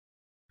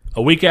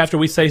A week after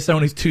we say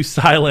Sony's too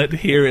silent,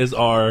 here is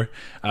our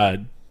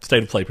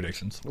state of play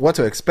predictions. What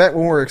to expect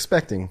when we're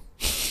expecting.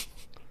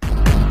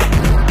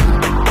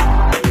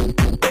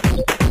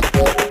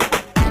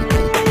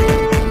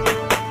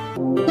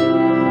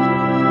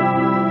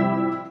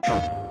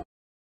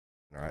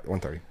 All right,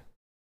 1:30.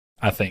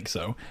 I think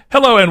so.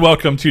 Hello and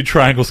welcome to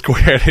Triangle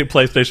Squared, a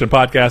PlayStation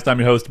podcast. I'm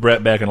your host,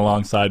 Brett Beck, and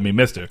alongside me,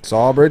 Mr.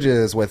 Saul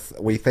Bridges with,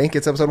 we think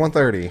it's episode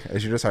 130,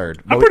 as you just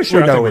heard. I'm pretty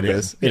sure we know it good.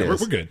 is. Yeah, we're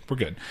good. We're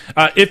good.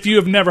 If you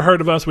have never heard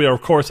of us, we are,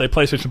 of course, a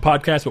PlayStation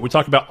podcast, but we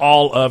talk about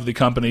all of the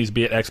companies,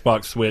 be it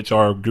Xbox, Switch,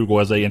 or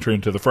Google as they enter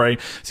into the fray.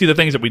 See the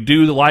things that we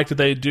do like that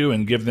they do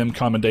and give them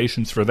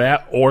commendations for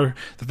that, or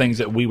the things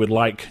that we would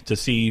like to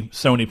see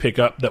Sony pick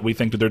up that we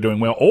think that they're doing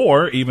well,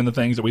 or even the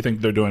things that we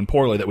think they're doing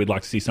poorly that we'd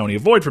like to see Sony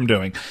avoid from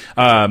doing.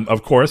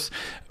 Of course,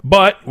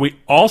 but we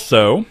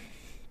also,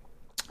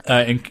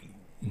 I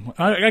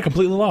got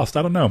completely lost.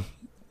 I don't know.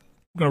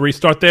 I'm going to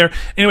restart there.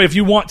 Anyway, if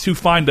you want to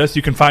find us,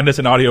 you can find us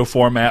in audio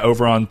format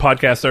over on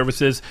podcast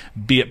services,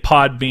 be it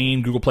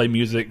Podbean, Google Play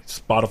Music,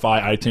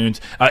 Spotify, iTunes.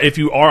 If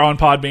you are on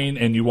Podbean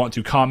and you want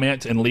to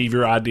comment and leave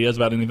your ideas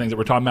about anything that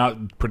we're talking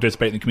about,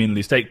 participate in the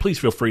community stake, please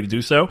feel free to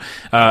do so.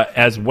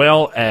 As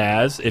well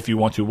as if you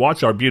want to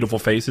watch our beautiful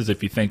faces,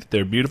 if you think that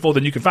they're beautiful,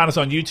 then you can find us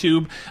on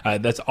YouTube.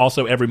 That's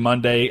also every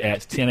Monday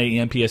at 10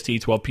 a.m.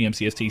 PST, 12 p.m.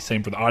 CST.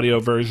 Same for the audio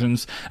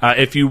versions.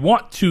 If you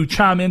want to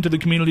chime into the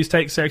community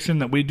stake section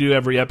that we do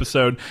every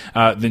episode,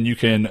 then you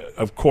can,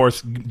 of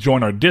course,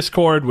 join our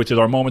Discord, which is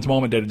our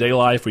moment-to-moment, day-to-day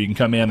life, where you can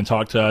come in and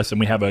talk to us, and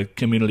we have a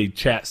community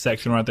chat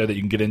section right there that you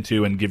can get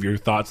into and give your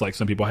thoughts like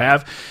some people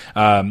have,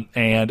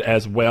 and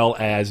as well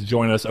as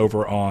join us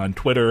over on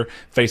Twitter,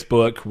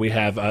 Facebook. We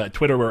have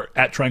Twitter, we're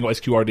at Triangle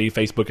SQRD.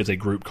 Facebook is a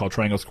group called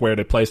Triangle Squared,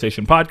 a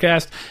PlayStation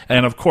podcast,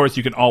 and of course,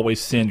 you can always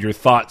send your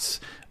thoughts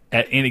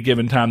at any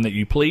given time that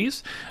you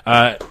please.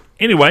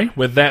 Anyway,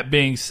 with that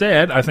being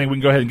said, I think we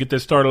can go ahead and get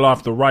this started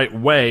off the right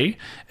way,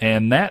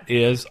 and that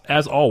is,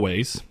 as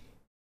always,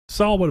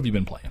 Saul, what have you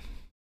been playing?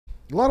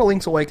 A lot of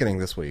Link's Awakening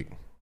this week.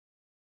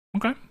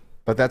 Okay.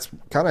 But that's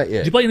kind of it.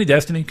 Did you play any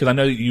Destiny? Because I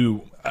know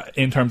you,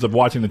 in terms of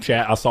watching the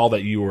chat, I saw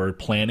that you were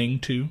planning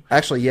to.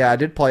 Actually, yeah, I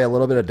did play a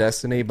little bit of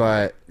Destiny,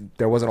 but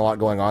there wasn't a lot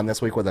going on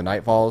this week with the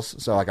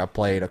Nightfalls, so I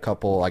played I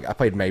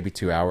played maybe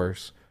 2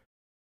 hours,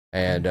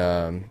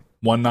 and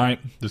one night,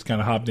 just kind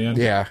of hopped in?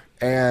 Yeah,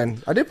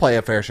 and I did play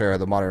a fair share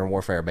of the Modern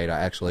Warfare beta,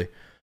 actually.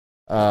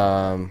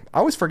 I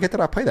always forget that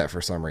I play that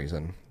for some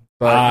reason.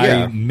 But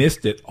I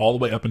missed it all the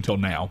way up until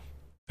now,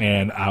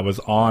 and I was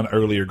on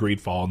earlier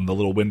Greedfall in the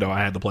little window I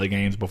had to play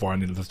games before I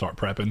needed to start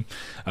prepping.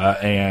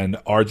 And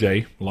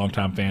RJ,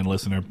 longtime fan,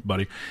 listener,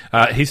 buddy,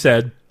 he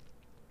said,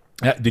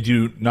 did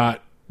you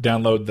not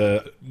download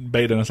the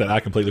beta? And I said, I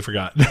completely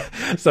forgot.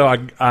 So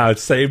I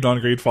saved on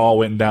Greedfall,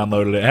 went and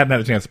downloaded it. I hadn't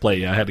had a chance to play it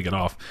yet. I had to get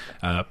off.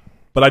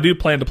 But I do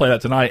plan to play that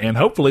tonight and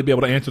hopefully be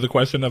able to answer the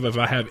question of if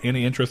I have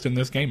any interest in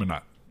this game or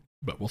not.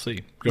 But we'll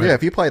see. Go ahead. Yeah,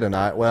 if you play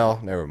tonight, well,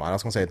 never mind. I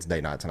was going to say it's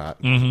date night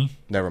tonight. Mm-hmm.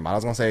 Never mind. I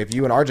was going to say if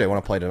you and RJ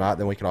want to play tonight,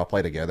 then we can all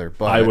play together.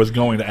 But I was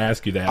going to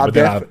ask you that, but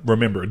then I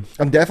remembered.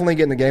 I'm definitely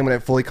getting the game when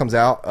it fully comes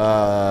out.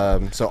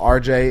 So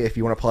RJ, if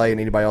you want to play,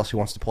 and anybody else who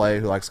wants to play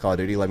who likes Call of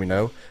Duty, let me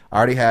know. I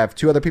already have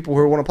 2 other people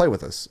who want to play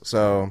with us.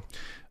 So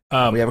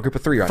we have a group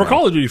of 3 right now. For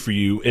Call of Duty for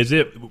you,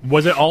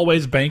 was it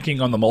always banking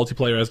on the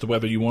multiplayer as to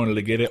whether you wanted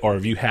to get it, or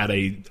have you had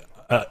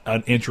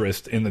an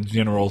interest in the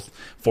generals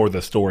for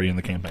the story and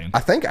the campaign? I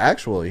think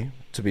actually,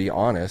 to be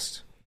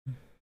honest,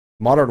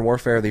 Modern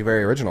Warfare, the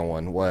very original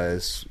one,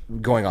 was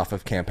going off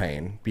of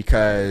campaign,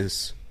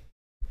 because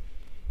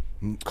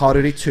Call of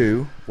Duty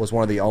 2 was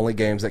one of the only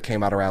games that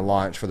came out around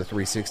launch for the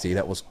 360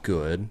 that was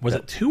good. Was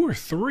it 2 or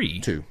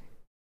 3? 2.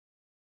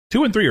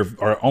 2 and 3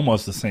 are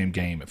almost the same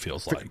game, it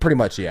feels like. Pretty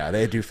much, yeah.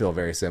 They do feel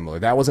very similar.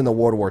 That was in the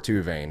World War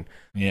II vein.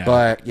 Yeah.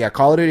 But, yeah,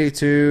 Call of Duty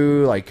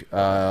 2, like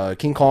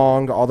King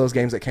Kong, all those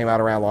games that came out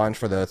around launch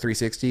for the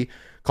 360,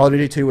 Call of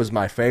Duty 2 was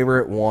my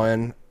favorite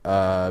one,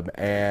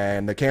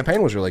 and the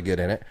campaign was really good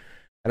in it.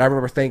 And I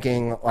remember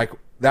thinking, like,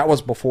 that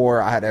was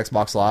before I had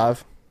Xbox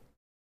Live,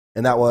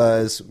 and that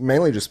was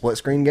mainly just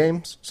split-screen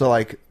games. So,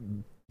 like,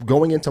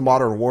 going into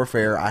Modern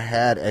Warfare, I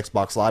had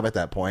Xbox Live at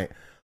that point,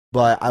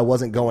 but I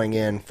wasn't going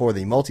in for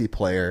the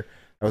multiplayer.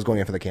 I was going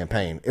in for the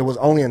campaign. It was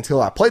only until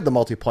I played the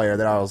multiplayer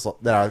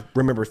that I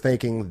remember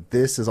thinking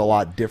this is a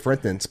lot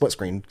different than split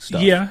screen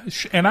stuff. Yeah,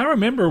 and I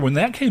remember when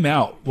that came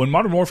out, when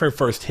Modern Warfare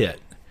first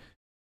hit,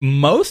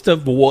 most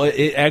of what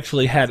it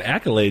actually had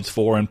accolades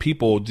for and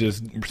people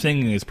just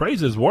singing its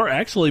praises were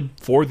actually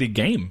for the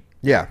game.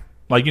 Yeah.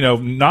 Like,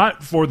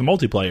 not for the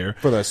multiplayer.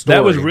 For the story.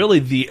 That was really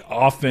the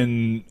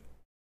often,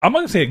 I'm not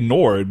going to say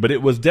ignored, but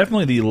it was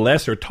definitely the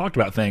lesser talked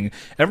about thing.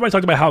 Everybody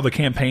talked about how the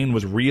campaign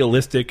was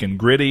realistic and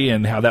gritty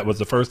and how that was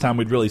the first time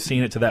we'd really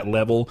seen it to that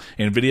level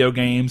in video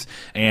games.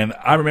 And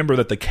I remember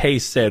that the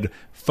case said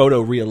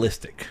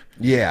photorealistic.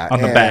 Yeah.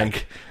 On the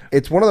back.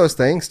 It's one of those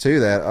things, too,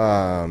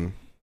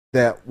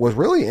 that was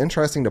really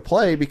interesting to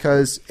play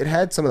because it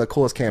had some of the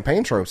coolest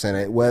campaign tropes in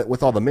it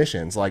with all the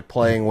missions, like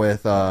playing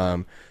with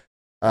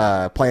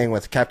playing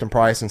with Captain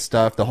Price and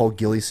stuff. The whole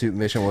ghillie suit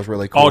mission was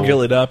really cool. All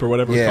Gillied Up or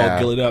whatever it's called,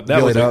 Gillied Up.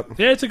 Gillied Up.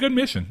 Yeah, it's a good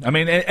mission. I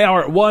mean,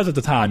 or it was at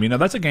the time.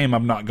 That's a game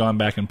I've not gone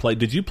back and played.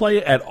 Did you play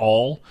it at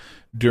all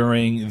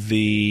during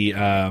the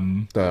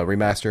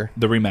remaster?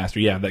 The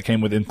remaster, yeah, that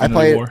came with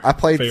Infinite War. I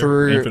played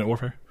through Infinite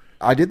Warfare.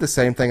 I did the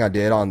same thing I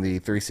did on the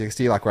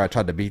 360, like where I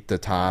tried to beat the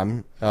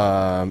time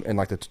in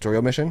like the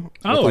tutorial mission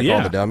with all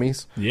the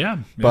dummies. Yeah.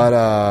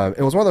 But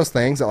it was one of those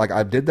things that like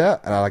I did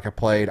that and I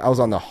played. I was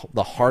on the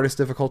hardest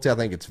difficulty. I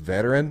think it's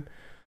veteran,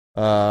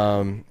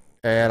 and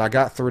I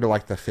got through to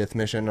like the 5th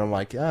mission. And I'm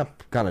like, yeah, I'm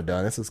kind of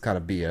done. This is kind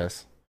of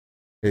BS.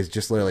 It's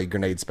just literally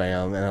grenade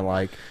spam, and I'm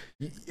like,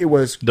 it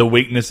was the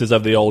weaknesses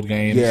of the old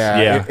games.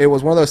 Yeah. It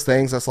was one of those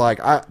things that's like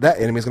that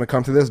enemy's going to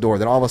come through this door.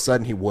 Then all of a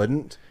sudden he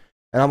wouldn't.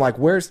 And I'm like,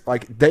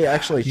 they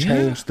actually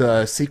changed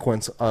the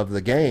sequence of the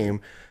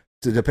game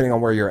depending on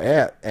where you're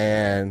at.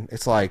 And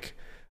it's like,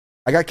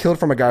 I got killed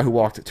from a guy who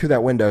walked to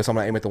that window, so I'm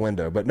going to aim at the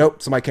window. But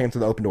nope, somebody came through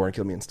the open door and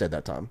killed me instead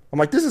that time. I'm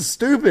like, this is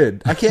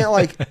stupid. I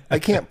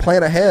can't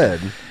plan ahead.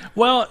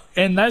 Well,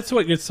 and that's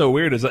what gets so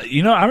weird is,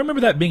 I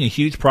remember that being a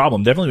huge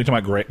problem. Definitely when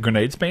you're talking about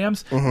grenade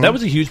spams. Mm-hmm. That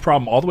was a huge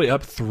problem all the way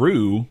up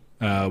through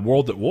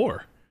World at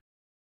War.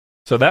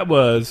 So that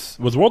was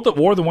World at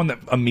War the one that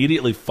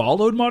immediately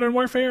followed Modern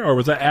Warfare, or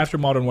was that after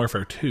Modern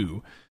Warfare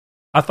 2?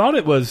 I thought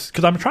it was,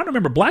 because I'm trying to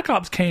remember, Black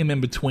Ops came in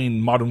between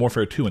Modern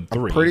Warfare 2 and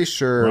 3. I'm pretty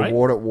sure right?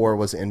 World at War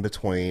was in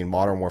between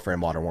Modern Warfare and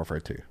Modern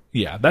Warfare 2.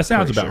 Yeah, that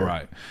sounds about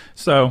right.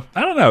 So,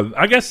 I don't know.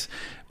 I guess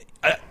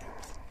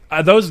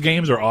those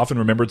games are often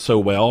remembered so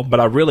well, but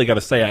I really got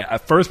to say,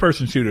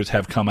 first-person shooters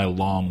have come a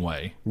long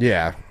way.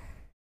 Yeah.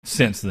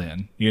 Since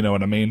then. You know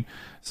what I mean?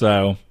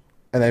 So.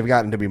 And they've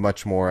gotten to be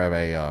much more of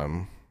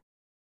a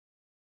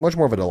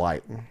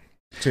delight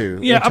too,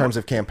 in terms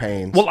of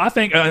campaigns. Well, I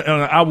think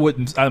I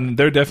wouldn't.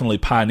 They're definitely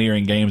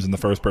pioneering games in the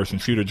first-person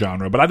shooter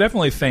genre, but I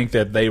definitely think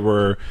that they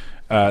were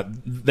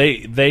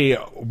they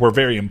were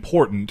very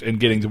important in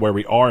getting to where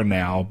we are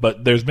now.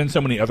 But there's been so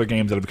many other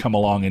games that have come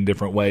along in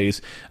different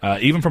ways.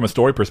 Even from a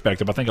story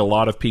perspective, I think a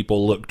lot of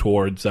people look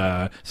towards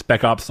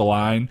Spec Ops: The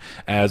Line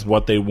as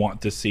what they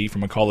want to see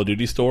from a Call of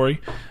Duty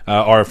story,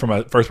 or from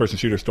a first-person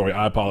shooter story.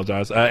 I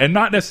apologize, and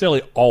not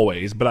necessarily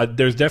always, but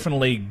there's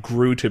definitely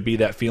grew to be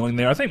that feeling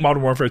there. I think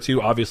Modern Warfare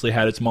 2 obviously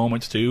had its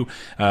moments too,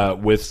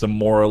 with some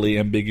morally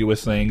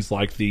ambiguous things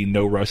like the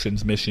No Russian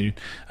mission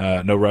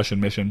at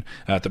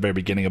the very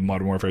beginning of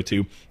Modern Warfare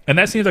 2. And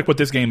that seems like what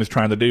this game is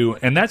trying to do,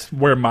 and that's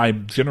where my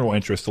general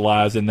interest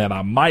lies, in that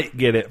I might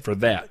get it for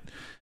that.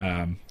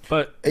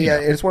 But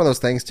it's one of those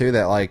things too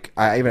that, like,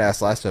 I even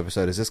asked last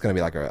episode, is this going to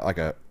be like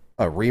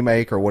a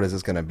remake, or what is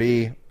this going to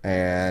be?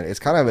 And it's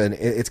kind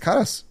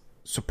of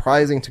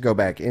surprising to go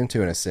back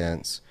into, in a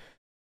sense,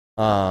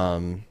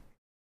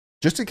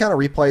 just to kind of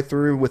replay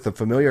through with the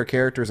familiar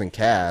characters and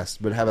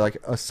cast, but have like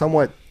a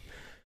somewhat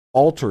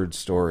altered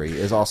story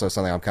is also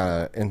something I'm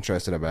kind of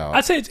interested about.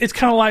 I'd say it's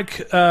kind of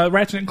like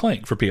Ratchet and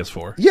Clank for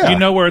PS4.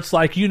 Yeah. Where it's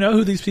like,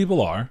 who these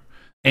people are,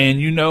 and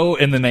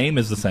and the name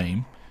is the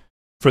same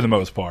for the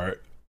most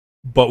part,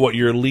 but what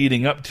you're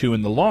leading up to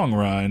in the long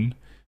run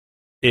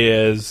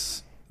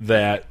is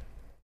that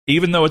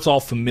even though it's all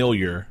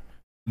familiar,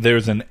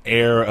 there's an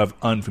air of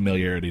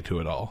unfamiliarity to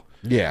it all.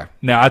 Yeah.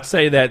 Now, I'd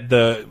say that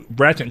the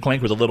Ratchet and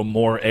Clank was a little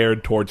more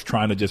aired towards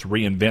trying to just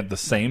reinvent the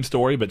same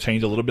story, but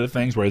change a little bit of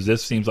things, whereas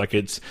this seems like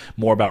it's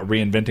more about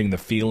reinventing the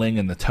feeling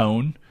and the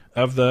tone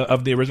of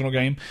the original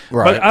game.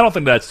 Right. But I don't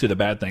think that's to the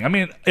bad thing. I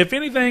mean, if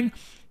anything,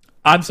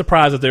 I'm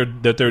surprised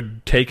that they're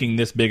taking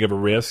this big of a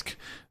risk,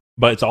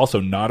 but it's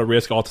also not a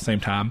risk all at the same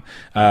time.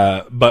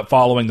 But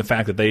following the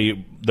fact that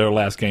their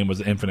last game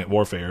was Infinite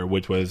Warfare,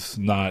 which was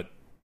not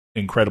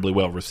incredibly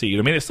well received.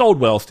 I mean, it sold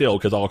well still,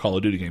 because all Call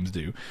of Duty games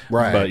do.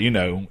 Right. But,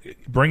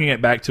 bringing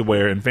it back to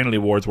where Infinity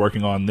Ward's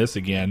working on this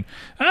again,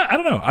 I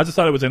don't know. I just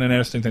thought it was an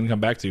interesting thing to come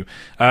back to.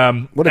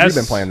 What have you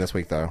been playing this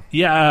week, though?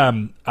 Yeah,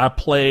 I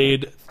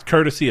played,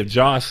 courtesy of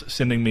Josh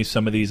sending me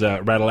some of these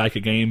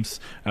Ratalaika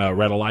games,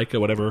 Ratalaika,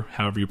 whatever,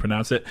 however you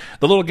pronounce it.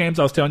 The little games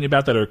I was telling you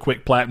about that are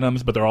quick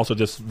platinums, but they're also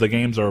just, the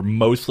games are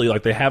mostly,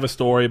 like, they have a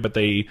story, but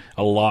a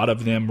lot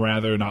of them,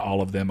 not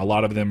all of them, a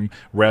lot of them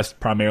rest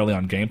primarily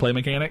on gameplay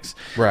mechanics.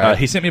 Right.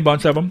 He sent me a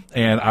bunch of them,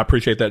 and I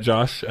appreciate that,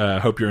 Josh.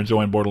 Hope you're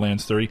enjoying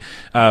Borderlands 3.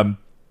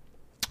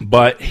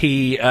 But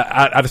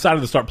I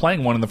decided to start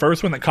playing one, and the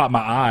first one that caught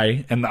my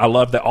eye, and I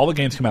love that all the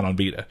games come out on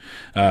Vita,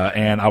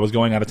 and I was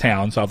going out of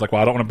town, so I was like,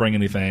 well, I don't want to bring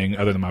anything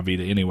other than my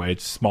Vita anyway.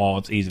 It's small,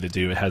 it's easy to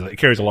do, it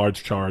carries a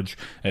large charge,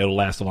 it'll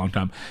last a long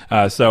time.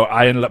 So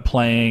I ended up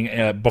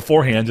playing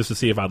beforehand just to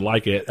see if I'd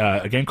like it,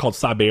 a game called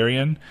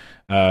Siberian.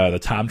 The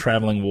Time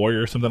Traveling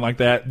Warrior or something like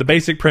that. The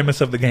basic premise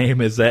of the game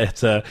is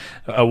that it's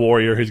a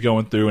warrior who's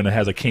going through, and it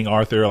has a King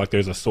Arthur, like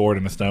there's a sword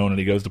and a stone, and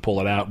he goes to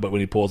pull it out, but when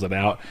he pulls it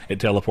out,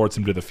 it teleports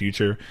him to the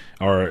future,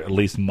 or at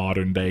least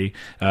modern day.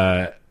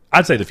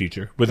 I'd say the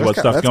future with what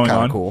stuff's going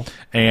on. Cool.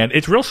 And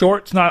it's real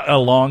short. It's not a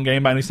long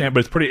game by any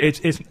standard, but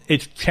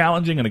it's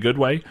challenging in a good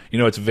way.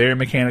 It's very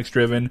mechanics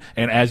driven,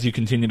 and as you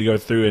continue to go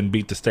through and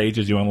beat the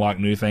stages, you unlock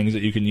new things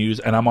that you can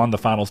use. And I'm on the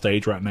final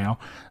stage right now.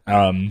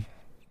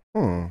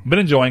 Been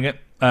enjoying it.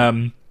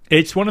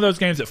 It's one of those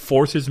games that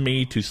forces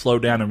me to slow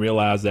down and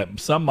realize that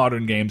some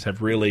modern games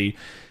have really...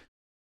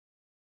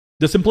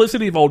 The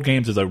simplicity of old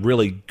games is a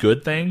really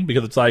good thing,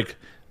 because it's like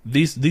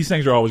these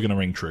things are always going to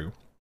ring true.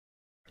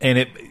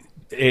 And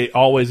it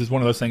always is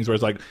one of those things where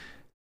it's like,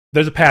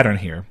 there's a pattern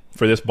here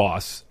for this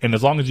boss, and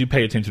as long as you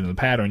pay attention to the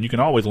pattern, you can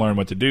always learn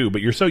what to do.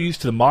 But you're so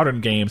used to the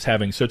modern games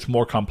having such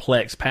more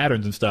complex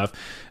patterns and stuff,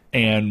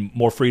 and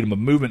more freedom of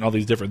movement, all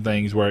these different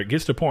things, where it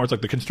gets to a point where it's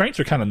like the constraints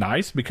are kind of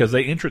nice, because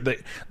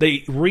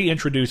they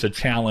reintroduce a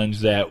challenge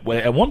that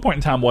at one point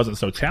in time wasn't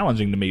so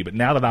challenging to me, but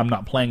now that I'm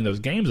not playing those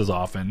games as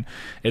often,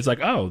 it's like,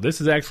 oh,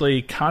 this is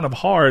actually kind of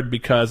hard,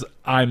 because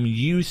I'm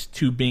used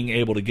to being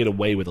able to get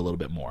away with a little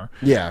bit more.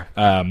 Yeah.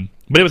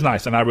 But it was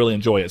nice, and I really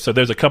enjoy it. So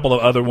there's a couple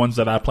of other ones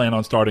that I plan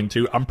on starting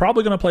too. I'm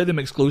probably going to play them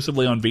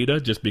exclusively on Vita,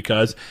 just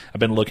because I've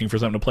been looking for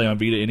something to play on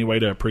Vita anyway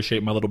to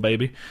appreciate my little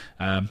baby.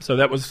 So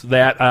that was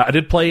that. I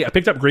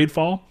picked up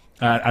Greedfall.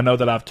 I know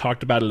that I've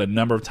talked about it a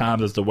number of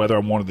times as to whether I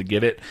wanted to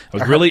get it. I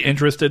was really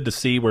interested to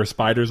see where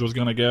Spiders was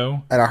going to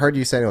go. And I heard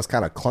you saying it was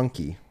kind of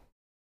clunky.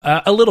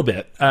 A little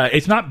bit.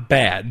 It's not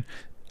bad.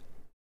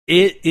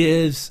 It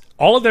is...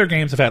 All of their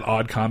games have had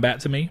odd combat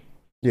to me.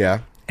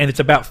 Yeah. And it's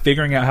about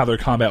figuring out how their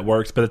combat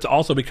works, but it's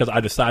also because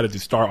I decided to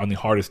start on the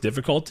hardest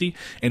difficulty,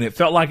 and it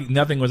felt like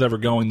nothing was ever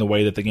going the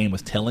way that the game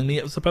was telling me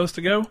it was supposed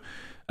to go.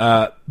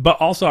 But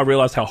also I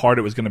realized how hard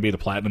it was going to be to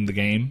platinum the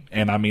game,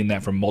 and I mean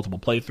that from multiple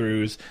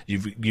playthroughs.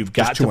 You've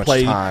got to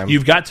play,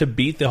 you've got to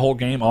beat the whole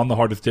game on the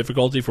hardest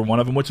difficulty for one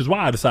of them, which is why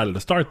I decided to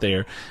start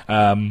there.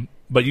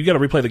 But you got to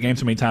replay the game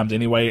so many times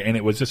anyway, and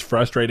it was just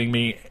frustrating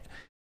me.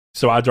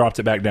 So I dropped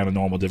it back down to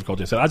normal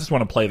difficulty. I said, I just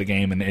want to play the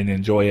game and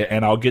enjoy it,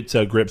 and I'll get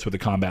to grips with the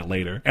combat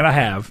later. And I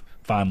have,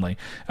 finally.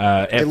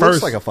 It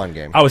looks like a fun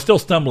game. I was still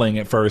stumbling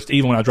at first,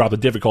 even when I dropped the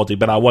difficulty,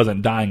 but I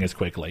wasn't dying as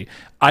quickly.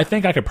 I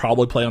think I could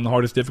probably play on the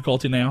hardest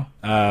difficulty now.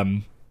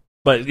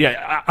 But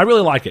yeah, I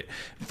really like it.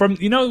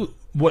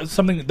 What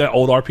something that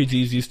old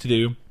RPGs used to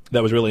do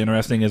that was really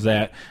interesting is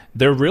that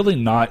they're really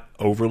not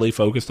overly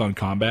focused on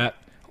combat.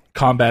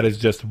 Combat is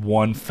just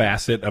one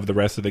facet of the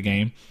rest of the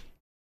game.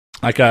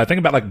 Like, think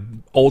about like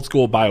old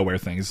school BioWare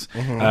things.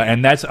 Mm-hmm.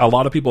 And that's a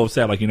lot of people have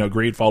said, like,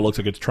 Greedfall looks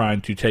like it's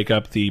trying to take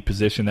up the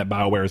position that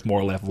BioWare is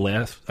more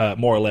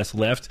or less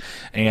left.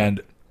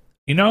 And,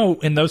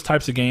 in those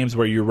types of games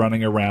where you're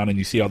running around and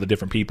you see all the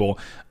different people,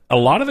 a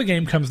lot of the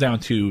game comes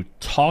down to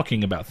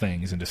talking about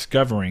things and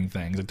discovering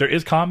things. Like, there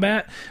is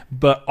combat,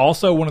 but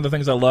also one of the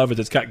things I love is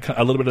it's got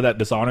a little bit of that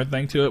Dishonored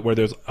thing to it, where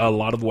there's a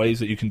lot of ways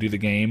that you can do the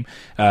game,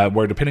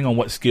 where depending on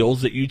what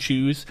skills that you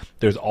choose,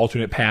 there's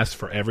alternate paths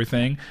for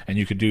everything. And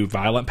you could do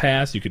violent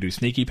paths, you could do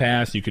sneaky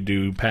paths, you could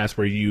do paths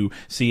where you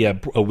see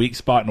a weak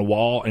spot in a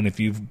wall, and if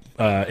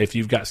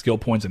you've got skill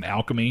points in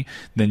alchemy,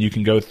 then you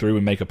can go through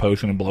and make a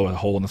potion and blow a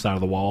hole in the side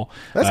of the wall.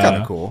 That's kind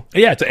of cool.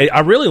 Yeah, I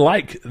really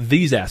like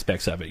these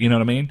aspects of it. You know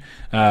what I mean?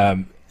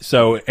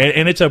 So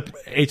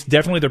it's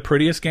definitely their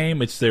prettiest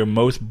game. It's their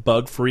most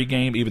bug-free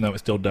game, even though it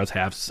still does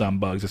have some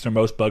bugs. It's their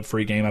most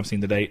bug-free game I've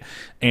seen to date.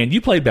 And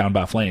you played Bound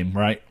by Flame,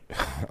 right?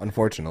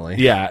 Unfortunately.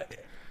 Yeah.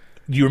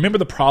 Do you remember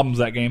the problems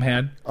that game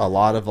had? A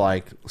lot of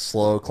like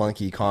slow,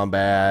 clunky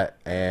combat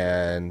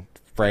and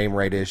frame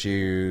rate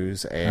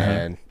issues,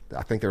 and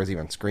I think there was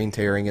even screen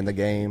tearing in the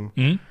game.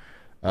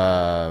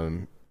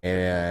 Mm-hmm.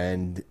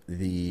 And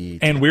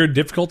weird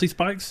difficulty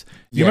spikes.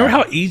 You remember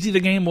how easy the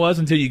game was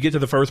until you get to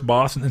the first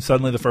boss, and then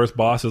suddenly the first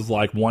boss is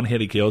like one hit,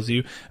 he kills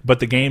you.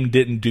 But the game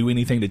didn't do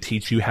anything to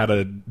teach you how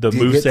to the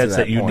movesets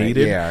that you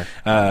needed.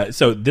 Yeah.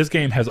 So this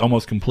game has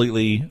almost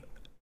completely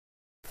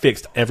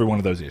fixed every one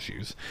of those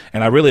issues,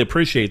 and I really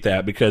appreciate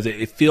that, because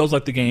it feels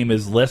like the game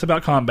is less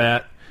about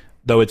combat.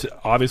 Though it's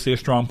obviously a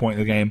strong point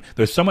in the game,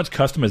 there's so much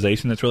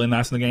customization that's really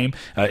nice in the game.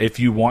 If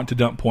you want to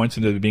dump points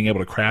into being able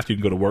to craft, you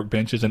can go to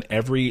workbenches, and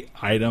every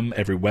item,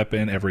 every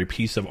weapon, every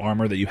piece of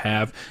armor that you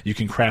have, you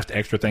can craft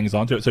extra things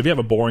onto it. So if you have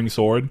a boring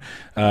sword,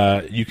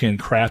 you can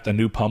craft a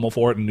new pommel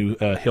for it, a new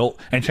hilt,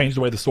 and change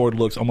the way the sword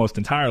looks almost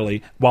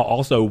entirely, while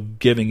also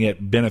giving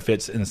it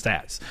benefits in the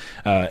stats.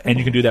 And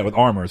you can do that with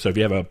armor. So if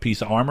you have a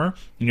piece of armor,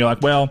 and you're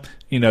like, well,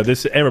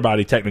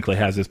 everybody technically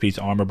has this piece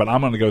of armor, but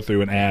I'm going to go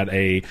through and add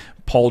a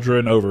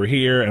pauldron over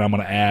here, and I'm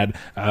going to add,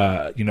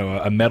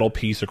 a metal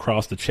piece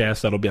across the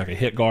chest that'll be like a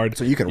hit guard.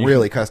 So you can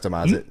really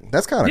customize it.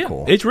 That's kind of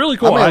cool. It's really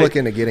cool. I may look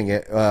into getting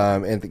it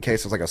in the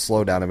case it's like a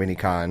slowdown of any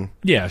kind.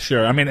 Yeah,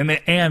 sure. I mean,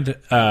 and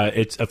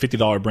it's a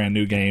 $50 brand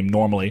new game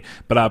normally,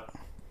 but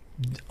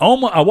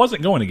I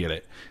wasn't going to get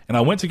it, and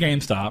I went to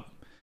GameStop.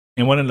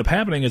 And what ended up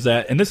happening is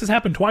that, and this has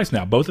happened twice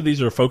now, both of these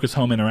are Focus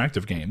Home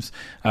Interactive games.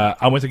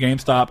 I went to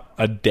GameStop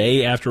a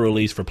day after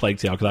release for Plague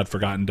Tale because I'd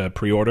forgotten to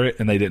pre-order it,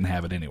 and they didn't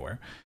have it anywhere.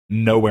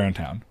 Nowhere in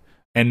town.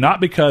 And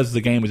not because the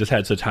game just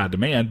had such high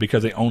demand,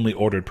 because they only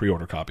ordered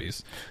pre-order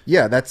copies.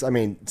 Yeah,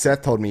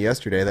 Seth told me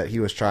yesterday that he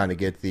was trying to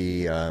get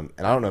the, and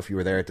I don't know if you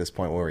were there at this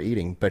point when we were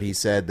eating, but he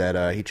said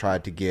that he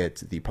tried to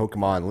get the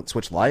Pokemon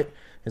Switch Lite.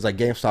 It's like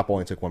GameStop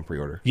only took one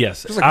pre-order.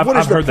 Yes, like, I've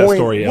heard that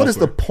story. What is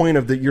the point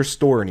of your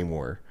store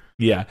anymore?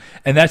 Yeah,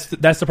 and that's the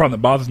problem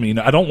that bothers me. You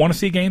know, I don't want to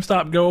see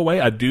GameStop go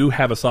away. I do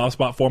have a soft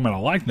spot for them, and I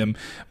like them.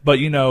 But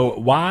you know,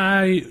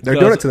 why They're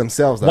doing it to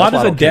themselves. Though. Why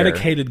That's does I a don't care.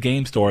 dedicated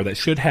game store that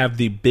should have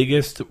the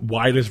biggest,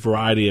 widest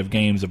variety of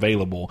games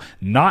available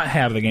not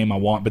have the game I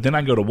want? But then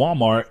I go to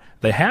Walmart,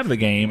 they have the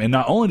game, and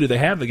not only do they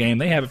have the game,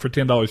 they have it for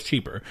 $10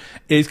 cheaper.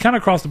 It's kind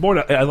of across the board.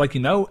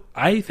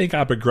 I think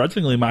I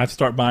begrudgingly might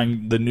start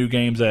buying the new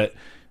games that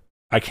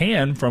I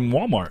can from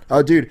Walmart.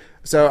 Oh, dude.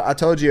 So I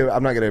told you,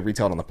 I'm not going to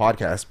retell it on the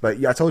podcast,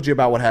 but I told you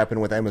about what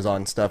happened with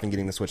Amazon stuff and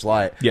getting the Switch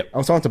Lite. Yep. I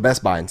was going to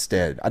Best Buy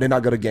instead. I did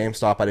not go to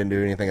GameStop. I didn't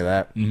do anything of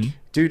that. Mm-hmm.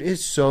 Dude,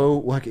 it's so,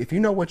 like, if you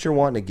know what you're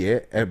wanting to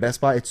get at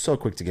Best Buy, it's so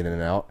quick to get in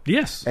and out.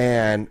 Yes.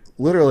 And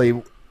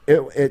literally,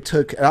 it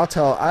took, and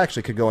I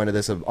actually could go into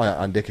this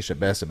on Dickish at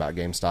Best about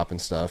GameStop and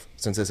stuff,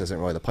 since this isn't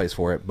really the place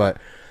for it, but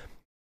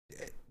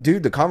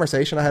dude, the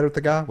conversation I had with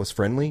the guy was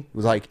friendly. It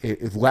was like,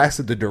 it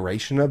lasted the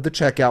duration of the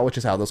checkout, which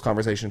is how those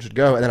conversations should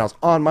go. And then I was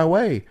on my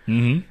way.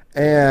 Mm-hmm.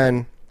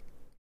 And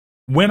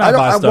when I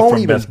buy stuff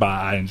from Best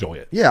Buy, I enjoy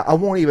it. Yeah, I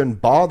won't even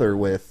bother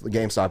with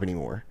GameStop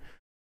anymore.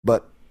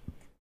 But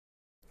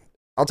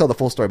I'll tell the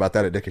full story about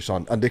that at Dickish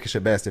on Dickish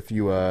at Best if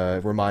you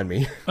remind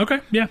me. Okay,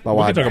 yeah. My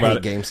wife hates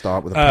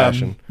GameStop with a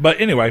passion.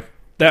 But anyway,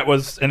 that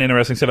was an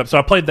interesting setup. So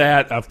I played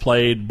that. I've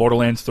played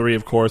Borderlands 3,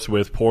 of course,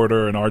 with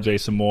Porter and RJ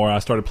some more. I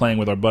started playing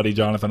with our buddy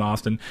Jonathan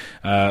Austin,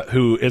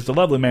 who is the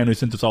lovely man who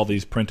sent us all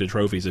these printed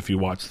trophies. If you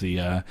watch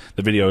the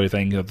video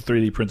thing, the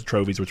 3D printed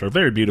trophies, which are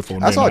very beautiful.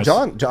 And I saw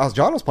nice.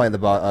 John was playing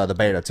the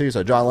beta too.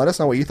 So John, let us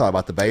know what you thought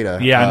about the beta.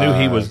 Yeah, I knew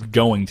he was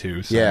going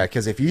to. So. Yeah,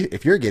 because if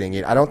you're getting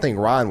it, I don't think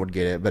Ryan would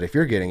get it. But if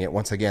you're getting it,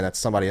 once again, that's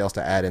somebody else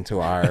to add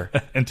into our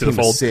into team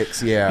the fold. Of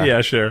 6. Yeah,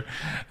 yeah, sure.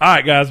 All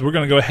right, guys, we're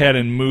going to go ahead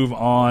and move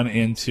on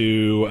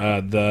into we'll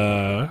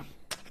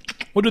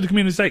do the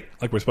community sake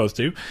like we're supposed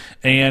to.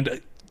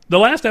 And the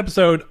last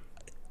episode,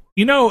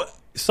 you know,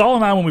 Saul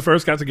and I, when we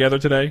first got together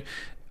today,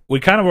 we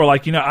kind of were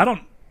like, you know, I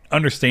don't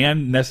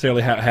understand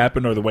necessarily how it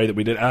happened or the way that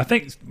we did. I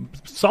think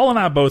Saul and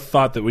I both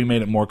thought that we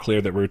made it more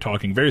clear that we were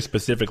talking very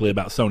specifically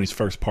about Sony's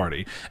first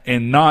party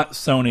and not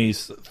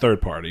Sony's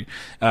third party.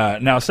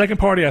 Now, second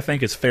party, I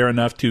think, is fair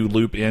enough to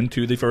loop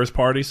into the first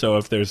party. So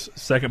if there's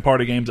second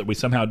party games that we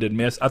somehow did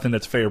miss, I think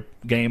that's fair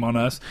game on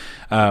us.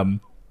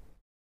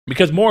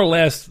 Because more or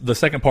less, the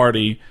second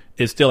party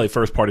is still a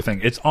first party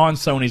thing. It's on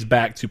Sony's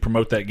back to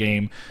promote that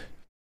game,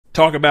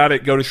 talk about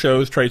it, go to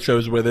shows, trade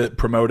shows with it,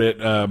 promote it,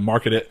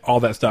 market it, all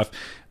that stuff.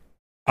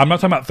 I'm not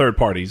talking about third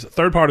parties.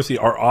 Third parties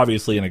are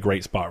obviously in a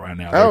great spot right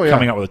now. They're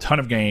coming out with a ton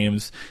of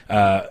games.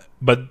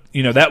 But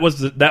you know, that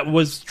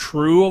was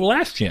true of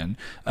last gen.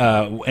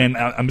 And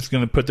I'm just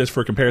going to put this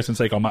for comparison's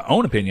sake on my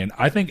own opinion.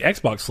 I think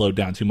Xbox slowed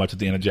down too much at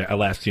the end of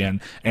last gen,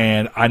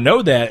 and I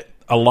know that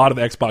a lot of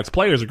Xbox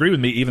players agree with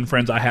me, even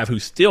friends I have who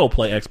still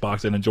play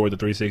Xbox and enjoy the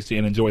 360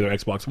 and enjoy their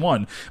Xbox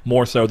One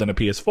more so than a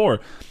PS4.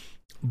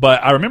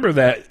 But I remember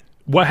that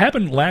what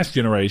happened last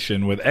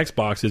generation with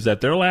Xbox is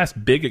that their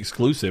last big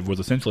exclusive was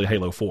essentially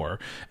Halo 4.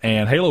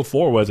 And Halo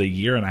 4 was a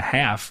year and a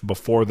half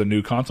before the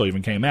new console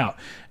even came out.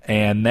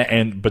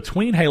 And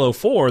between Halo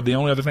 4, the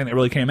only other thing that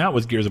really came out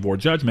was Gears of War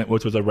Judgment,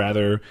 which was a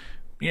rather...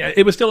 Yeah,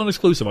 it was still an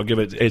exclusive. I'll give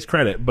it its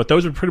credit, but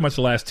those were pretty much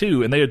the last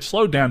two, and they had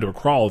slowed down to a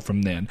crawl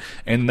from then.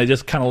 And they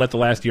just kind of let the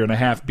last year and a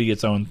half be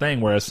its own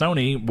thing. Whereas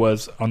Sony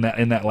was in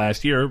that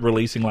last year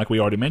releasing, like we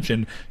already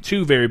mentioned,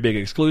 two very big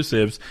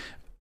exclusives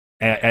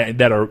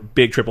that are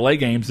big AAA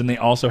games, and they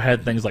also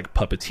had things like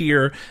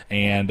Puppeteer,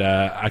 and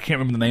I can't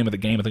remember the name of the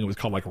game. I think it was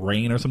called like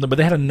Rain or something. But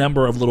they had a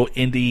number of little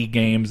indie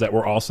games that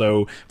were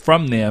also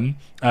from them,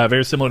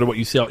 very similar to what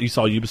you saw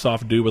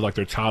Ubisoft do with like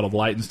their Child of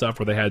Light and stuff,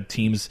 where they had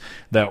teams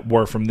that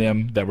were from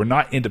them that were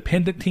not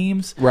independent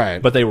teams,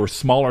 right? But they were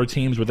smaller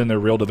teams within their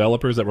real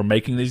developers that were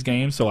making these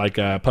games. So like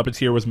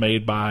Puppeteer was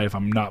made by, if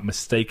I'm not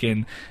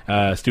mistaken,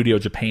 Studio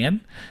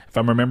Japan, if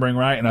I'm remembering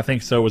right, and I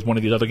think so was one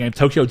of these other games.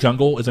 Tokyo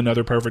Jungle is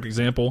another perfect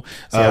example.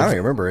 See, I don't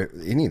even remember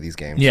any of these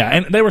games. Yeah,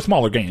 and they were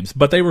smaller games,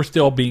 but they were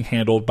still being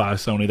handled by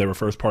Sony. They were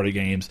first-party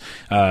games,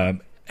 and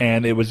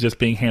it was just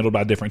being handled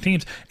by different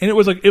teams. And it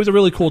was a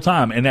really cool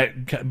time, and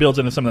that builds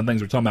into some of the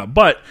things we're talking about.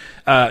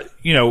 But,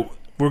 you know,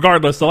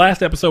 regardless, the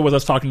last episode was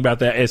us talking about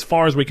that. As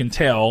far as we can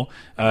tell,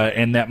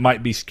 and that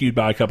might be skewed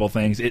by a couple of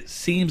things, it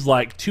seems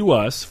like to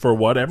us, for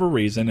whatever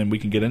reason, and we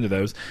can get into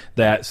those,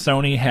 that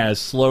Sony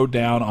has slowed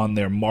down on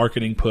their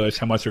marketing push,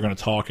 how much they're going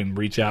to talk and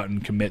reach out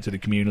and commit to the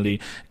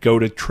community, go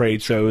to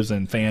trade shows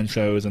and fan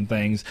shows and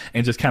things,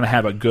 and just kind of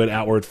have a good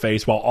outward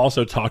face while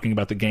also talking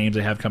about the games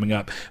they have coming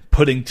up,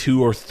 putting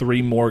 2 or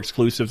 3 more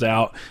exclusives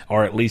out,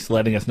 or at least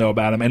letting us know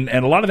about them. And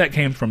a lot of that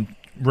came from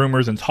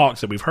rumors and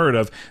talks that we've heard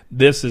of.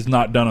 This is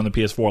not done on the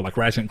PS4. Like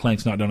Ratchet &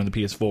 Clank's not done on the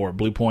PS4.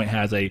 Blue Point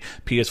has a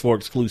PS4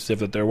 exclusive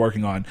that they're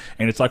working on.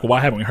 And it's like, well,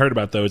 why haven't we heard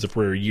about those if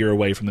we're a year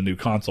away from the new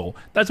console?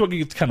 That's what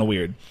gets kind of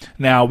weird.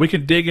 Now, we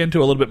can dig into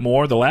a little bit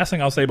more. The last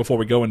thing I'll say before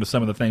we go into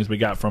some of the things we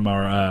got from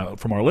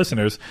our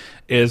listeners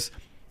is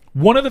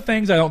One of the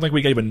things I don't think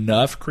we gave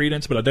enough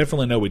credence, but I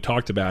definitely know we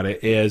talked about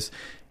it, is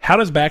how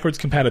does backwards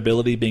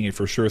compatibility being a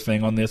for sure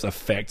thing on this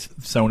affect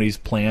Sony's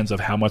plans of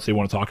how much they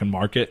want to talk and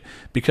market?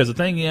 Because the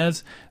thing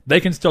is, they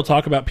can still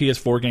talk about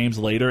PS4 games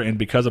later, and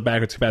because of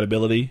backwards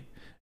compatibility,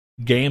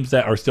 games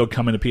that are still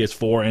coming to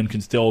PS4 and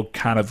can still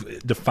kind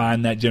of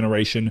define that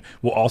generation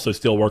will also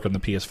still work on the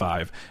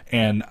PS5.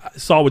 And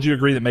Saul, would you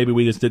agree that maybe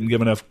we just didn't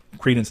give enough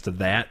credence to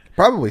that?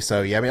 Probably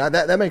so. Yeah, I mean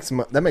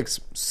that makes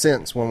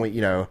sense when we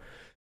and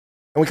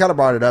we kind of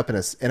brought it up in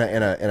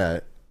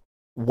a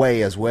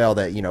way as well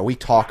that we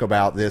talk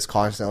about this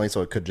constantly,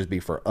 so it could just be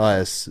for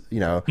us,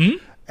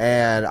 Mm-hmm.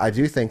 And I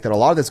do think that a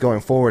lot of this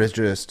going forward is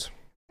just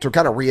to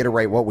kind of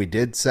reiterate what we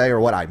did say, or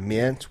what I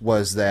meant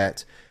was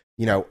that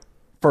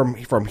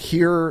from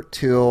here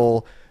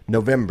till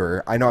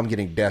November, I know I'm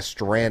getting Death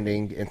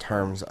Stranding in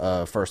terms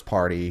of first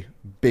party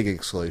big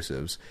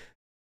exclusives.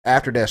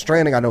 After Death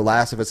Stranding, I know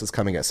Last of Us is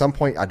coming at some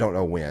point. I don't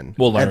know when.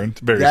 We'll learn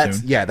very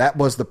soon. Yeah, that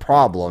was the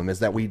problem, is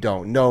that we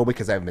don't know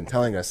because they haven't been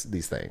telling us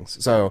these things.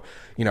 So,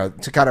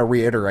 to kind of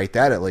reiterate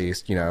that at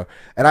least, and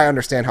I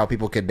understand how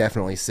people could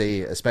definitely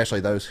see, especially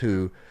those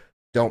who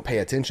don't pay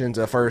attention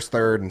to first,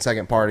 third, and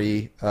second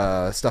party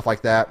stuff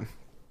like that.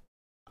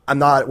 We're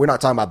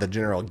not talking about the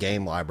general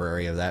game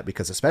library of that,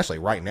 because especially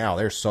right now,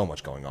 there's so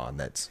much going on.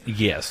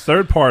 Yes,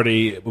 third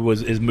party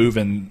is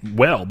moving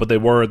well, but they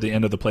were at the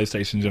end of the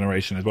PlayStation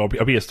generation as well,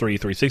 PS3,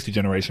 360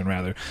 generation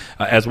rather,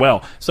 as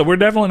well. So we're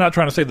definitely not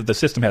trying to say that the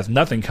system has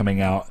nothing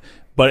coming out,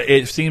 but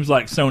it seems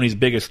like Sony's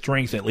biggest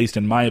strength, at least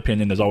in my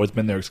opinion, has always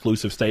been their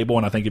exclusive stable.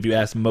 And I think if you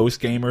ask most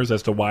gamers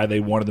as to why they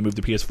wanted to move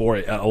to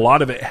PS4, a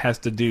lot of it has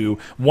to do,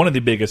 one of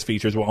the biggest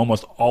features will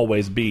almost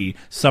always be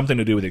something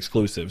to do with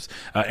exclusives.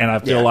 And I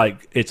feel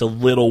like it's a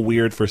little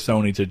weird for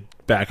Sony to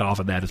back off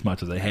of that as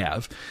much as they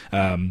have.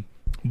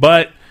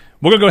 But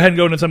we're going to go ahead and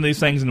go into some of these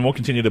things, and we'll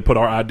continue to put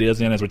our ideas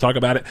in as we talk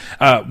about it.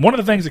 One of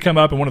the things that come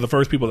up, and one of the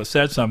first people that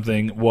said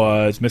something,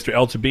 was Mr.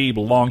 El Tabib,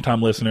 a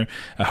longtime listener.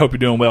 I hope you're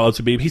doing well, El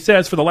Tabib. He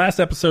says, for the last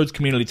episode's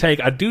community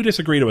take, I do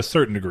disagree to a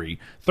certain degree.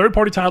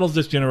 Third-party titles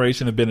this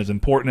generation have been as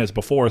important as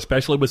before,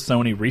 especially with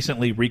Sony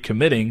recently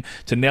recommitting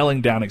to nailing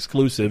down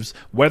exclusives,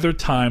 whether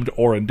timed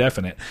or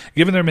indefinite.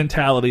 Given their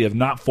mentality of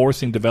not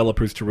forcing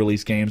developers to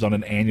release games on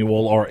an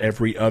annual or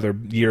every other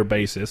year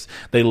basis,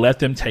 they let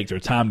them take their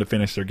time to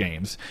finish their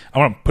games. I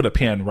want to put a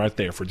pin right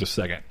there for just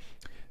a second.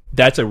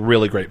 That's a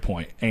really great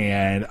point,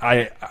 and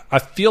I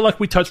feel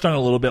like we touched on it a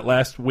little bit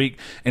last week,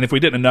 and if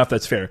we didn't enough,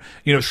 that's fair.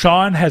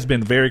 Sean has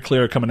been very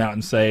clear coming out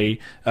and saying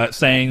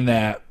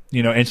that,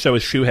 and so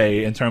is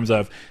Shuhei, in terms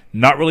of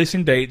not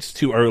releasing dates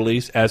too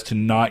early as to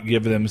not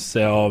get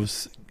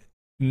themselves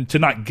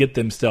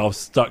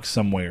stuck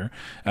somewhere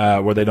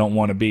where they don't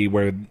want to be,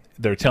 where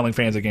they're telling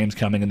fans a game's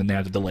coming and then they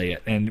have to delay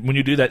it. And when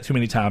you do that too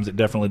many times, it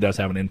definitely does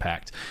have an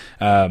impact.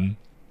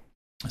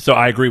 So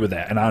I agree with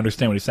that, and I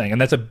understand what he's saying, and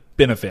that's a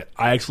benefit.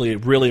 I actually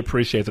really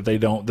appreciate that they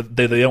don't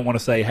want to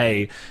say,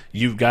 "Hey,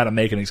 you've got to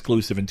make an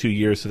exclusive in 2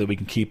 years so that we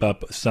can keep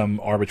up some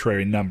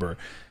arbitrary number."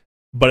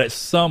 But at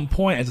some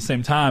point, at the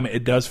same time,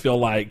 it does feel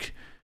like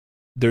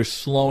they're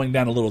slowing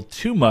down a little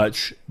too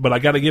much. But I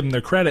got to give them their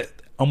credit.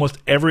 Almost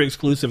every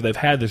exclusive they've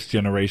had this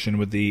generation,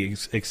 with the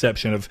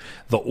exception of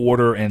the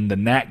Order and the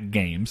Knack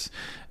games,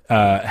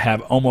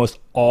 have almost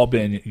all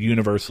been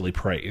universally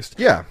praised.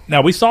 Yeah.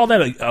 Now, we saw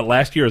that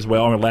last year as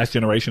well, or last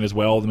generation as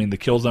well. I mean, the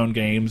Killzone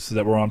games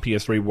that were on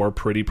PS3 were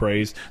pretty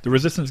praised. The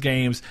Resistance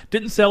games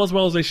didn't sell as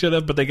well as they should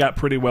have, but they got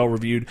pretty well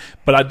reviewed.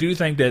 But I do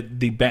think that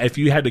if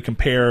you had to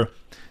compare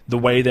the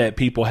way that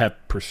people have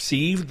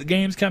perceived the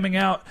games coming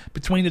out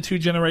between the two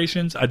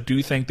generations, I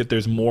do think that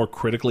there's more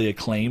critically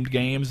acclaimed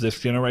games this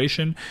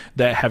generation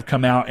that have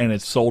come out and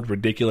it's sold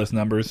ridiculous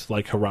numbers,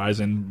 like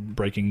Horizon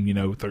breaking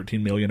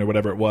 13 million or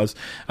whatever it was.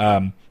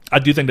 I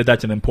do think that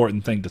that's an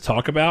important thing to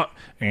talk about,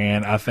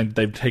 and I think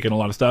they've taken a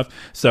lot of stuff.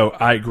 So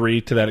I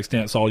agree to that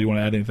extent. Saul, you want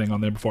to add anything on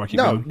there before I keep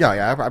going? No,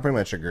 yeah, I pretty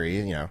much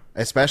agree.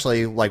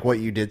 Especially like what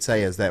you did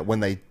say is that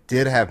when they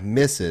did have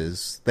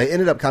misses, they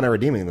ended up kind of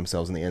redeeming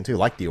themselves in the end too,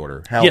 like The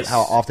Order. How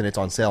often it's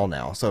on sale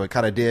now. So it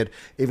kind of did,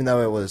 even though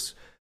it was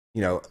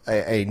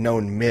a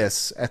known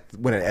miss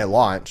at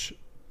launch,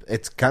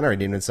 it's kind of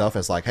redeemed itself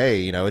as like,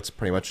 hey, it's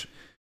pretty much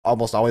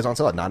almost always on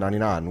sale at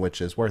 $9.99, which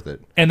is worth it.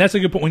 And that's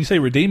a good point. When you say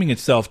redeeming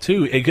itself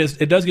too,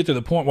 it does get to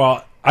the point.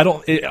 While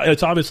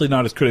it's obviously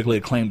not as critically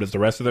acclaimed as the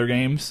rest of their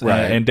games,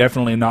 right, and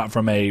definitely not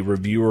from a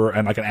reviewer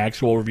and like an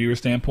actual reviewer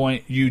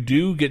standpoint. You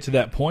do get to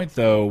that point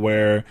though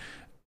where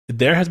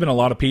there has been a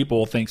lot of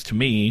people, thanks to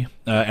me,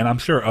 and I'm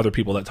sure other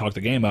people that talk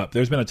the game up,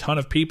 there's been a ton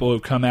of people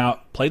who've come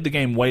out, played the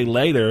game way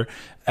later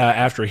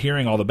after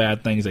hearing all the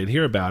bad things they'd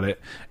hear about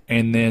it,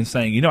 and then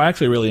saying, I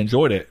actually really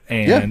enjoyed it.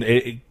 And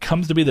it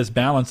comes to be this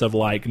balance of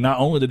like, not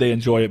only did they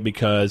enjoy it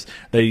because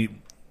they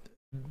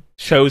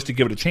chose to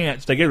give it a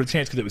chance, they gave it a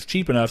chance because it was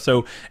cheap enough.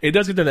 So it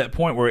does get to that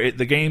point where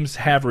the games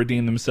have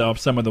redeemed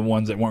themselves, some of the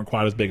ones that weren't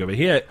quite as big of a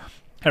hit.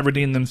 have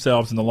redeemed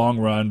themselves in the long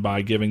run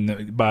by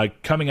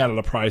coming out at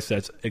a price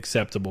that's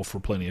acceptable for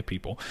plenty of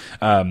people.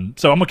 So I'm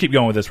gonna keep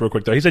going with this real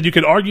quick though. He said you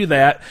could argue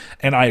that,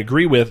 and I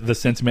agree with the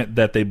sentiment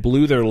that they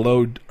blew their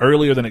load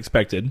earlier than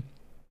expected.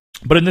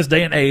 But in this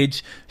day and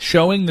age,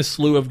 showing the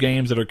slew of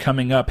games that are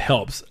coming up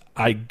helps,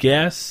 I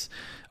guess.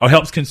 Or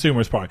helps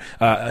consumers,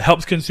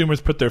 helps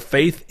consumers put their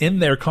faith in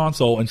their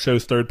console and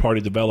shows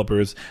third-party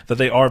developers that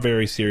they are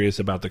very serious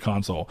about the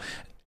console.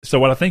 So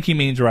what I think he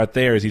means right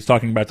there is he's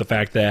talking about the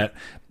fact that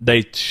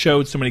they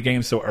showed so many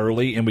games so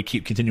early and we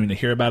keep continuing to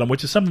hear about them,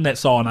 which is something that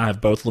Saul and I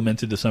have both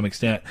lamented to some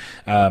extent.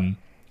 And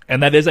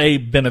that is a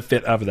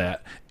benefit of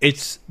that.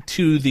 It's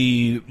to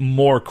the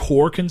more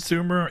core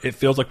consumer, it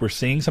feels like we're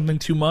seeing something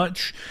too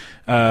much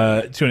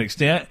to an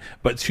extent.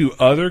 But to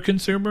other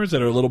consumers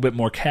that are a little bit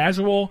more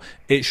casual,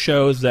 it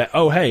shows that,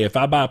 oh, hey, if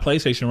I buy a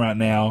PlayStation right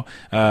now,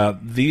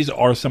 these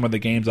are some of the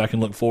games I can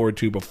look forward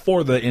to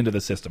before the end of the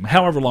system,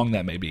 however long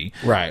that may be.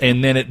 Right.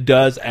 And then it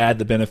does add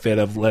the benefit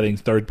of letting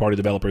third-party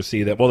developers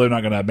see that, well, they're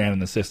not going to abandon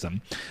the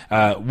system,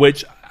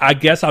 which I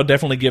guess I'll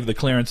definitely give the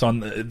clearance on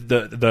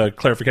the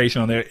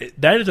clarification on there.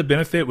 That is a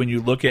benefit when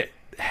you look at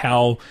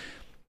how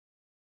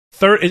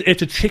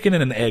it's a chicken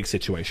and an egg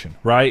situation,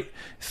 right?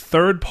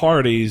 Third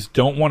parties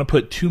don't want to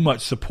put too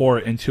much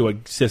support into a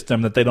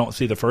system that they don't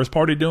see the first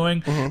party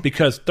doing,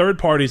 because third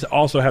parties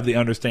also have the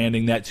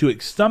understanding that to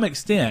some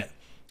extent,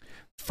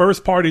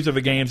 first parties are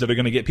the games that are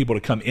going to get people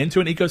to come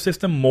into an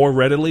ecosystem more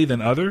readily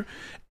than other,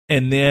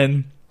 and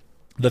then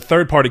the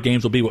third party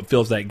games will be what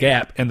fills that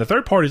gap, and the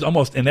third parties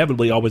almost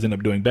inevitably always end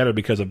up doing better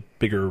because of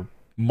bigger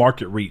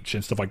market reach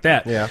and stuff like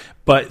that. Yeah.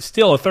 But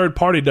still, a third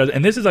party does,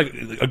 and this is like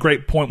a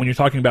great point when you're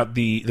talking about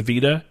the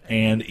Vita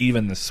and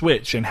even the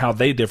Switch and how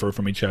they differ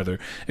from each other.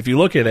 If you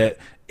look at it,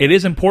 it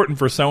is important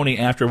for Sony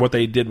after what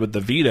they did with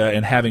the Vita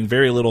and having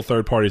very little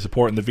third party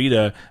support in the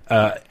Vita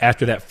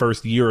after that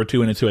first year or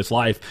two into its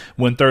life,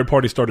 when third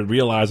parties started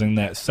realizing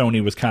that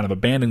Sony was kind of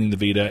abandoning the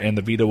Vita and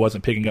the Vita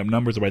wasn't picking up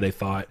numbers the way they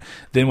thought,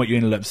 then what you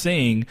ended up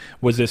seeing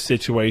was this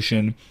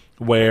situation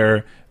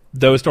where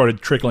those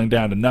started trickling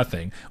down to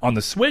nothing. On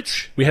the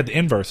Switch, we had the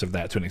inverse of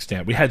that to an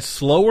extent. We had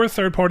slower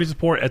third-party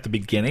support at the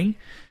beginning,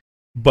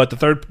 but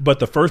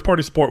the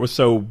first-party support was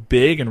so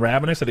big and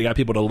ravenous that it got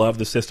people to love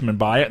the system and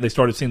buy it. They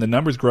started seeing the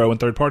numbers grow,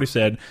 and third-party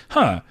said,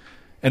 huh.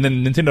 And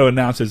then Nintendo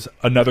announces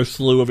another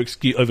slew of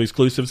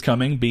exclusives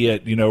coming, be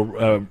it,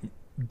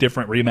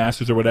 different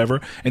remasters or whatever,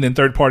 and then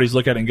third parties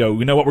look at it and go,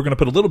 you know what, we're going to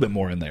put a little bit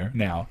more in there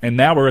now. And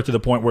now we're to the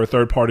point where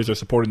third parties are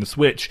supporting the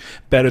Switch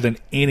better than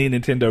any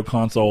Nintendo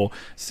console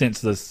since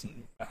this.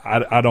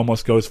 I'd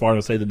almost go as far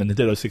as to say the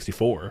Nintendo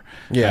 64.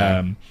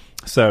 Yeah.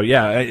 So,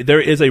 yeah, there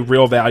is a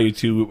real value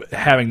to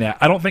having that.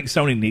 I don't think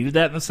Sony needed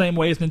that in the same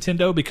way as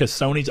Nintendo, because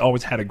Sony's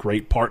always had a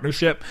great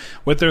partnership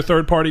with their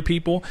third-party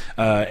people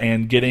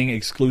and getting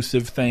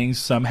exclusive things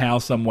somehow,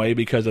 some way,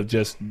 because of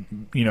just,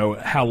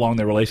 how long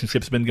their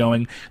relationship's been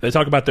going. They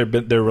talk about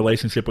their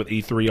relationship with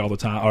E3 all the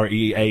time, or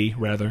EA,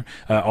 rather,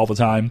 all the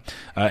time,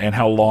 and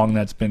how long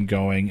that's been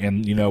going.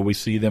 And, we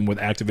see them with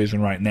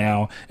Activision right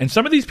now. And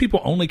some of these people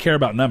only care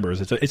about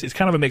numbers. It's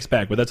kind of a mixed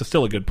bag, but that's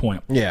still a good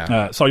point.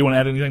 Yeah. Saul, you want to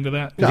add anything to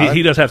that? No,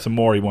 he does have some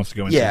more he wants to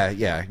go into.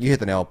 Yeah. You hit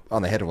the nail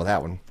on the head with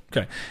that one.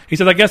 Okay. He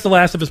said, I guess The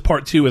Last of Us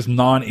Part 2 is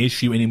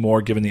non-issue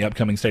anymore given the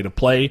upcoming state of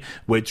play,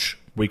 which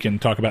we can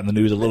talk about in the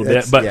news a little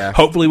bit, but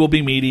hopefully we'll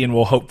be meaty and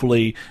we'll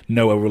hopefully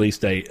know a release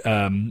date.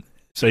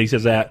 So he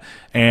says that.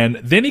 And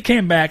then he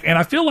came back, and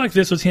I feel like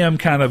this was him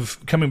kind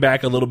of coming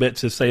back a little bit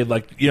to say,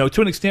 like,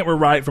 to an extent we're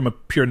right from a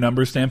pure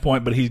numbers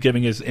standpoint, but he's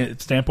giving his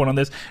standpoint on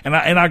this, and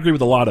I agree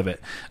with a lot of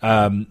it.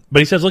 But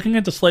he says, looking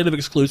at the slate of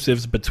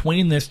exclusives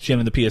between this gen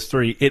and the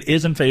PS3, it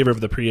is in favor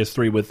of the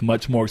PS3 with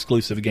much more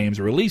exclusive games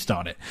released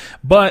on it.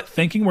 But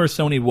thinking where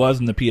Sony was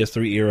in the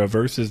PS3 era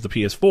versus the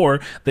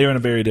PS4, they are in a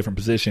very different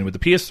position. With the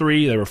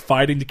PS3, they were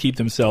fighting to keep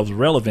themselves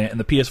relevant. In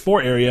the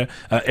PS4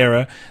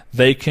 era,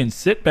 they can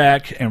sit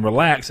back and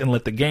relax and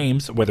let the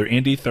games, whether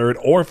indie, third,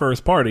 or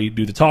first party,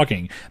 do the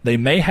talking. They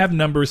may have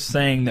numbers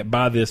saying that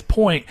by this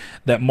point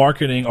that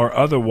marketing or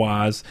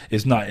otherwise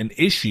is not an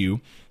issue.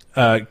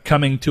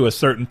 Coming to a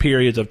certain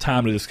periods of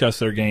time to discuss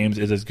their games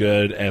is as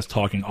good as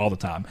talking all the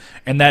time.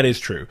 And that is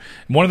true.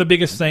 One of the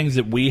biggest things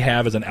that we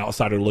have as an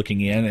outsider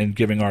looking in and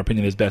giving our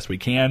opinion as best we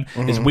can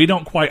is we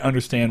don't quite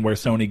understand where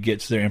Sony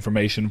gets their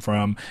information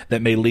from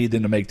that may lead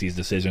them to make these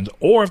decisions,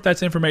 or if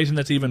that's information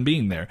that's even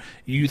being there.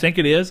 You think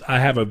it is? I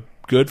have a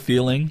good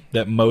feeling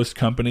that most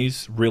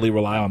companies really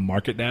rely on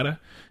market data.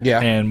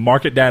 Yeah. And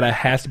market data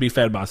has to be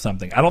fed by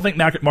something. I don't think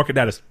market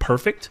data is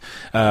perfect.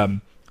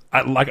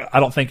 I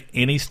don't think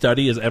any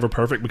study is ever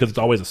perfect because it's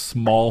always a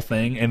small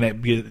thing, and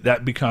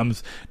that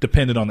becomes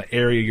dependent on the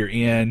area you're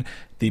in,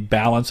 the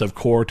balance of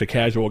core to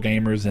casual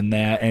gamers, and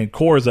that. And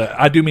core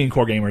I do mean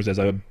core gamers as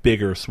a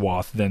bigger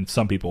swath than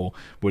some people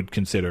would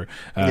consider.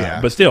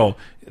 But still,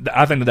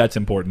 I think that's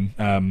important.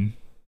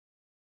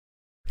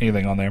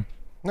 Anything on there?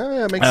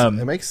 No,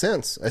 it makes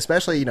sense,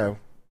 especially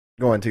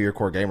going to your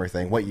core gamer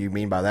thing, what you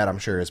mean by that, I'm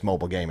sure, is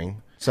mobile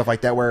gaming. Stuff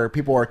like that, where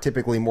people are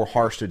typically more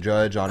harsh to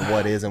judge on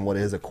what is and what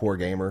is a core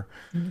gamer.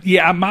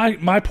 Yeah,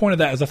 my point of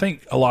that is I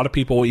think a lot of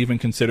people even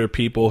consider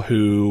people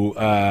who...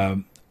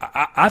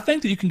 I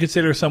think that you can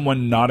consider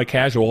someone not a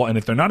casual, and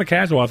if they're not a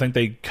casual, I think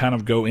they kind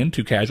of go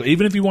into casual.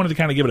 Even if you wanted to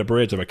kind of give it a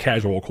bridge of a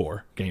casual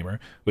core gamer,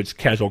 which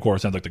casual core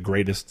sounds like the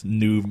greatest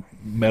new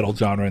metal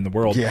genre in the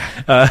world.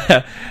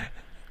 Yeah.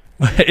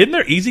 Isn't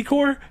there easy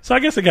core? So I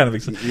guess it kind of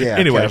makes sense. Yeah,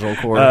 anyway, casual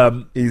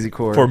core, easy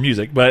core. For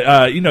music.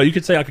 But, you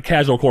could say like a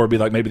casual core would be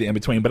like maybe the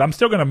in-between. But I'm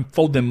still going to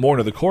fold them more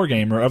to the core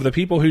gamer of the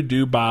people who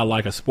do buy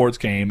like a sports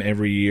game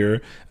every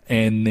year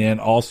and then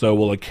also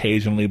will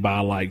occasionally buy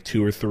like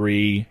 2 or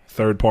 3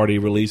 third-party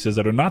releases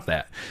that are not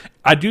that.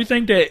 I do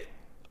think that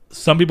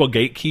some people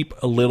gatekeep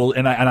a little,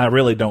 and I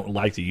really don't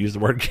like to use the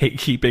word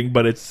gatekeeping,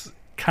 but it's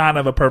kind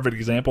of a perfect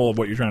example of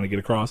what you're trying to get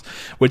across,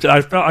 which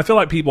I feel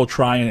like people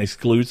try and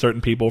exclude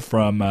certain people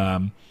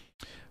from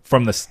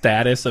the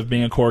status of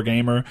being a core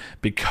gamer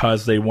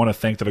because they want to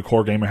think that a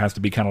core gamer has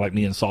to be kind of like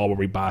me and Saul where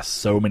we buy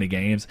so many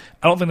games.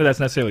 I don't think that that's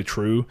necessarily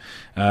true,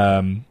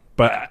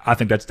 but I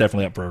think that's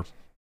definitely up for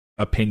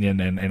opinion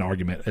and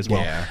argument as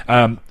well.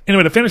 Yeah.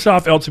 Anyway, to finish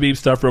off LTB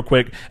stuff real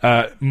quick,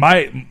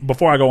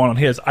 before I go on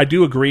his, I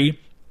do agree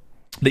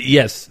that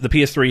yes, the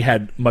PS3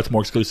 had much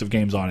more exclusive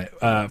games on it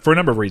for a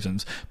number of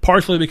reasons.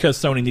 Partially because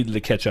Sony needed to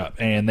catch up,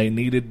 and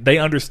they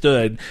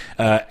understood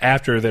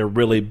after their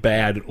really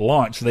bad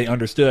launch, they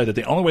understood that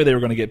the only way they were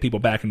going to get people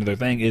back into their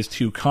thing is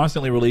to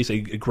constantly release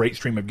a great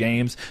stream of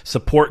games,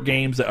 support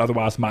games that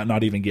otherwise might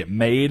not even get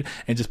made,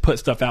 and just put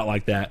stuff out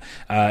like that.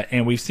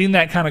 And we've seen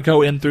that kind of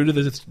go in through to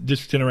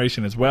this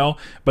generation as well.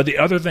 But the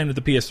other thing that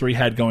the PS3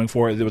 had going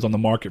for it, it was on the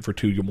market for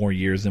 2 more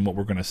years than what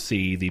we're going to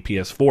see the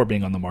PS4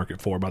 being on the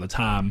market for by the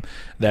time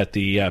that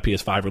the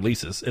PS5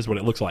 releases, is what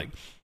it looks like.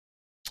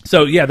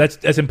 So yeah,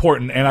 that's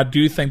important, and I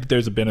do think that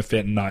there's a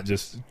benefit in not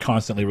just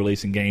constantly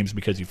releasing games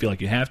because you feel like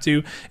you have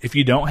to. If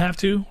you don't have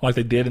to, like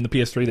they did in the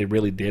PS3, they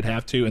really did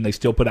have to, and they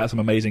still put out some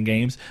amazing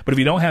games. But if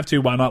you don't have to,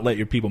 why not let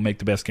your people make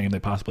the best game they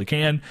possibly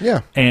can?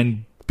 Yeah.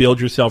 And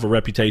build yourself a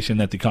reputation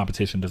that the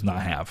competition does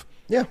not have.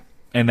 Yeah.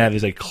 And that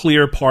is a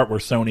clear part where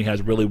Sony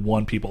has really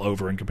won people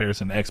over in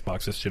comparison to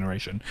Xbox this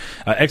generation.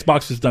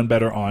 Xbox has done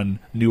better on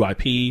new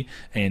IP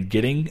and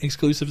getting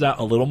exclusives out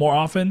a little more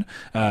often.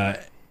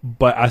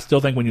 But I still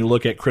think when you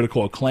look at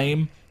critical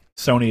acclaim,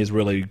 Sony is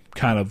really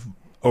kind of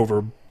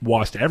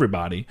overwashed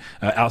everybody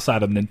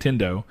outside of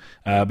Nintendo.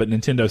 But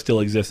Nintendo still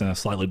exists in a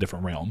slightly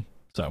different realm.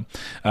 So,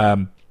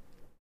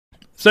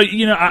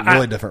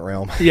 really different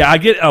realm. Yeah, I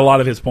get a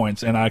lot of his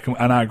points, and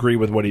I agree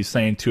with what he's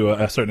saying to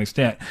a certain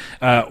extent.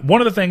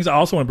 One of the things I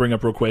also want to bring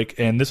up real quick,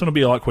 and this one will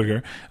be a lot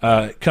quicker,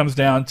 comes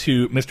down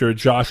to Mr.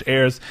 Josh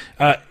Ayers.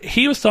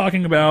 He was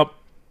talking about,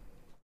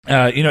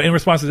 in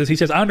response to this, he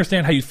says, I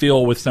understand how you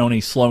feel with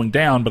Sony slowing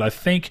down, but I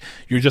think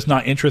you're just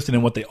not interested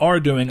in what they are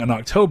doing. In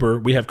October,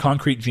 we have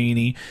Concrete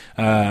Genie,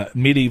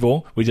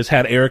 Medieval. We just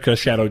had Erica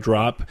Shadow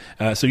drop.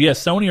 So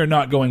yes, Sony are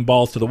not going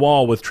balls to the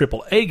wall with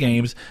AAA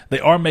games.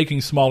 They are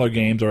making smaller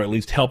games, or at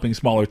least helping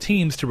smaller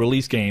teams to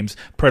release games.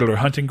 Predator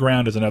Hunting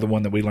Ground is another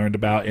one that we learned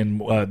about in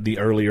the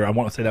earlier, I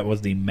want to say that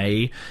was the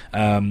May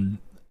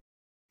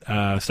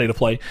State of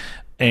Play.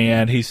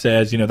 And he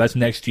says, that's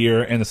next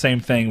year. And the same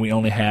thing, we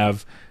only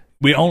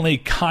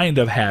kind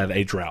of had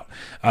a drought.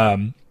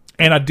 And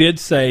I did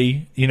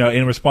say,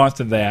 in response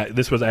to that,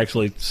 this was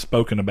actually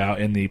spoken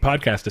about in the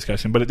podcast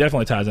discussion, but it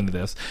definitely ties into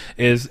this,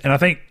 and I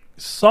think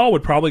Saul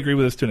would probably agree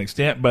with this to an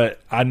extent,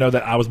 but I know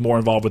that I was more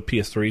involved with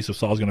PS3, so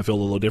Saul's going to feel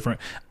a little different.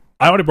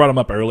 I already brought him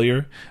up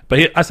earlier,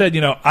 but I said,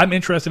 I'm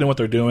interested in what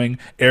they're doing.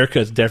 Erica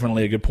is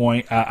definitely a good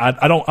point.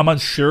 I'm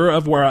unsure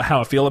of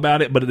how I feel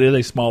about it, but it is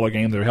a smaller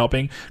game they're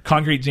helping.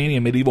 Concrete Genie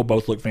and Medieval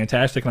both look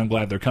fantastic, and I'm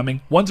glad they're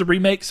coming. One's a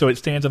remake, so it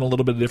stands on a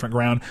little bit of different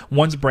ground.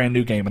 One's a brand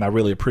new game, and I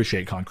really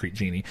appreciate Concrete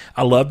Genie.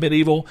 I love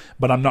Medieval,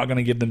 but I'm not going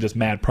to give them just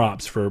mad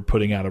props for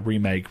putting out a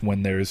remake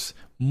when there's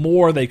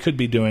more they could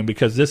be doing,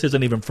 because this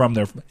isn't even from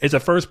it's a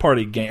first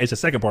party game, it's a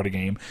second party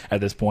game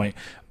at this point,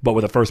 but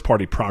with a first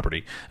party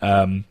property,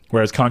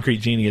 whereas Concrete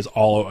Genie is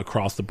all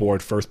across the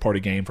board, first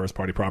party game, first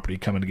party property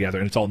coming together,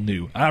 and it's all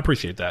new. I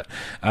appreciate that.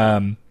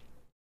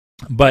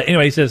 But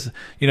anyway, he says,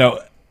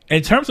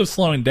 in terms of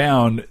slowing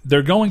down,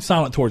 they're going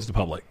silent towards the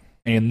public.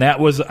 And that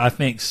was, I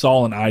think,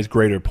 Saul and I's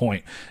greater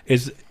point.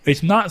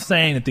 It's not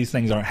saying that these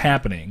things aren't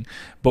happening,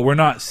 but we're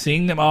not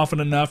seeing them often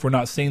enough. We're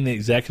not seeing the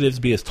executives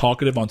be as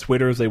talkative on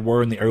Twitter as they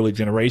were in the early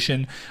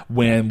generation,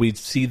 when we'd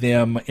see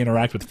them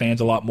interact with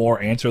fans a lot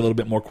more, answer a little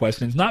bit more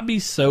questions, not be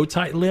so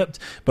tight-lipped,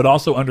 but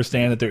also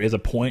understand that there is a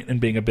point in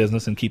being a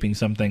business and keeping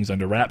some things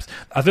under wraps.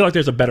 I feel like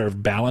there's a better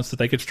balance that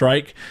they could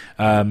strike.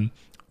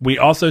 We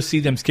also see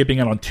them skipping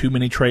out on too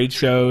many trade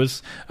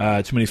shows,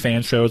 too many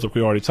fan shows, like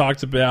we already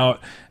talked about.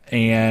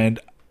 And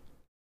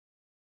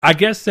I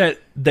guess that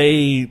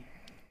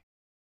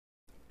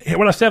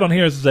what I said on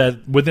here is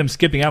that with them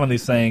skipping out on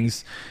these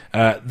things,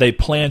 they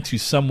plan to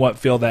somewhat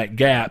fill that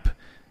gap,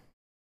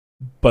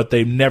 but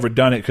they've never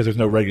done it because there's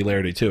no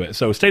regularity to it.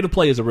 So State of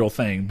Play is a real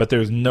thing, but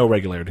there's no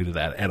regularity to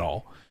that at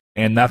all.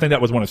 And I think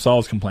that was one of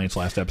Saul's complaints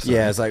last episode.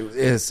 Yeah,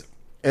 it's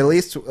at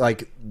least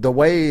like the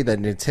way that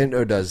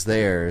Nintendo does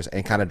theirs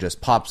and kind of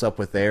just pops up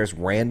with theirs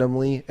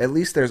randomly. At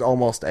least there's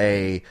almost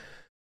and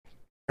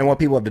what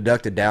people have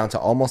deducted down to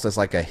almost as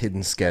like a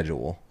hidden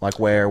schedule, like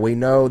where we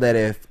know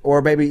that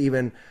or maybe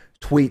even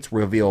tweets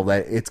reveal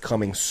that it's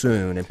coming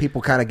soon, and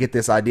people kind of get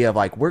this idea of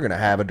like, we're going to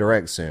have a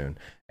direct soon,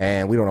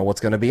 and we don't know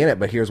what's going to be in it,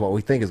 but here's what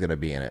we think is going to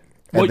be in it.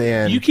 And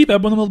then you keep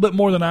up with them a little bit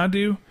more than I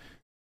do.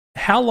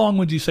 How long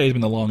would you say has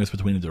been the longest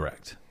between a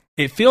direct?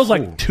 It feels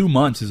like 2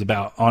 months is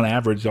about, on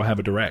average, they'll have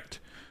a direct.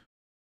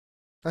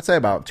 I'd say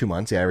about 2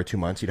 months. Yeah, every 2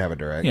 months you'd have a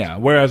direct. Yeah,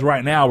 whereas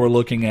right now we're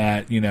looking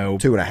at,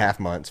 2.5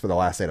 months for the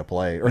last State of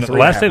Play. Or the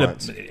last State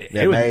months.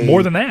 It was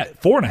more than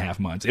that, 4.5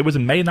 months. It was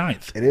in May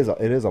 9th.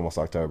 It is almost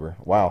October.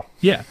 Wow.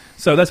 Yeah,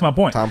 so that's my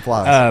point. Time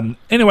flies.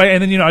 Anyway,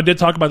 and then, I did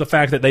talk about the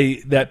fact that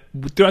that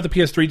throughout the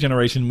PS3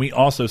 generation, we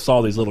also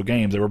saw these little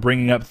games. They were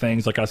bringing up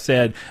things, like I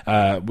said,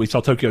 we saw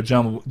Tokyo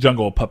Jungle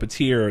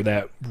Puppeteer,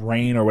 that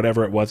Rain or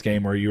whatever it was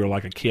game where you were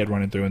like a kid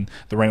running through and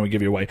the rain would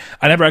give you away.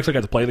 I never actually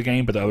got to play the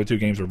game, but the other two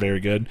games were very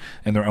good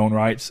in their own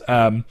rights.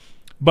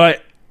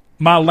 But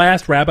my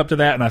last wrap up to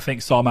that, and I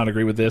think Saul might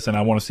agree with this, and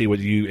I want to see what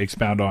you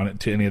expound on it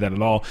to any of that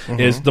at all,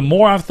 is the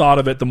more I've thought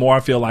of it, the more I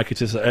feel like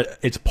it's just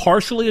it's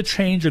partially a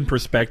change in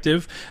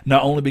perspective,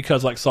 not only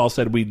because, like Saul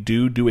said, we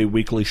do a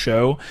weekly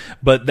show,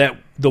 but that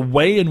the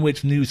way in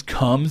which news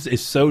comes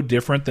is so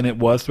different than it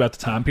was throughout the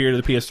time period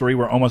of the PS3,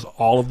 where almost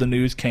all of the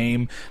news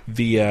came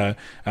via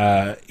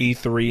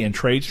E3 and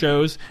trade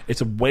shows.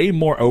 It's way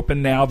more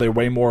open now. They're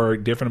way more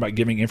different about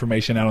giving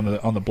information out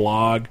on the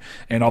blog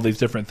and all these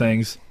different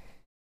things,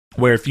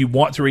 where if you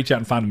want to reach out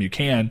and find them, you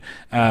can.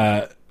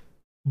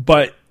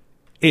 But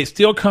it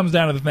still comes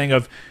down to the thing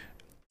of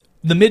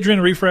the mid-gen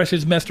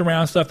refreshes messed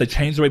around stuff. They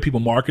changed the way people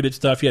marketed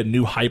stuff. You had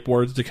new hype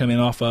words to come in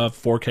off of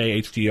 4K,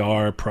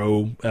 HDR,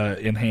 Pro,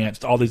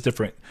 Enhanced, all these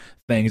different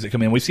things that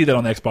come in. We see that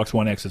on the Xbox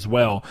One X as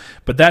well.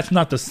 But that's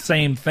not the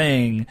same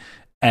thing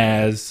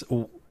as,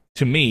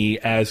 to me,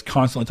 as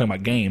constantly talking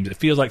about games. It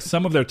feels like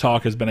some of their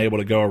talk has been able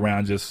to go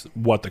around just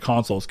what the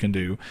consoles can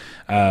do.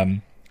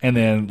 And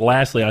then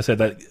lastly, I said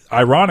that,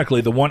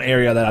 ironically, the one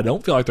area that I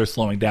don't feel like they're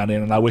slowing down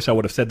in, and I wish I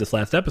would have said this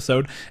last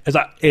episode,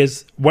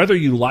 is whether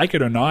you like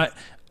it or not,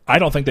 I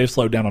don't think they've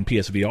slowed down on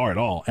PSVR at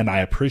all, and I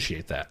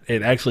appreciate that.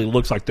 It actually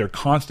looks like they're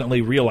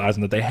constantly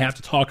realizing that they have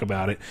to talk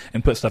about it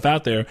and put stuff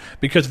out there,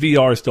 because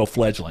VR is still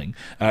fledgling.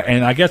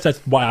 And I guess that's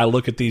why I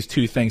look at these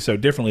two things so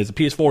differently. Is the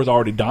PS4 is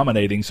already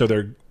dominating, so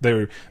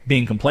they're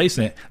being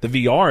complacent. The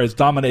VR is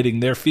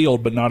dominating their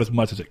field, but not as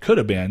much as it could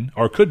have been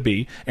or could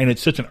be, and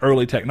it's such an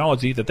early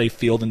technology that they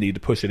feel the need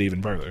to push it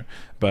even further.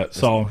 But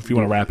Saul, if you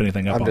want to wrap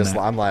anything up on that.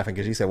 I'm laughing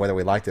because you said whether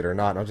we liked it or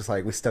not, and I'm just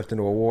like, we stepped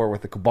into a war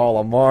with the Cabal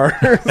on Mars.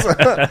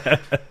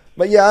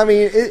 But yeah, I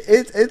mean,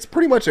 it's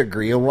pretty much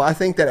agreeable. I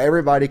think that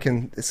everybody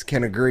can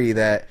agree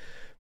that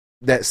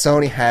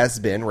Sony has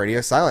been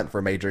radio silent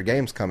for major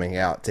games coming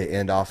out to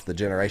end off the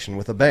generation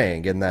with a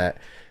bang, and that,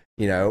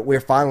 we're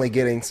finally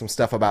getting some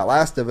stuff about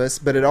Last of Us,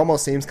 but it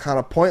almost seems kind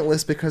of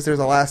pointless because there's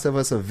a Last of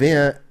Us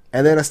event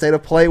and then a State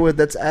of Play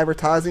that's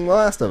advertising The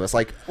Last of Us.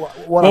 Like,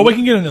 we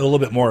can get into a little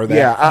bit more of that.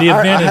 Yeah, the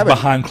event is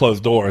behind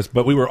closed doors,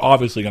 but we were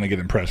obviously going to get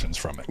impressions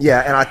from it.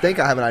 Yeah, and I think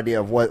I have an idea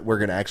of what we're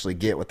going to actually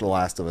get with The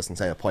Last of Us and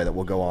State of Play that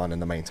will go on in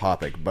the main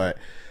topic. But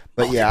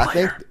yeah, I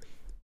think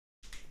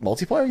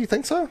multiplayer. You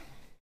think so?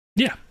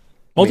 Yeah,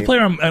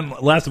 multiplayer and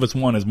Last of Us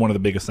 1 is one of the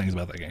biggest things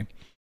about that game.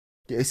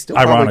 It's still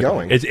probably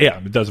going.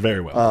 It does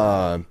very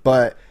well.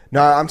 But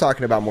no, I'm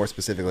talking about more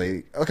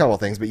specifically a couple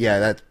of things. But yeah,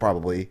 that's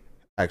probably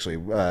actually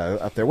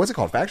up there. What's it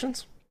called?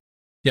 Factions?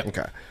 Yeah.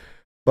 Okay.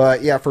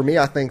 But yeah, for me,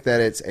 I think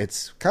that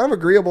it's kind of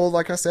agreeable,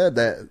 like I said,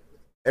 that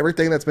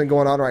everything that's been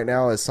going on right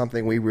now is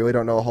something we really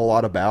don't know a whole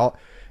lot about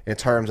in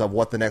terms of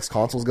what the next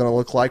console is going to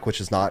look like, which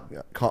is not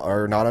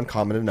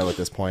uncommon to know at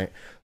this point.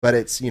 But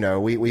it's,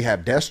 we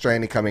have Death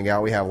Stranding coming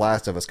out. We have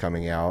Last of Us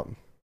coming out.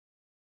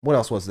 What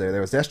else was there?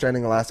 There was Death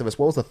Stranding and Last of Us.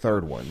 What was the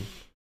third one?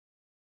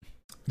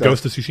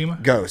 Ghost of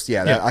Tsushima? Ghost,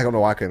 yeah. I don't know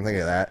why I couldn't think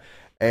of that.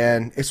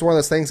 And it's one of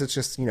those things that's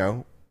just,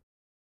 Well,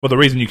 the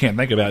reason you can't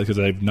think about it is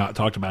because they've not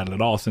talked about it at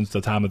all since the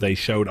time that they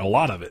showed a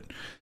lot of it.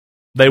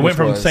 They went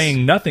from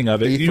saying nothing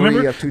of it. E3 you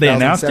remember? Of they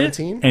announced it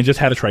and just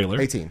had a trailer.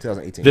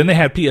 2018. Then they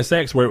had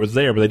PSX where it was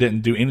there, but they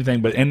didn't do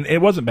anything. And it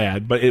wasn't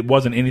bad, but it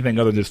wasn't anything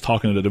other than just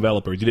talking to the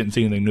developers. You didn't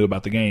see anything new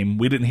about the game.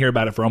 We didn't hear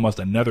about it for almost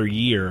another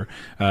year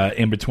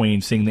in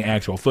between seeing the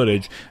actual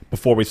footage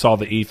before we saw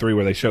the E3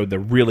 where they showed the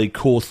really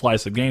cool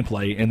slice of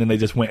gameplay, and then they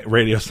just went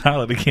radio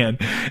silent again.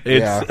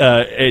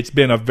 It's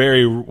been a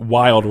very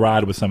wild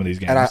ride with some of these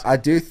games. And I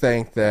do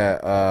think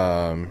that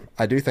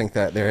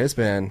there has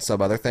been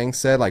some other things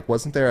said. Like,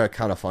 wasn't there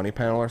a Kind of Funny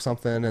panel or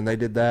something, and they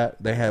did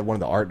that? They had one of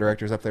the art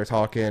directors up there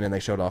talking, and they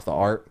showed off the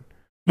art.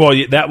 Well,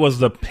 yeah, that was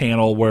the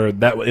panel where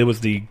it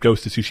was the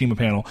Ghost of Tsushima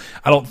panel.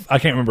 I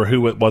can't remember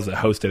who it was that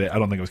hosted it. I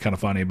don't think it was Kind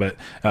of Funny, but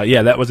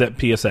yeah, that was at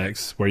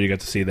PSX where you got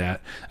to see that,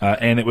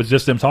 and it was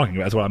just them talking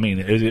about it. That's what I mean.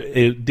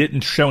 It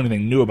didn't show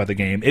anything new about the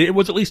game. It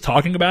was at least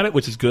talking about it,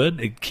 which is good.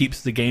 It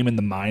keeps the game in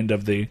the mind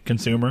of the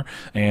consumer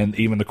and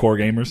even the core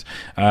gamers.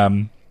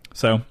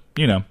 So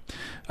But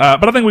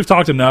I think we've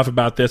talked enough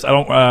about this.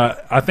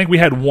 I think we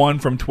had one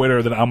from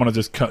Twitter that I'm going to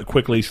just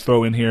quickly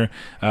throw in here.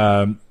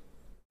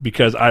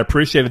 Because I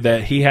appreciated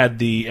that he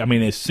had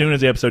as soon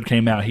as the episode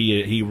came out,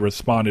 he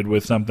responded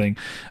with something.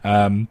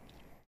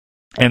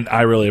 And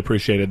I really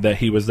appreciated that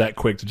he was that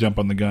quick to jump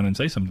on the gun and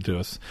say something to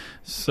us.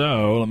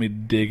 So let me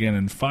dig in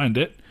and find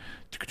it.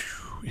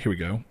 Here we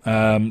go.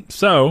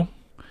 So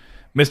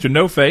Mr.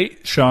 No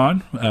Fate, Sean,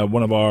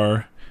 one of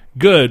our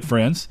good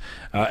friends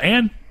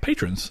and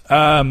patrons,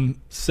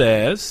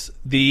 says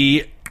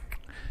he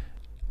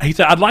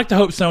said, I'd like to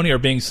hope Sony are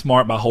being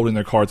smart by holding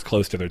their cards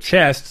close to their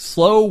chest,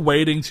 slow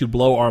waiting to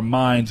blow our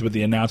minds with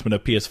the announcement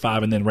of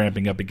PS5 and then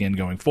ramping up again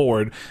going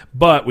forward.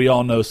 But we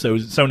all know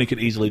Sony could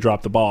easily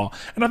drop the ball.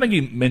 And I think he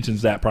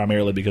mentions that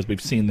primarily because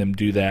we've seen them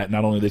do that,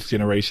 not only this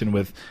generation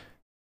with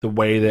the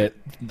way that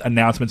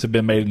announcements have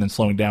been made and then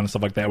slowing down and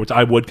stuff like that, which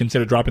I would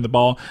consider dropping the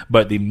ball.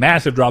 But the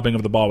massive dropping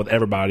of the ball with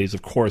everybody is,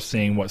 of course,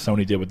 seeing what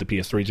Sony did with the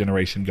PS3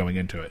 generation going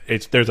into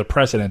it. There's a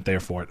precedent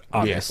there for it,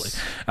 obviously.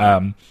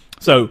 Yes.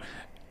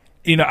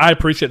 I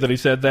appreciate that he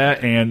said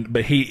that,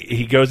 but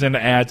he goes into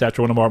ads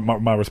after one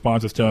of my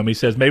responses to him. He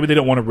says maybe they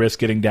don't want to risk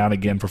getting down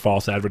again for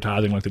false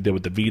advertising like they did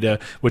with the Vita,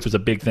 which was a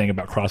big thing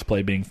about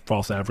crossplay being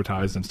false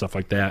advertised and stuff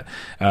like that.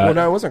 Well,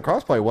 no, it wasn't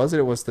crossplay, was it?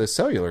 It was the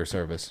cellular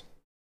service.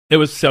 It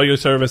was cellular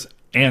service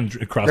and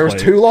crossplay. There was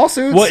 2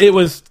 lawsuits? Well, it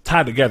was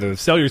tied together. The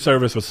cellular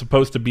service was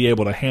supposed to be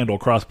able to handle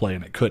crossplay,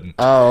 and it couldn't.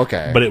 Oh,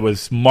 okay. But it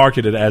was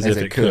marketed as if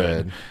it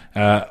could.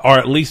 Or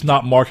at least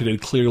not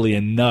marketed clearly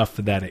enough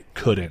that it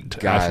couldn't,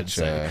 gotcha. I should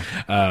say.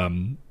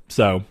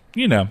 So,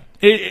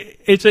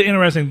 it's an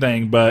interesting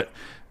thing, but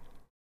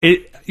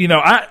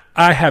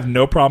I have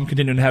no problem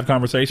continuing to have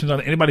conversations on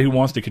it. Anybody who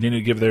wants to continue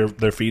to give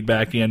their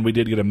feedback in, we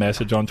did get a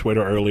message on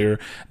Twitter earlier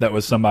that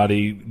was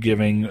somebody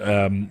giving,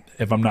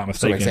 if I'm not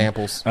mistaken, some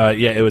examples.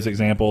 It was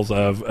examples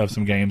of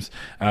some games.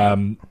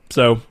 It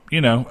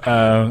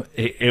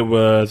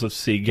was, let's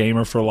see,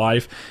 Gamer for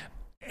Life.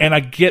 And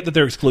I get that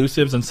they're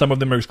exclusives, and some of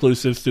them are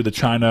exclusives through the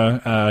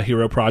China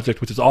Hero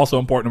Project, which is also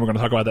important. We're going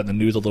to talk about that in the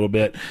news a little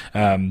bit.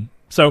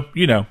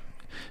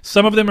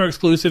 Some of them are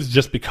exclusives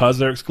just because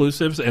they're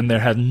exclusives, and they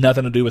have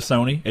nothing to do with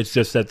Sony. It's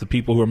just that the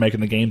people who are making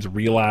the games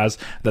realize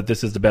that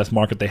this is the best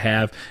market they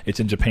have. It's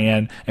in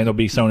Japan, and they'll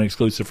be Sony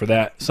exclusive for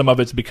that. Some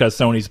of it's because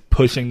Sony's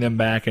pushing them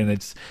back, and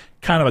it's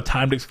kind of a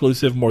timed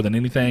exclusive more than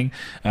anything.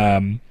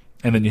 And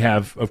then you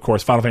have, of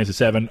course, Final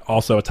Fantasy VII,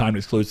 also a timed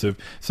exclusive.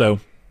 So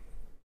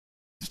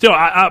still,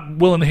 I'm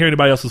willing to hear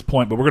anybody else's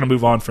point, but we're going to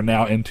move on for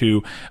now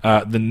into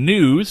the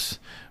news,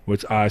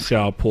 which I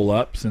shall pull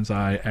up since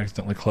I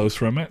accidentally closed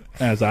from it,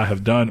 as I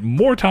have done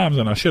more times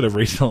than I should have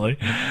recently.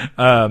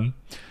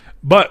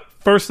 But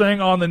first thing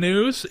on the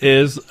news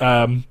is,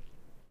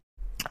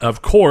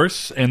 of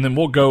course, and then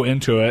we'll go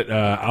into it.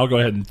 I'll go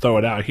ahead and throw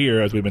it out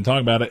here as we've been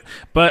talking about it.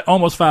 But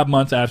almost 5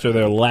 months after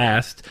their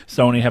last,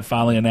 Sony have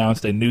finally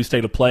announced a new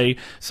state of play.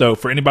 So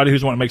for anybody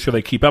who's want to make sure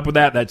they keep up with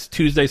that, that's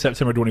Tuesday,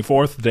 September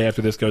 24th, the day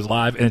after this goes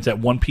live, and it's at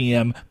 1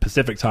 p.m.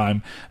 Pacific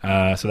time.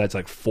 So that's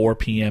like 4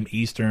 p.m.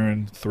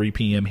 Eastern, 3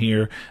 p.m.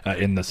 here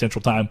in the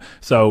Central time.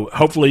 So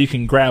hopefully you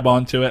can grab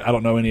onto it. I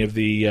don't know any of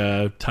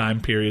the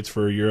time periods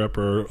for Europe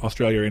or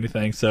Australia or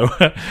anything. So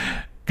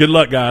good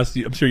luck, guys.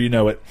 I'm sure you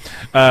know it.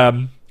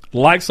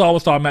 Like Saul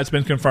was talking about, it's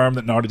been confirmed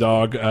that Naughty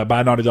Dog,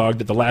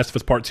 that The Last of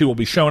Us Part 2 will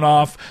be shown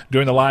off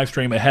during the live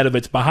stream ahead of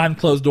its behind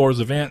closed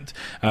doors event.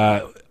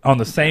 On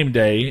the same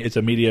day, it's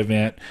a media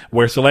event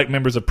where select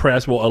members of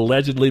press will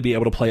allegedly be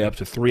able to play up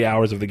to 3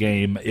 hours of the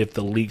game if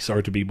the leaks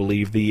are to be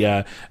believed.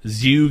 The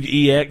Zug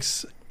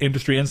EX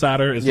industry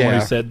insider is the one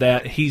who said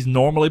that. He's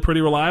normally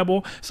pretty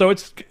reliable, so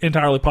it's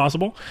entirely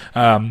possible.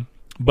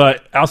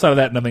 But outside of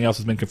that, nothing else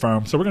has been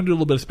confirmed. So we're going to do a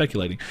little bit of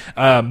speculating.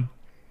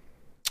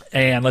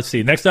 And let's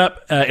see. Next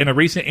up, in a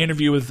recent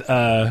interview with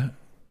Shuhei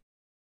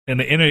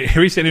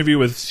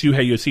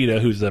Yoshida,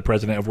 who's the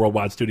president of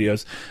Worldwide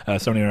Studios,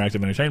 Sony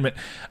Interactive Entertainment,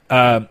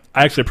 I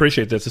actually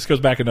appreciate this. This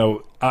goes back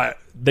into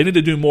they need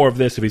to do more of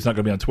this if he's not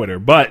going to be on Twitter,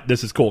 but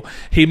this is cool.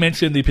 He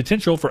mentioned the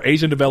potential for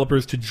Asian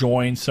developers to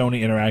join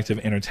Sony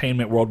Interactive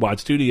Entertainment Worldwide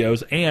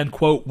Studios, and,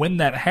 quote, when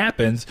that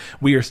happens,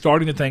 we are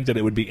starting to think that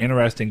it would be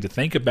interesting to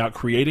think about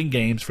creating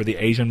games for the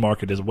Asian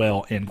market as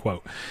well, end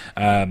quote.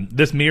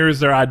 This mirrors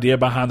their idea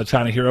behind the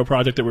China Hero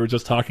Project that we were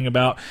just talking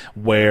about,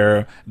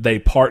 where they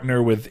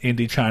partner with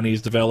indie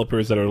Chinese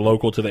developers that are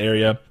local to the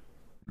area.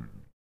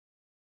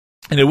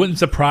 And it wouldn't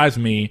surprise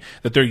me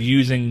that they're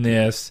using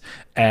this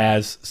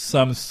as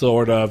some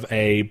sort of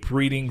a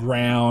breeding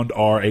ground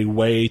or a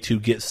way to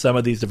get some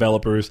of these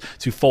developers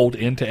to fold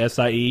into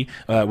SIE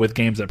with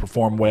games that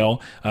perform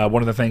well.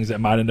 One of the things that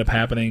might end up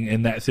happening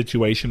in that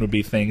situation would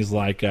be things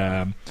like...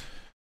 1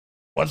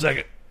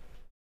 second.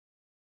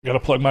 Got to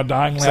plug my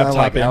dying laptop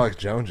like in. Alex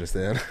Jones just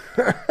then.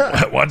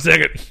 1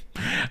 second.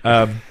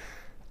 But,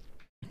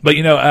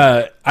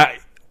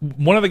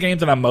 one of the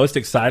games that I'm most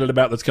excited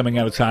about that's coming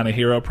out of China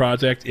Hero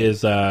Project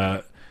is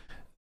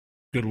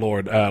Good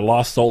Lord.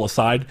 Lost Soul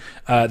aside,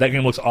 that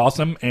game looks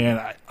awesome, and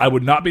I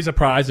would not be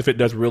surprised if it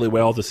does really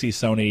well to see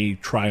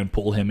Sony try and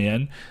pull him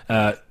in.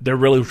 They're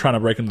really trying to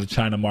break into the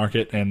China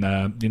market, and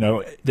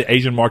the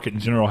Asian market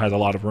in general has a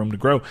lot of room to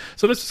grow.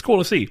 So this is cool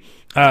to see.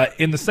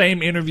 In the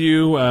same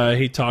interview,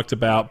 he talked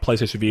about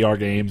PlayStation VR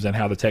games and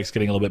how the tech's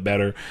getting a little bit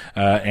better,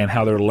 and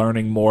how they're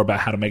learning more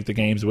about how to make the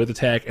games with the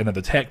tech, and that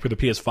the tech for the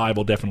PS5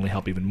 will definitely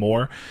help even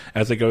more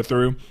as they go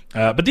through.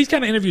 But these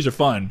kind of interviews are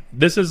fun.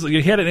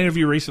 He had an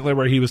interview recently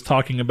where he was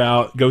talking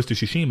about Ghost of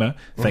Tsushima,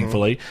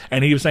 thankfully,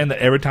 and he was saying that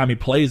every time he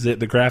plays it,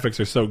 the graphics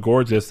are so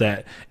gorgeous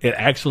that it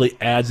actually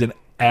adds an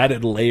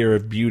added layer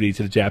of beauty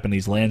to the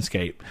Japanese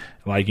landscape.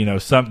 Like,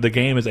 the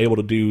game is able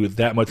to do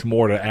that much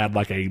more to add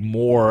like a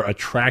more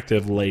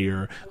attractive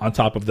layer on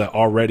top of the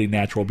already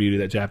natural beauty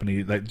that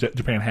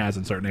Japan has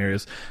in certain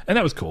areas, and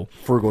that was cool.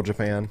 Frugal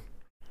Japan.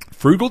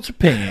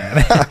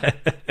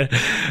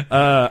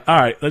 All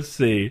right, let's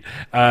see.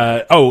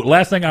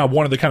 Last thing I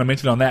wanted to kind of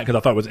mention on that, because I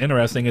thought it was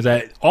interesting, is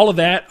that all of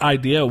that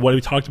idea, what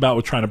we talked about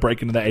with trying to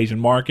break into the Asian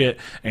market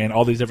and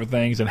all these different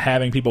things and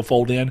having people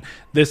fold in,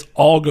 this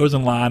all goes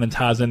in line and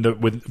ties into,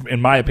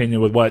 in my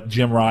opinion, with what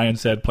Jim Ryan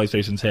said,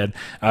 PlayStation's head,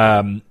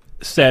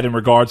 said in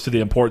regards to the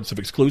importance of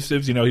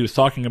exclusives. He was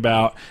talking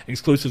about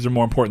exclusives are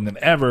more important than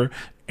ever,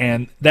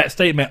 and that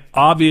statement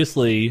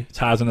obviously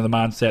ties into the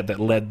mindset that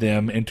led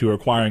them into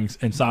acquiring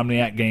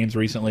Insomniac Games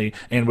recently,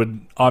 and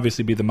would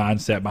obviously be the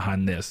mindset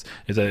behind this,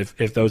 is that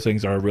if those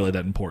things are really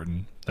that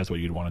important, that's what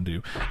you'd want to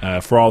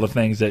do. For all the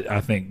things that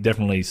I think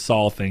definitely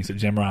Saul thinks that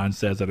Jim Ryan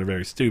says that are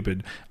very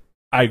stupid,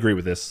 I agree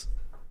with this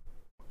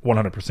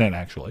 100%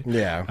 actually.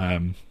 Yeah.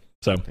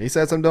 So he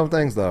said some dumb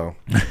things though.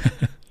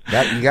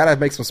 You gotta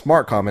make some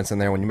smart comments in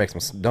there when you make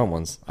some dumb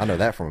ones. I know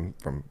that from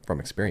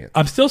experience.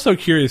 I'm still so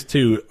curious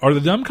too. Are the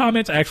dumb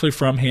comments actually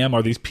from him? Or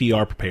are these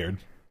PR prepared?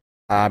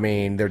 I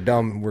mean, they're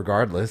dumb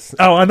regardless.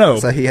 Oh, I know.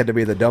 So he had to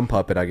be the dumb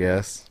puppet, I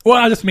guess.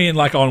 Well, I just mean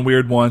like on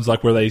weird ones,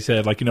 like where they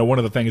said, like, one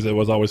of the things that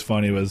was always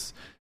funny was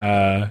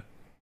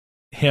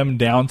him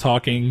down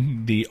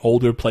talking the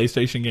older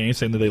PlayStation games,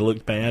 saying that they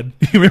looked bad.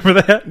 You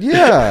remember that?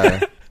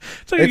 Yeah.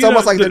 It's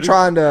almost like they're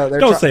trying to...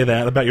 Don't say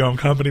that about your own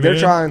company, They're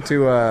man. trying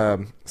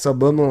to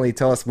subliminally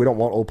tell us we don't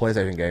want old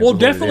PlayStation games. Well,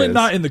 definitely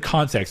not in the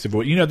context of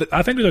what...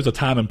 I think there's a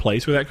time and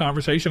place for that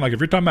conversation. Like,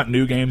 if you're talking about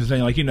new games and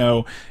saying, like,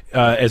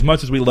 as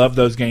much as we love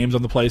those games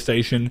on the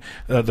PlayStation,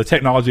 the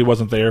technology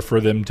wasn't there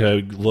for them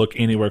to look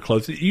anywhere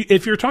close.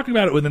 If you're talking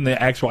about it within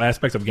the actual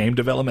aspects of game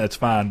development, it's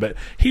fine. But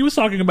he was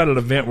talking about an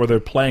event where they're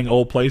playing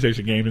old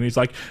PlayStation games, and he's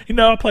like,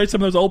 I played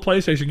some of those old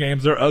PlayStation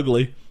games. They're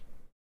ugly.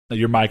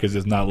 Your mic is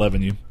just not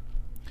loving you.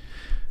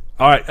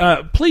 All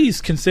right, please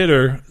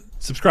consider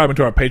subscribing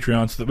to our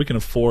Patreon so that we can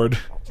afford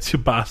to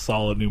buy a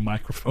solid new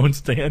microphone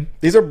stand.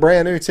 These are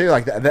brand new too.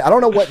 Like, I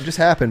don't know what just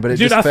happened, but it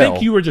just fell. Dude, I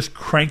think you were just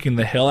cranking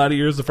the hell out of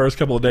yours the first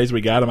couple of days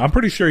we got them. I'm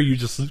pretty sure you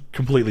just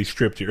completely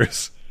stripped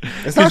yours.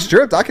 It's not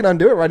stripped. I can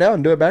undo it right now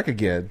and do it back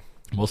again.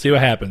 We'll see what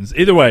happens.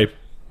 Either way,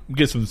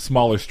 get some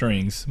smaller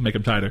strings, make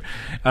them tighter.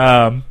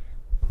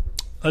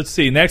 Let's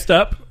see. Next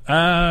up,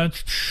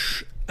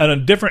 a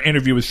different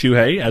interview with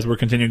Shuhei, as we're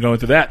continuing going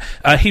through that,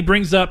 he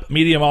brings up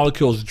Media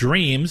Molecule's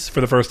Dreams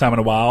for the first time in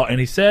a while, and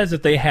he says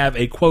that they have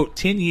a, quote,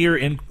 10-year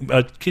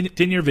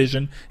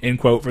vision, end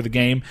quote, for the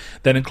game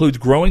that includes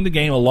growing the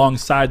game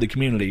alongside the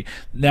community.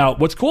 Now,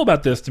 what's cool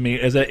about this to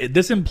me is that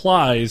this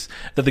implies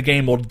that the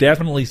game will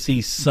definitely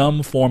see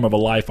some form of a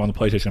life on the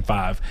PlayStation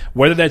 5,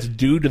 whether that's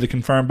due to the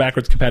confirmed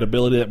backwards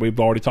compatibility that we've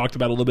already talked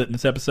about a little bit in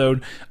this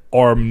episode,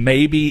 or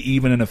maybe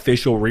even an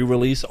official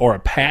re-release or a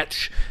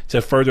patch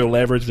to further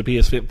leverage the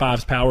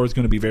PS5's power is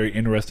going to be very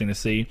interesting to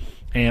see.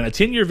 And a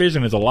 10-year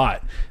vision is a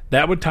lot.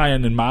 That would tie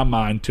in my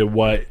mind to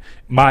what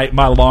my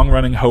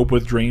long-running hope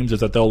with Dreams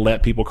is, that they'll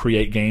let people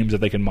create games that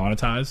they can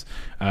monetize.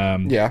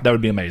 That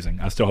would be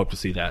amazing. I still hope to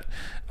see that.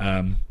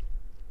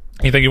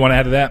 Anything you want to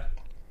add to that?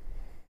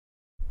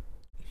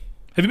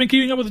 Have you been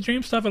keeping up with the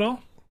Dreams stuff at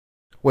all?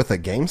 With the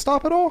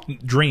GameStop at all?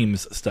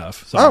 Dreams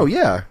stuff. Sorry. Oh,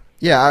 yeah.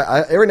 Yeah,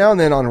 I every now and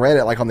then on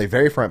Reddit, like on the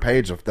very front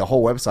page of the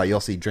whole website,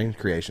 you'll see Dream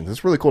Creations.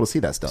 It's really cool to see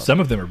that stuff.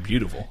 Some of them are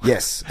beautiful.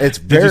 Yes, it's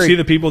very... Did you see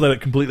the people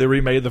that completely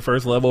remade the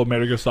first level of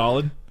Metal Gear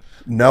Solid?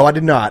 No, I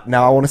did not.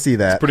 Now I want to see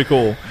that. It's pretty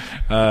cool.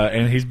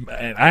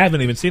 And I haven't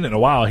even seen it in a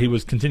while. He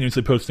was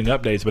continuously posting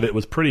updates, but it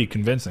was pretty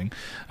convincing.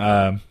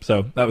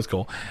 So that was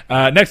cool.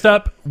 Next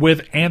up,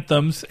 with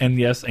Anthems, and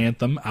yes,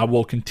 Anthem, I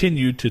will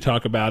continue to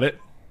talk about it.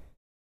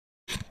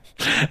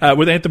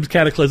 With Anthem's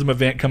Cataclysm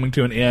event coming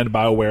to an end,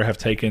 BioWare have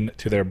taken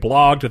to their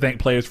blog to thank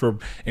players for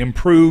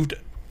improved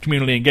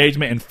community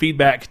engagement and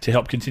feedback to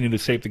help continue to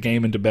shape the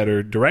game into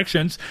better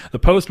directions. The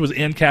post was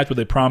end-capped with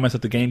a promise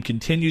that the game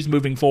continues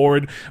moving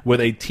forward, with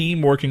a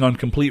team working on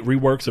complete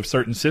reworks of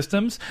certain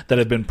systems that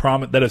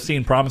have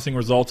seen promising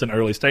results in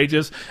early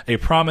stages, a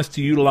promise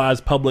to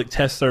utilize public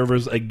test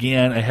servers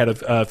again ahead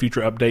of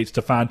future updates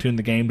to fine-tune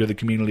the game to the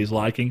community's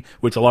liking,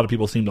 which a lot of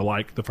people seem to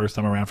like the first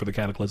time around for the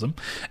Cataclysm,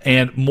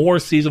 and more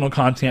seasonal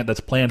content that's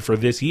planned for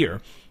this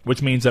year.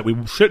 which means that we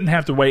shouldn't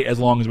have to wait as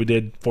long as we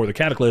did for the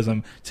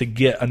Cataclysm to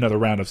get another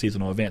round of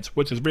seasonal events,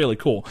 which is really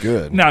cool.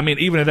 Good. Now, I mean,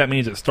 even if that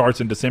means it starts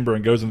in December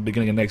and goes in the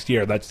beginning of next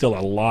year, that's still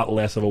a lot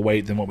less of a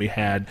wait than what we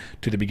had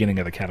to the beginning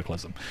of the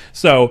Cataclysm.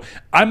 So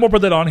I'm more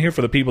put that on here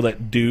for the people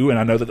that do, and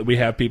I know that we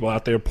have people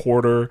out there,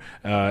 Porter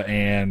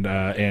and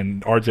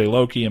RJ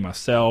Loki and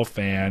myself,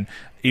 and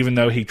even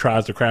though he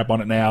tries to crap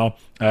on it now,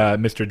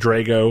 Mr.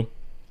 Drago.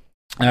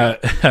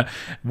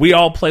 We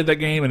all played that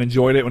game and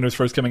enjoyed it when it was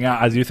first coming out.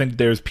 I do think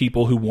there's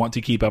people who want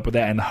to keep up with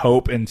that and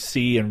hope and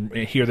see and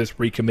hear this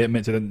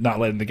recommitment to not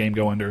letting the game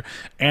go under.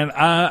 And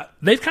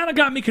they've kind of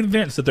got me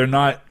convinced that they're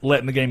not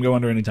letting the game go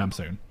under anytime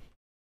soon.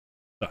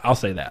 So I'll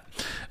say that.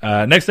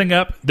 Next thing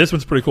up, this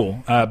one's pretty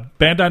cool. Bandai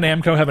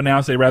Namco have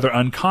announced a rather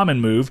uncommon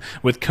move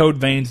with Code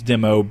Vein's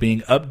demo being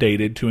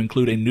updated to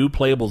include a new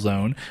playable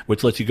zone,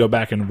 which lets you go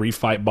back and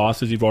refight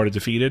bosses you've already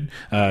defeated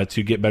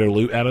to get better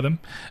loot out of them,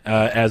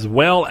 as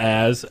well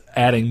as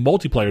adding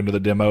multiplayer to the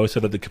demo so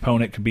that the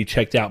component can be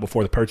checked out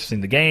before purchasing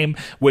the game,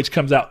 which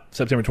comes out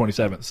September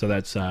 27th. So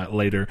that's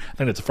later. I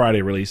think that's a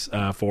Friday release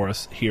for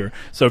us here.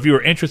 So if you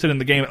were interested in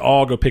the game at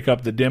all, go pick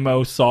up the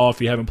demo. Saw if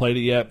you haven't played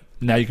it yet.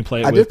 Now you can play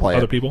it with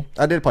other people?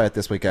 I did play it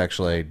this week,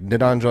 actually.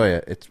 Did not enjoy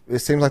it. It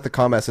seems like the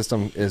combat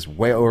system is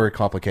way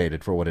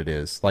overcomplicated for what it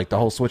is. Like, the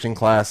whole switching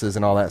classes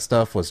and all that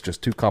stuff was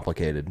just too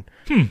complicated.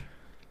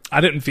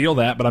 I didn't feel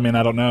that, but I mean,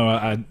 I don't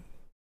know.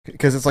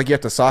 Because it's like you have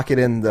to socket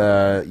in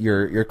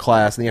your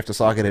class, and then you have to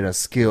socket in a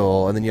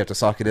skill, and then you have to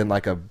socket in,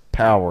 like, a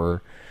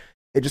power.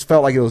 It just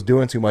felt like it was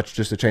doing too much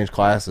just to change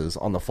classes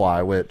on the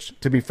fly, which,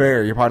 to be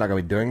fair, you're probably not going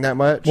to be doing that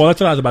much. Well, that's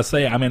what I was about to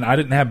say. I mean, I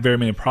didn't have very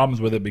many problems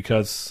with it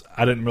because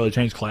I didn't really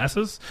change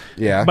classes.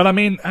 Yeah. But I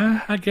mean,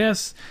 I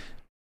guess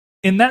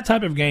in that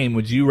type of game,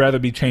 would you rather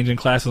be changing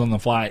classes on the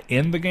fly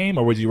in the game,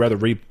 or would you rather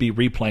be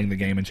replaying the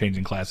game and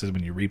changing classes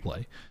when you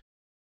replay?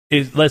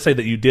 Let's say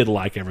that you did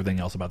like everything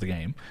else about the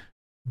game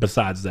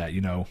besides that,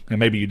 and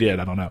maybe you did,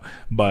 I don't know.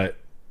 But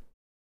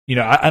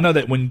I know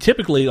that when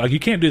typically, like, you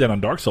can't do that on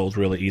Dark Souls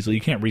really easily.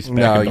 You can't respec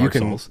in Dark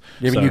Souls.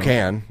 You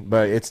can,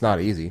 but it's not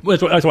easy. Well,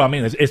 that's what I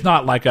mean. It's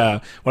not like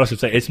what I should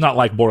say. It's not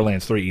like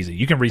Borderlands 3 easy.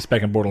 You can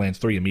respec in Borderlands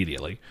 3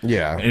 immediately.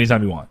 Yeah,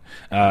 anytime you want.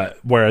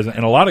 Whereas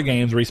in a lot of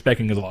games,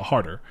 respecing is a lot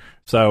harder.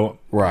 So,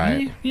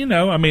 right.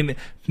 I mean,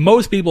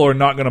 most people are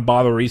not going to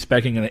bother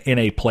respecing in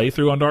a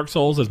playthrough on Dark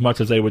Souls as much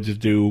as they would just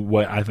do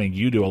what I think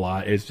you do a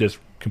lot. Is just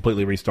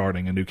completely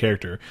restarting a new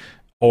character.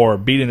 Or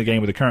beating the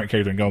game with the current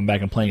character and going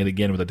back and playing it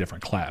again with a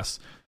different class.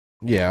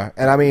 Yeah,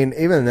 and I mean,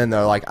 even then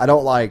though, like, I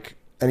don't like,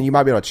 and you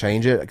might be able to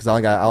change it because I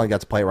only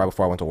got to play it right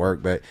before I went to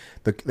work. But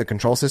the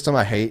control system,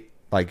 I hate,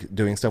 like,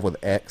 doing stuff with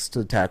X to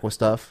attack with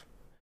stuff.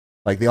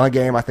 Like, the only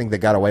game I think that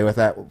got away with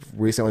that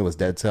recently was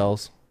Dead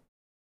Cells.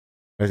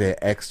 There's an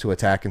X to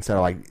attack instead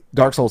of, like,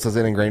 Dark Souls has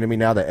it ingrained in me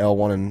now that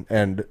L1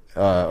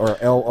 or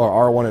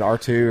R1 and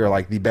R2 are,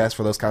 like, the best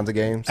for those kinds of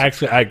games.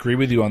 Actually, I agree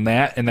with you on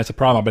that, and that's a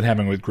problem I've been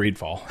having with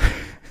Greedfall.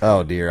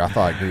 Oh dear, I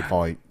thought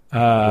Greedfall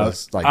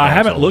was like I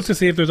haven't Souls. looked to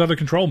see if there's other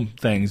control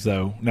things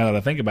though. Now that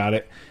I think about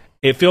it,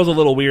 it feels a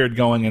little weird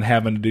going and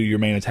having to do your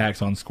main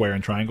attacks on square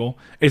and triangle.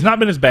 It's not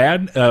been as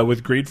bad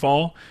with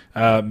Greedfall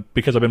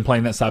because I've been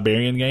playing that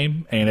Siberian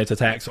game and its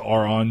attacks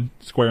are on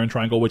square and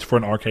triangle, which for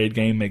an arcade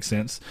game makes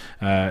sense.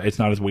 It's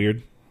not as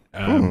weird.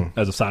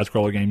 As a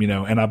side-scroller game,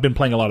 and I've been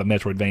playing a lot of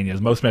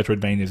Metroidvanias. Most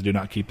Metroidvanias do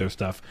not keep their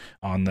stuff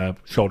on the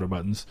shoulder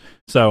buttons,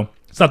 so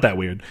it's not that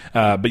weird.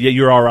 But yeah,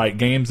 you're all right.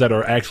 Games that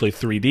are actually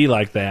 3D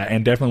like that,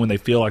 and definitely when they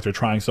feel like they're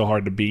trying so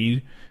hard to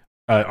be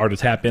or to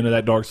tap into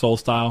that Dark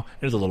Souls style,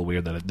 it is a little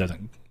weird that it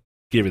doesn't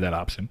give you that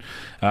option.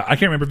 I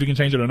can't remember if you can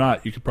change it or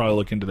not. You could probably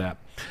look into that.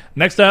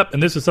 Next up,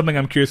 and this is something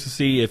I'm curious to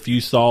see if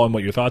you saw and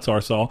what your thoughts are,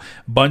 Saul.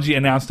 Bungie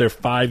announced their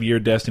 5-year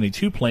Destiny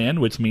 2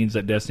 plan, which means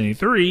that Destiny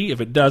 3, if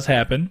it does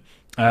happen,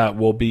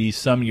 will be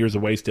some years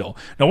away still.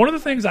 Now, one of the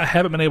things I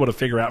haven't been able to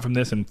figure out from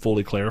this and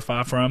fully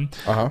clarify from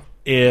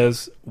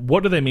is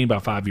what do they mean by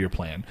 5-year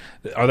plan?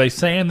 Are they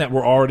saying that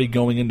we're already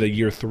going into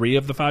year 3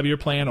 of the 5-year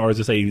plan, or is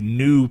this a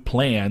new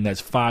plan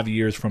that's 5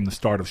 years from the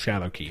start of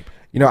Shadowkeep?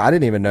 I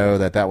didn't even know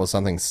that was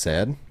something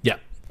said. Yeah.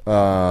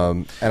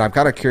 And I'm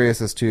kind of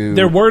curious as to...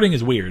 Their wording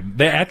is weird.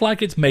 They act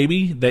like it's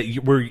maybe that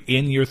we're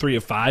in year 3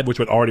 of 5, which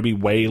would already be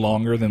way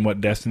longer than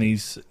what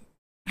Destiny's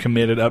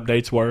committed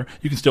updates were.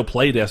 You can still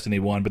play Destiny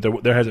 1,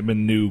 but there hasn't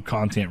been new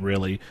content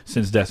really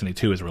since Destiny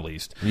 2 is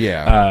released.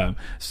 Yeah.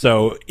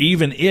 So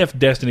even if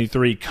Destiny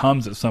 3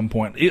 comes at some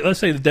point, let's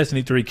say that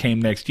Destiny 3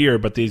 came next year,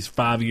 but these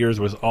 5 years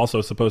was also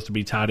supposed to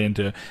be tied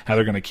into how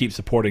they're going to keep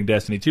supporting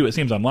Destiny 2. It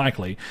seems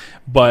unlikely,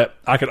 but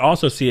I could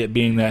also see it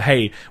being that,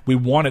 hey, we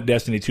wanted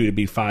Destiny 2 to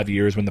be 5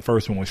 years when the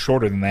first one was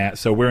shorter than that,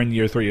 so we're in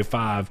year 3 of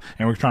 5,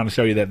 and we're trying to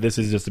show you that this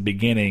is just the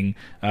beginning.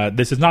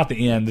 This is not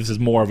the end. This is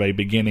more of a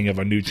beginning of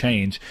a new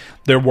change.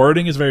 There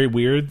wording is very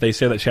weird. They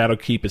say that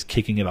Shadowkeep is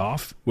kicking it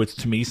off, which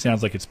to me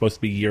sounds like it's supposed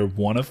to be year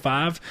 1 of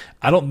 5.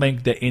 I don't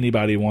think that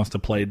anybody wants to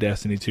play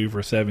Destiny 2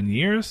 for 7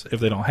 years if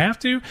they don't have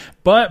to.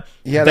 But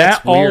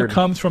that all weird.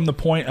 comes from the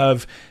point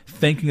of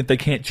thinking that they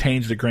can't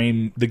change the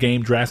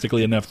game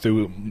drastically enough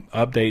through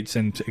updates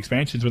and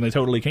expansions when they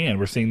totally can.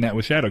 We're seeing that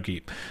with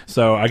Shadowkeep.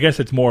 So I guess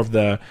it's more of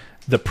the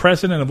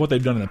precedent of what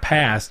they've done in the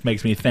past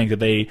makes me think that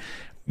they...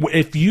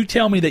 If you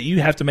tell me that you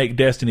have to make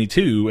Destiny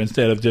 2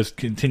 instead of just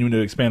continuing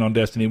to expand on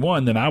Destiny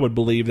 1, then I would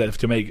believe that if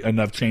to make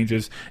enough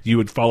changes, you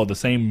would follow the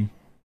same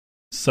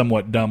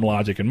somewhat dumb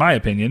logic, in my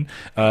opinion,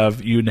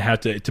 of you'd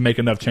have to make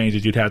enough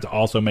changes, you'd have to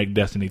also make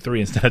Destiny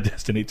 3 instead of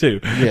Destiny 2.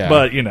 Yeah.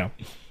 But,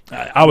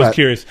 I was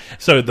curious.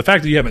 So the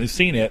fact that you haven't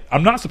seen it,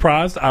 I'm not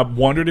surprised. I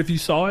wondered if you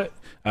saw it.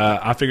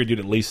 I figured you'd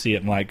at least see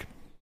it in, like,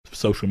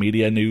 social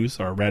media news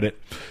or Reddit.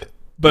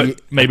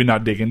 But maybe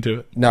not dig into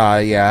it. No,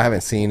 yeah, I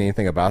haven't seen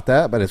anything about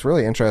that, but it's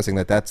really interesting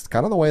that that's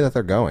kind of the way that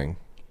they're going.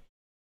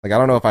 Like, I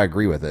don't know if I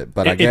agree with it,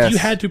 but I guess... If you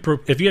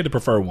had to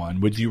prefer one,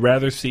 would you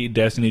rather see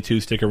Destiny 2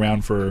 stick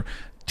around for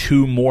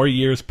 2 more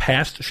years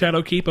past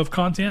Shadowkeep of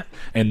content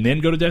and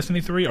then go to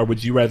Destiny 3, or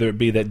would you rather it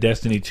be that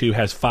Destiny 2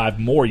 has 5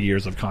 more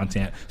years of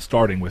content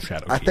starting with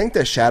Shadowkeep? I think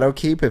that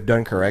Shadowkeep, if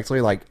done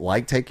correctly,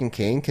 like Taken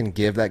King, can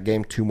give that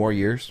game 2 more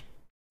years.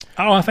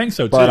 Oh, I think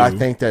so, too. But I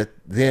think that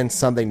then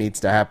something needs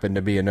to happen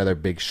to be another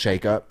big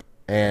shakeup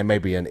and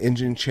maybe an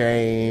engine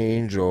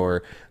change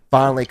or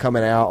finally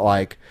coming out.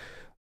 Like,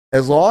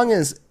 as long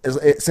as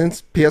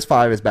since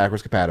PS5 is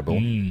backwards compatible,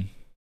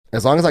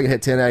 as long as I can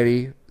hit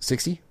 1080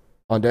 60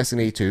 on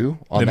Destiny 2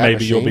 on then that maybe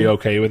machine, you'll be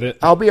okay with it.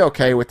 I'll be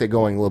okay with it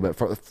going a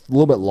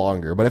little bit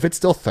longer. But if it's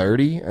still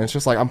 30 and it's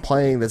just like I'm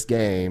playing this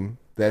game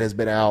that has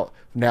been out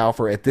now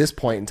for, at this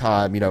point in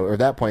time, or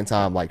that point in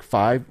time, like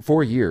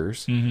 4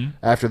 years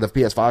after the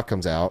PS5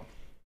 comes out.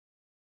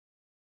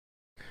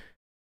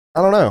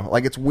 I don't know.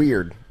 Like, it's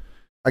weird.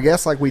 I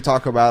guess, like, we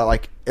talk about,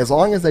 like, as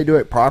long as they do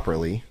it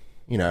properly,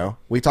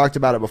 we talked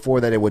about it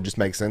before that it would just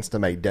make sense to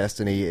make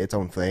Destiny its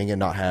own thing and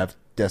not have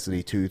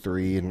Destiny 2,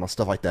 3, and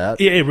stuff like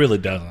that. It really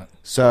doesn't.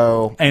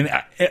 So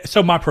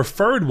my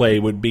preferred way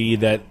would be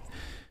that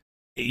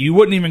you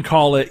wouldn't even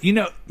call it,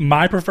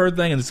 my preferred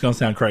thing, and it's going to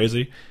sound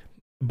crazy,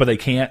 but they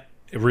can't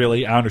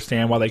really. I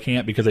understand why they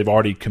can't, because they've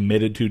already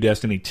committed to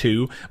Destiny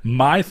 2.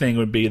 My thing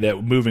would be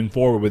that moving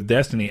forward with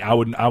Destiny, I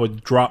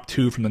would drop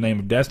 2 from the name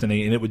of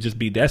Destiny, and it would just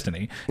be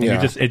Destiny.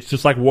 And it's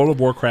just like World of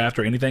Warcraft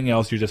or anything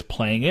else. You're just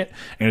playing it,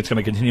 and it's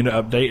going to continue to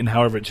update, and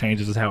however it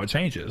changes is how it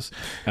changes.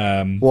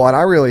 Well, and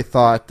I really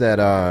thought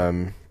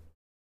that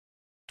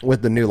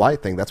with the New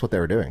Light thing, that's what they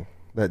were doing.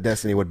 That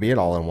Destiny would be it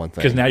all in one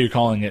thing. Because now you're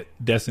calling it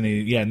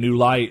Destiny, New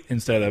Light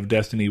instead of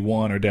Destiny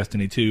 1 or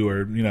Destiny 2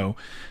 or,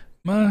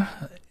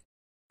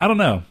 I don't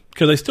know,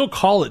 because they still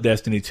call it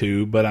Destiny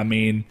 2, but I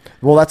mean...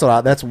 Well, that's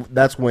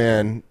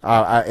when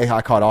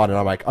I caught on, and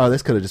I'm like, oh,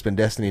 this could have just been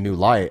Destiny New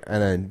Light,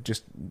 and then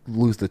just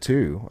lose the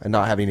 2 and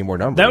not have any more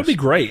numbers. That would be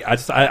great.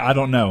 I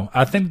don't know.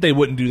 I think they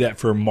wouldn't do that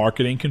for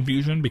marketing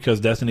confusion, because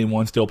Destiny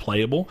 1's still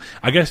playable.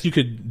 I guess you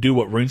could do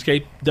what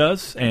RuneScape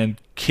does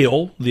and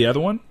kill the other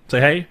one.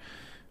 Say, hey,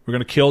 we're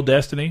going to kill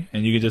Destiny,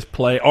 and you can just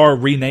play, or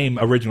rename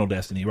original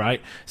Destiny,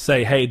 right?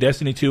 Say, hey,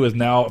 Destiny 2 is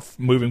now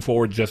moving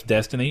forward just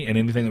Destiny, and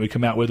anything that we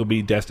come out with will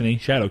be Destiny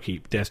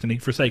Shadowkeep, Destiny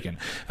Forsaken,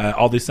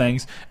 all these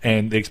things,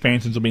 and the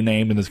expansions will be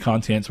named, and the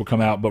contents will come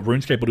out, but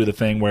RuneScape will do the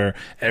thing where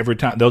every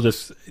time, they'll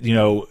just,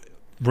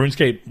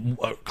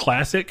 RuneScape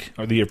Classic,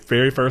 or the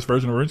very first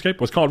version of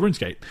RuneScape, was called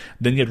RuneScape.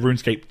 Then you had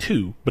RuneScape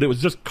 2, but it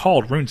was just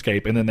called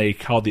RuneScape, and then they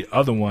called the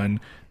other one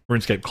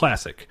RuneScape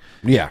Classic.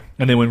 Yeah.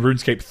 And then when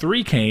RuneScape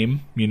 3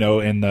 came,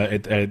 in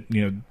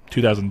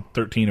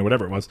 2013 or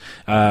whatever it was,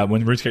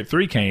 when RuneScape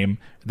 3 came,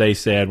 they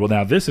said, well,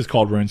 now this is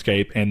called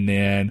RuneScape, and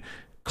then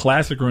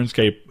Classic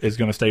RuneScape is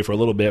going to stay for a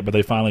little bit, but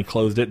they finally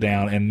closed it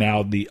down, and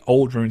now the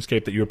old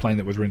RuneScape that you were playing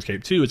that was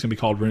RuneScape 2 is going to be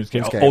called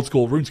RuneScape, old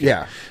school RuneScape.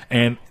 Yeah.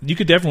 And you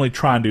could definitely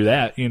try and do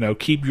that,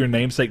 keep your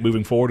namesake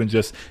moving forward and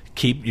just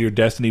keep your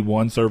Destiny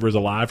 1 servers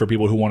alive for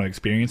people who want to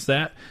experience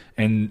that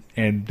and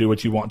do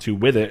what you want to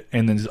with it,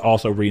 and then just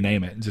also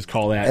rename it and just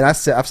call that. And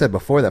I've said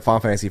before that Final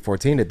Fantasy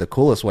 14 did the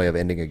coolest way of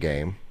ending a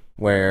game,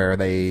 where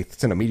they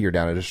sent a meteor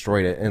down and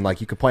destroyed it, and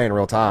like you could play in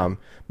real time.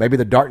 Maybe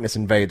the darkness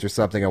invades or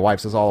something and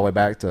wipes us all the way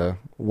back to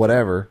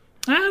whatever.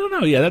 I don't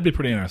know. Yeah, that'd be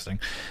pretty interesting.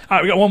 All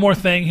right, we got one more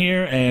thing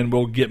here, and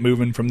we'll get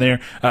moving from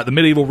there. The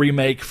Medieval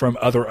remake from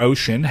Other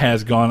Ocean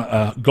has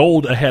gone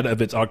gold ahead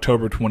of its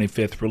October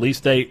 25th release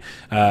date.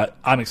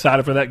 I'm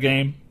excited for that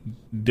game.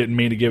 Didn't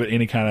mean to give it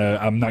any kind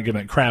of... I'm not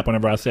giving it crap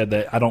whenever I said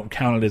that I don't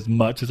count it as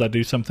much as I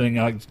do something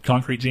like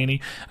Concrete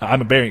Genie.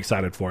 I'm very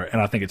excited for it,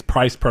 and I think it's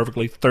priced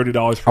perfectly. $30 for a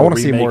remake. I want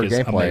to see more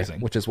gameplay, amazing.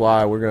 Which is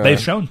why we're going to... They've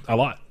shown a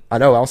lot. I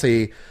know. I'll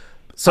see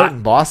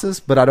certain bosses,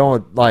 but I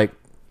don't like...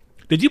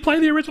 Did you play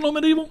the original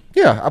Medieval?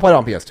 Yeah, I played it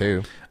on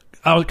PS2.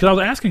 Because I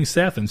was asking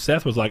Seth, and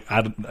Seth was like...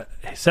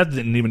 Seth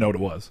didn't even know what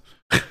it was.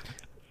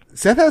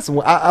 Seth has...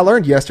 I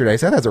learned yesterday,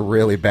 Seth has a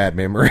really bad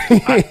memory.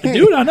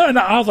 Dude, I know. And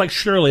I was like,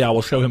 surely I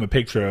will show him a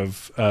picture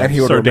of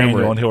Sir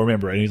Daniel, and he'll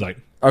remember it. And he's like...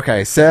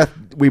 Okay, Seth,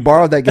 we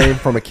borrowed that game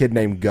from a kid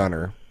named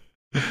Gunner.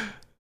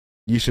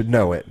 You should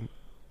know it.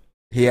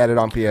 He had it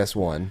on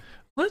PS1.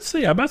 Let's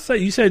see. I'm about to say,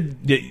 you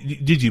said,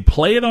 did you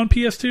play it on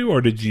PS2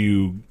 or did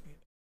you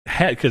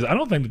because I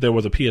don't think that there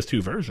was a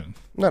PS2 version.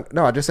 No,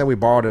 I just said we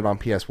borrowed it on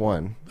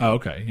PS1. Oh,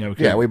 okay.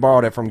 Yeah, we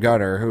borrowed it from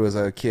Gunner, who was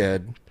a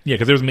kid. Yeah,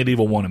 because there was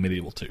Medieval 1 and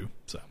Medieval 2.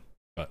 So,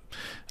 but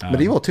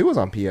Medieval 2 was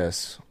on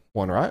PS1,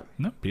 right?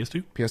 No,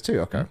 PS2. PS2,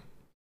 okay.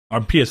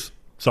 Or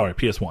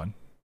PS1.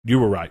 You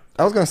were right.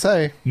 I was going to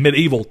say.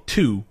 Medieval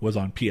 2 was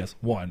on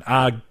PS1.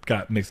 I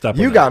got mixed up.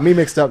 You got me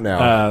mixed up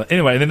now.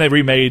 Anyway, and then they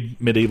remade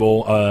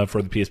Medieval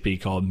for the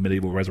PSP called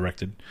Medieval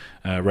Resurrection.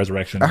 I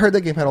heard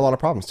that game had a lot of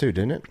problems too,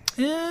 didn't it?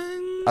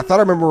 I thought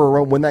I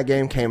remember when that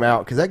game came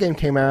out, because that game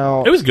came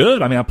out... It was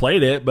good. I mean, I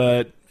played it,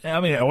 but I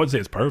wouldn't say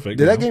it's perfect.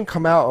 Did that game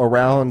come out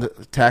around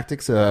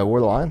Tactics War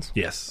of the Lions?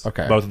 Yes.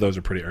 Okay. Both of those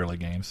are pretty early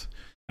games.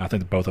 I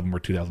think that both of them were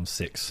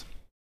 2006.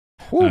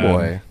 Oh,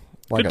 boy.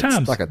 Good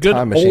times. Like a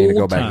time machine to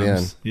go back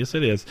then. Yes,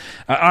 it is.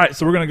 All right,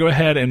 so we're going to go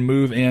ahead and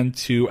move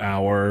into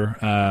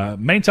our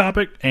main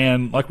topic.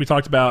 And like we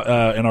talked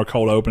about in our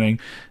cold opening,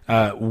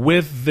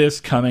 with this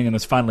coming and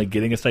us finally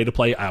getting a state of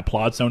play, I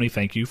applaud Sony.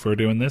 Thank you for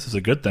doing this. It's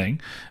a good thing.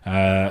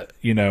 Yeah.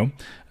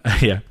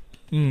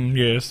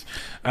 Yes.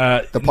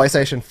 The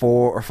PlayStation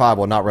 4 or 5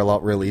 will not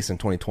release in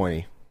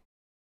 2020.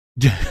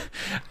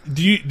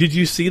 Did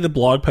you see the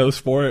blog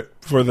post for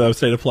the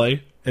state of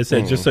play? It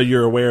said, just so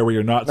you're aware, where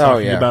you're not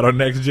talking about our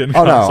next gen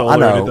console I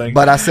know. or anything.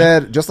 But I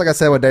said, just like I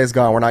said with Days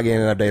Gone, we're not getting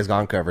enough Days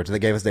Gone coverage. They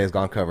gave us Days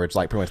Gone coverage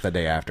like pretty much the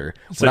day after.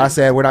 When I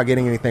said we're not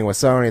getting anything with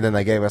Sony, then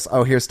they gave us,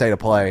 here's state of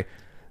play.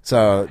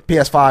 So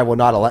PS5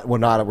 will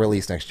not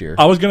release next year.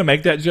 I was going to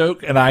make that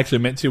joke, and I actually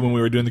meant to when we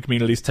were doing the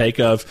community's take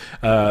of,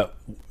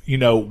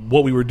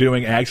 what we were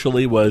doing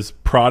actually was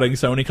prodding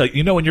Sony. Like,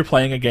 when you're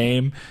playing a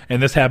game,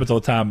 and this happens all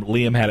the time.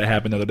 Liam had it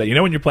happen the other day.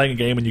 When you're playing a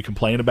game and you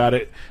complain about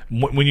it,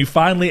 when you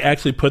finally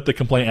actually put the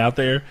complaint out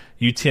there,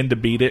 you tend to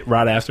beat it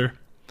right after.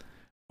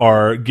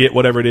 Or get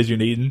whatever it is you're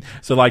needing.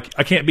 So, like,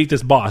 I can't beat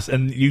this boss.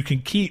 And you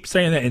can keep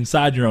saying that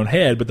inside your own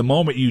head, but the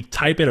moment you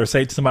type it or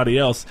say it to somebody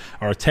else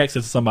or text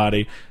it to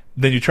somebody,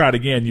 then you try it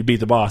again, you beat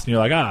the boss, and you're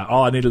like,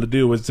 all I needed to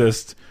do was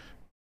just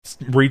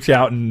reach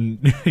out and,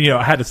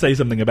 I had to say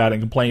something about it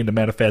and complain to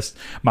manifest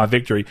my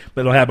victory.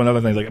 But it'll happen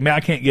other things. Like, I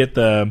can't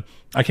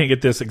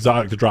get this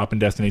exotic to drop in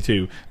Destiny 2.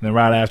 And then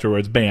right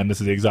afterwards, bam, this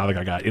is the exotic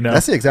I got,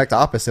 That's the exact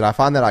opposite. I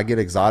find that I get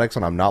exotics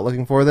when I'm not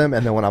looking for them,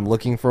 and then when I'm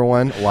looking for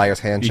one, Liar's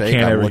Handshake,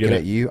 I'm looking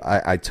at you.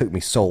 I took me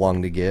so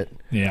long to get.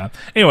 Yeah.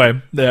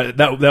 Anyway, that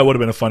would have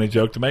been a funny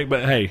joke to make,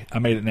 but hey, I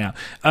made it now.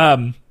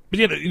 But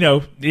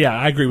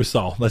I agree with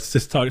Saul. Let's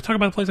just talk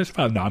about the PlayStation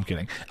 5. No, I'm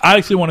kidding. I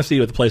actually want to see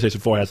what the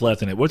PlayStation 4 has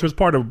left in it, which was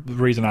part of the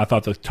reason I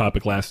thought the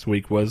topic last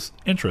week was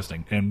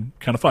interesting and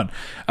kind of fun.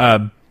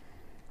 But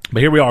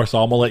here we are,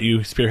 Saul. I'm gonna let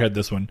you spearhead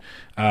this one.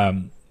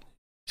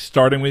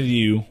 Starting with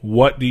you,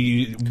 what do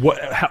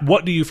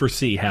you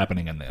foresee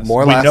happening in this?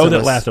 We know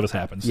that Last of Us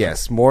happens.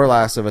 Yes, more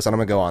Last of Us, and I'm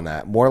gonna go on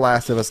that. More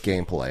Last of Us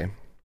gameplay,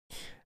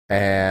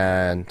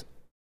 and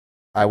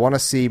I want to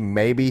see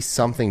maybe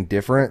something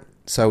different.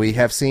 So we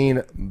have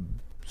seen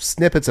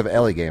snippets of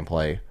Ellie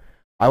gameplay.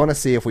 I want to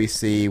see if we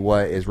see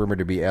what is rumored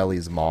to be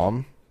Ellie's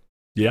mom.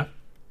 Yeah.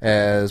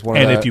 As one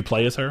and of if you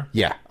play as her?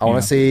 Yeah. I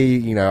want to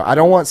see, I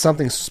don't want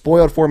something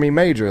spoiled for me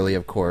majorly,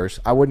 of course.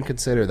 I wouldn't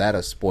consider that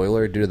a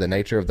spoiler due to the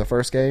nature of the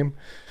first game.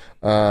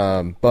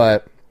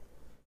 But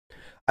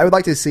I would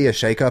like to see a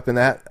shakeup in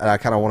that. I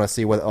kind of want to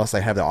see what else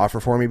they have to offer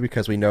for me,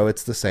 because we know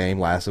it's the same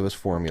Last of Us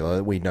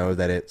formula. We know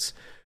that it's,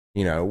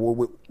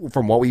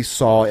 from what we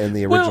saw in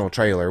the original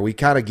trailer, we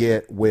kind of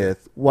get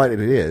with what it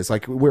is.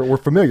 Like, we're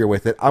familiar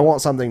with it. I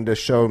want something to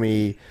show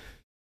me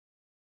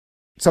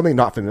something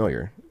not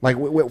familiar. Like,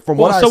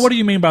 what do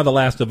you mean by The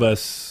Last of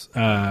Us?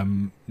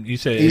 You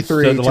say E3 it's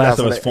the Last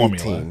of Us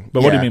formula.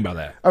 But what do you mean by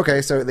that?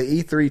 Okay, so the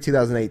E3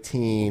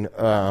 2018... the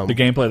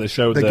gameplay that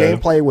showed the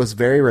gameplay was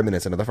very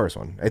reminiscent of the first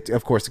one.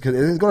 Of course, because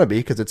it is going to be,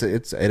 because it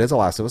is a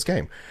Last of Us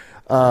game.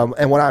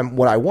 And what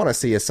I want to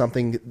see is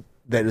something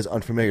that is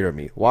unfamiliar to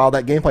me. While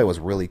that gameplay was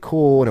really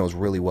cool and it was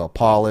really well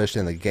polished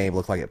and the game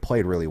looked like it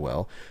played really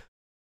well,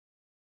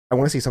 I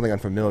want to see something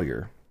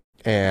unfamiliar.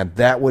 And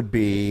that would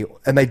be,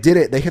 and they did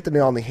it, they hit the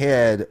nail on the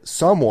head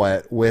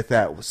somewhat with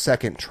that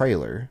second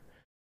trailer,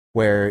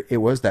 where it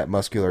was that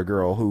muscular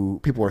girl who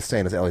people were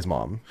saying is Ellie's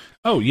mom.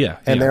 Oh, yeah.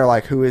 And they're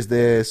like, who is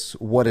this?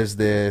 What is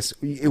this?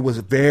 It was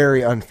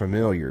very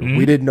unfamiliar. Mm-hmm.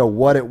 We didn't know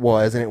what it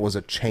was, and it was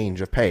a change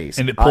of pace.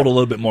 And it pulled a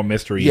little bit more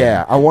mystery.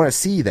 Yeah, I want to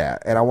see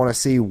that, and I want to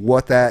see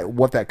what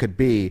that could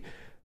be.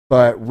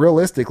 But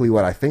realistically,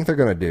 what I think they're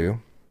going to do,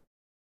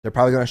 they're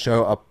probably going to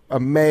show a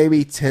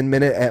maybe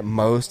 10-minute at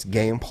most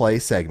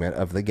gameplay segment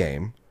of the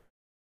game,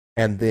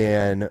 and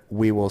then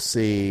we will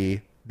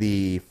see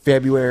the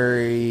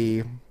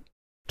February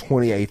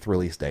 28th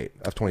release date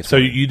of 2020. So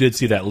you did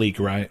see that leak,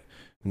 right?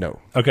 No.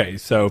 Okay,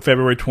 so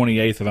February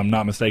 28th, if I'm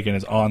not mistaken,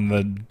 is on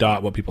the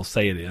dot what people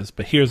say it is.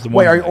 But here's the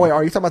one. Wait,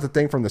 are you talking about the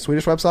thing from the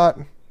Swedish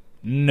website?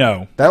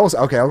 No. That was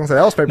okay. I was gonna say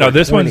that was February. No,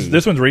 this 20.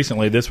 one's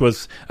recently. This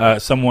was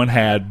someone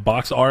had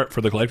box art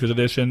for the collector's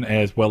edition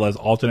as well as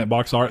alternate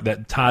box art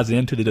that ties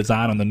into the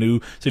design on the new.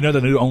 So you know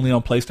the new only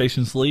on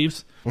PlayStation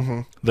sleeves.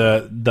 Mm-hmm.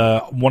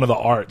 The one of the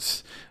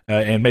arts,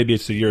 and maybe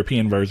it's the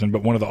European version,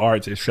 but one of the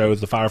arts it shows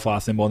the Firefly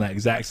symbol and that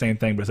exact same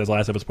thing, but it says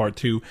Last of Us Part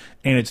 2,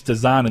 and it's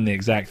designing the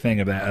exact thing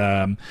of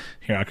that.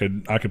 Here I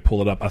could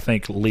pull it up. I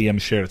think Liam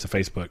shared it to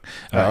Facebook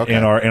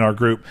in our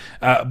group.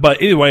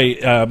 But anyway,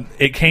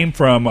 it came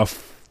from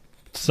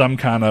some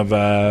kind of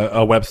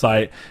a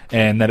website,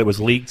 and that it was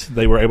leaked.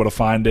 They were able to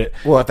find it.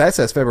 Well, if that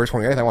says February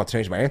 28th, I want to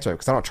change my answer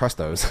because I don't trust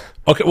those.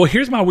 Okay, well,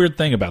 here's my weird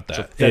thing about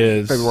that.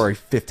 Is February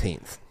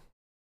 15th.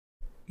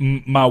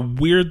 My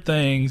weird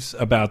things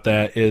about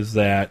that is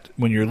that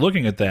when you're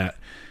looking at that,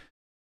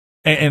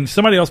 and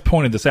somebody else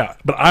pointed this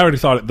out, but I already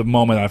thought it the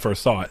moment I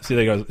first saw it. See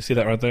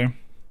that right there?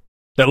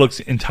 That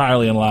looks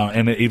entirely in line,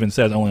 and it even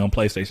says only on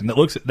PlayStation.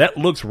 That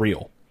looks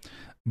real.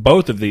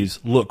 Both of these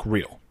look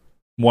real.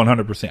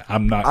 100%.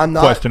 I'm not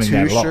questioning that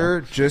at all. I'm not too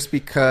sure, just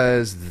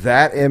because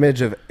that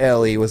image of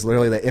Ellie was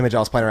literally the image I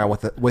was playing around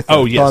with the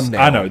yes, thumbnail.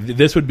 I know.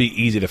 This would be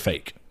easy to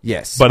fake.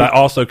 Yes. But I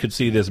also could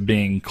see this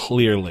being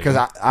clearly. Because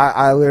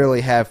I literally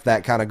have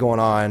that kind of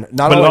going on.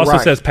 But it also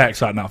says pack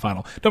shot, not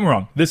final. Don't get me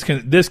wrong.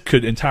 This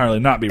could entirely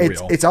not be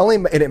real. It's only,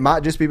 and it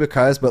might just be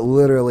because, but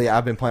literally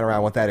I've been playing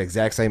around with that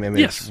exact same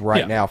image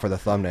now for the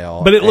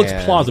thumbnail. But it looks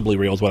plausibly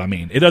real is what I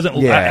mean. It doesn't,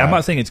 I'm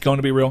not saying it's going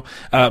to be real.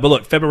 But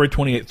look, February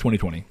 28th,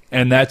 2020.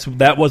 And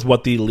that was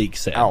what the leak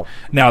said. Ow.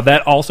 Now,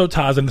 that also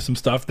ties into some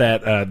stuff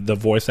that the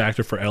voice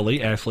actor for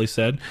Ellie, Ashley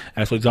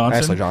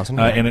Johnson.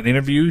 In an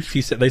interview,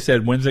 they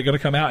said, when's it going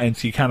to come out? And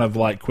she kind of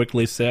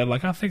quickly said,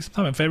 I think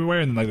sometime in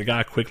February. And then the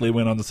guy quickly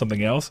went on to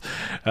something else.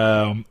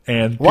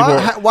 And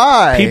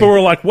why? People were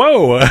like,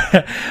 whoa.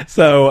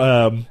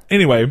 So,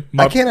 anyway.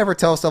 I can't ever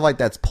tell stuff like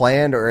that's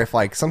planned or if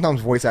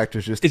sometimes voice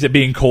actors just... Is it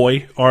being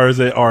coy or is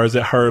it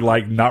her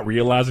not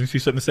realizing she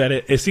shouldn't have said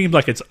it? It seems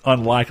like it's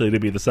unlikely to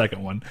be the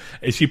second one.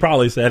 And she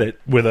probably said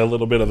it with a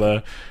little bit of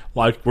a,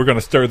 we're going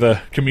to stir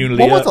the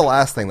community What was the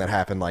last thing that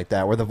happened like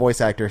that where the voice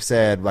actor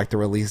said the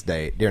release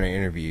date during an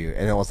interview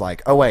and it was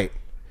like, oh wait,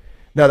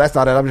 no, that's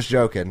not it. I'm just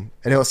joking.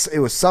 And it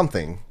was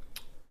something.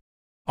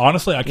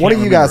 Honestly, I can't What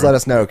do you guys let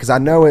us know? Because I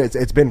know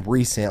it's been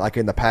recent,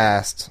 in the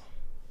past.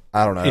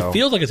 I don't know. It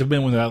feels like it's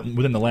been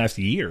within the last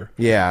year.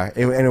 Yeah,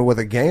 and with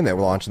a game that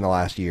launched in the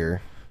last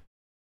year.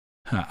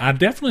 I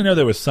definitely know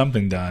there was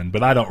something done,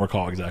 but I don't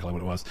recall exactly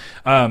what it was.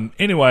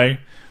 Anyway,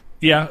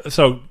 yeah.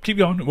 So keep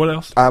going. What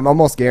else? I'm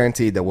almost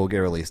guaranteed that we'll get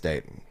a release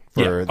date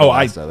for The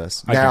Last of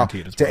Us. I now, guarantee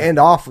it as well. To end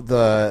off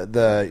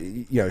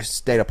the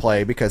state of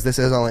play, because this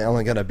is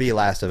only going to be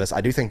Last of Us,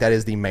 I do think that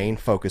is the main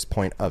focus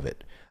point of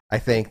it. I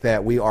think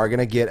that we are going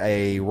to get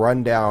a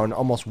rundown,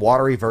 almost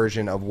watery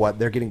version of what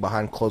they're getting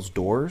behind closed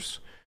doors.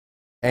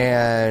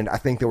 And I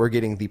think that we're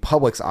getting the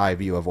public's eye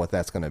view of what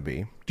that's going to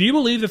be. Do you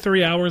believe the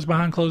 3 hours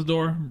behind closed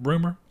door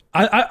rumor?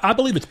 I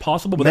believe it's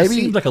possible, but that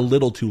seems like a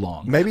little too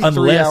long. Maybe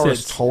 3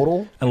 hours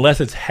total?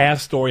 Unless it's half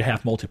story,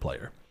 half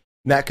multiplayer.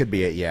 That could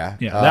be it, yeah.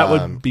 Yeah, that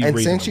would be reasonable.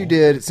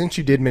 And since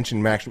you did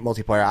mention max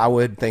multiplayer, I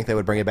would think they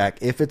would bring it back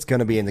if it's going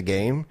to be in the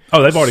game.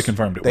 Oh, they've already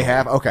confirmed it. They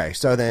have? Okay,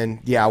 so then,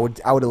 yeah, I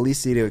would at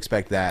least see to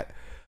expect that.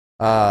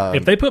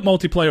 If they put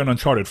multiplayer on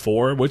Uncharted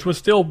 4, which was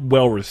still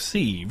well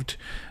received,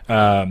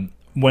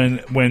 when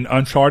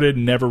Uncharted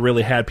never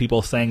really had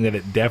people saying that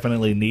it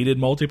definitely needed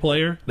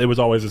multiplayer, it was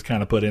always just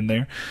kind of put in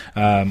there.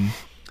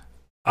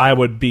 I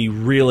would be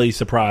really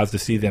surprised to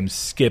see them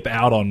skip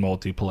out on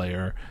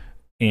multiplayer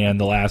in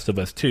The Last of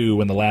Us 2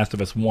 when The Last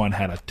of Us 1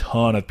 had a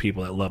ton of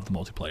people that loved the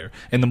multiplayer.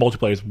 And the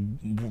multiplayer is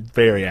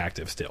very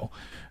active still.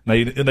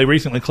 Now, they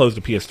recently closed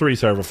the PS3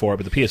 server for it,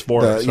 but the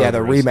PS4 server the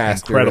remaster,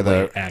 is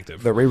incredibly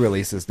active. The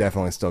re-release is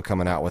definitely still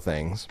coming out with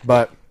things.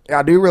 But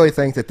I do really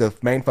think that the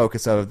main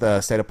focus of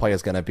the state of play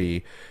is going to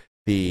be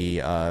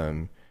the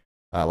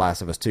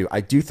Last of Us 2.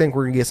 I do think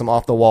we're going to get some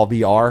off-the-wall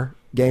VR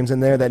games in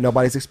there that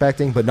nobody's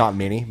expecting, but not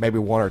many. Maybe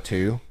one or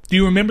two. Do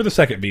you remember the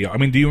second VR? I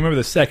mean, do you remember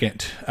the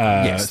second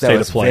yes,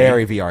 state of play?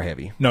 Very VR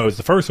heavy. No, it was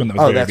the first one that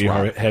was very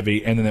VR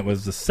heavy, and then it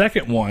was the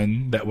second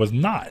one that was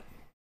not.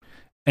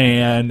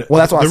 And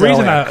that's why the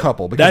reason a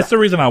couple. That's the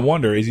reason I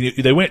wonder is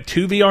they went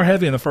too VR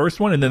heavy in the first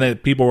one, and then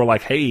people were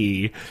like,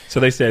 "Hey," so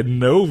they said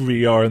no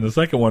VR in the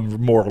second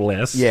one, more or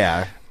less.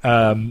 Yeah.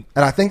 And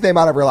I think they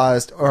might have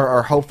realized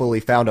or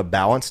hopefully found a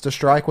balance to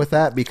strike with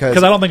that because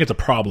I don't think it's a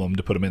problem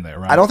to put them in there,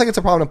 right? I don't think it's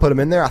a problem to put them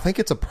in there. I think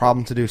it's a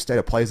problem to do state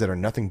of plays that are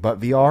nothing but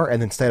VR and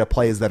then state of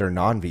plays that are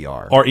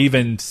non-VR. Or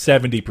even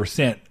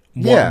 70%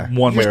 one way or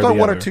the other. Just throw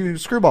one or two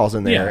screwballs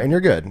in there and you're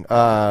good.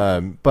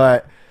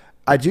 But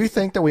I do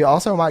think that we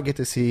also might get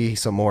to see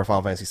some more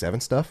Final Fantasy VII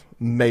stuff.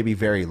 Maybe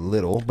very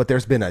little, but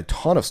there's been a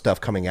ton of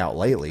stuff coming out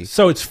lately.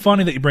 So it's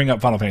funny that you bring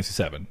up Final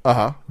Fantasy VII.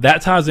 Uh-huh.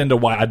 That ties into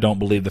why I don't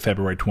believe the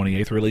February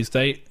 28th release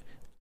date.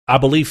 I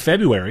believe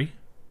February.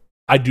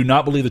 I do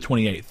not believe the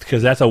 28th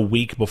because that's a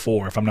week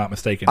before, if I'm not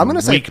mistaken. I'm going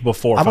to say week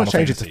before. I'm going to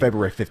change it to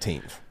February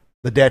 15th,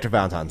 the day after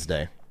Valentine's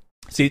Day.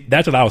 See,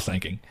 that's what I was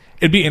thinking.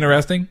 It'd be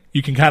interesting.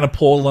 You can kind of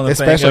pull on the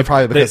Especially thing.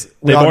 probably because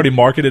they've already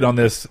marketed on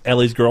this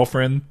Ellie's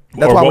girlfriend.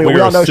 That's or why what we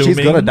were all know she's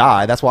assuming. going to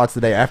die. That's why it's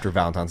the day after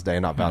Valentine's Day,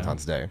 not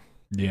Valentine's Day.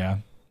 Yeah.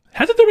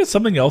 Hasn't there been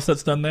something else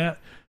that's done that?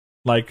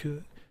 Like,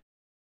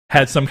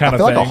 had some kind I of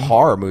feel thing? like a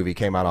horror movie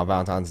came out on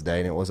Valentine's Day,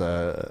 and it was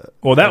a...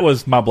 Well, that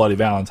was My Bloody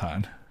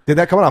Valentine. Did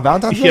that come out on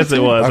Valentine's Day? Yes, it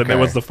too? was. Okay. And it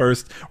was the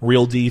first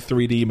real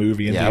 3D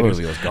movie in Yeah, that theaters.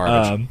 movie was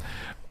garbage.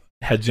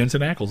 Had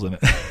Jensen Ackles in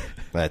it.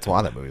 That's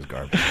why that movie was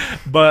garbage.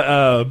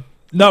 But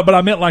no, but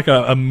I meant like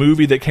a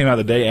movie that came out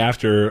the day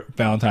after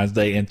Valentine's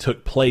Day and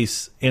took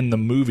place in the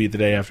movie the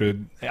day after.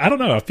 I don't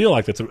know. I feel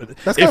like that's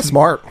That's kind of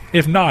smart.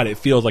 If not, it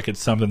feels like it's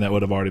something that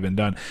would have already been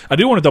done. I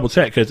do want to double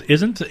check because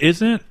isn't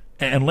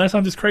unless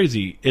I'm just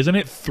crazy, isn't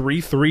it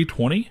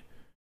 3/3/20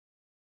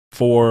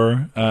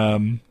 for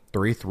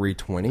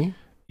 3/3/20?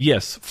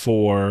 Yes,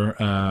 for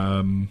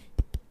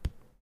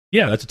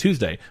yeah, that's a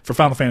Tuesday for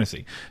Final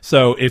Fantasy.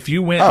 So if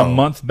you went a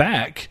month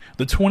back,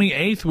 the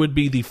 28th would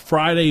be the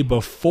Friday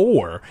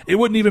before. It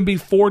wouldn't even be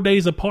 4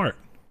 days apart.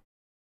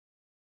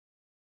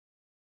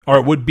 Or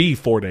it would be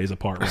 4 days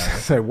apart, rather.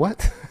 Say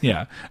what?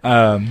 Yeah.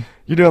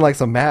 You're doing like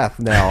some math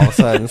now. All of a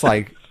sudden, it's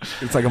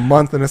like a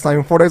month and it's not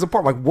even 4 days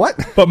apart. I'm like, what?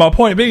 But my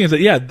point being is that,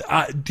 yeah,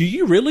 do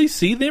you really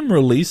see them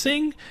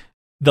releasing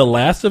The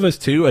Last of Us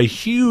 2, a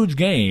huge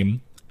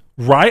game,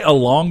 right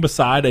along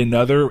beside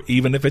another,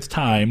 even if it's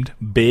timed,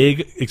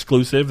 big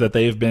exclusive that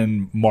they've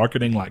been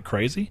marketing like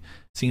crazy?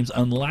 Seems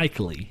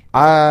unlikely.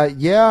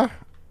 Yeah.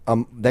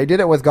 They did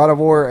it with God of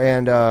War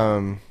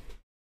and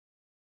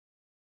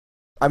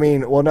I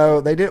mean, well, no,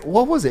 they did.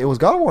 What was it? It was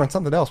God of War and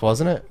something else,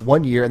 wasn't it?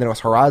 1 year, and then it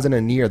was Horizon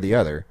and Nier the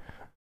other.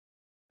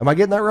 Am I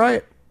getting that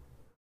right?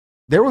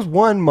 There was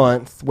 1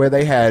 month where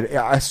they had,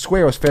 I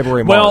swear it was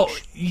February, Well,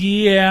 March.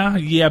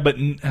 yeah, but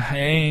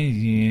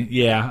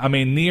yeah. I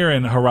mean, Nier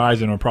and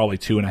Horizon are probably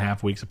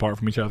 2.5 weeks apart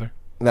from each other.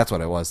 That's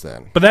what it was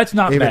then. But that's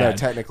not Even bad. though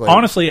technically-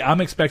 Honestly,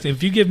 I'm expecting,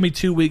 if you give me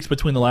 2 weeks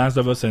between The Last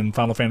of Us and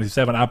Final Fantasy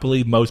VII, I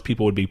believe most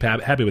people would be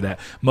happy with that.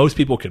 Most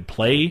people could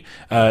play.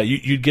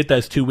 You'd get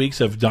those 2 weeks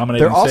of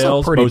dominating They're also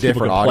sales. pretty Most people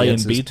different could play and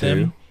audiences, beat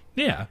them. too.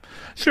 Yeah,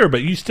 sure,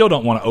 but you still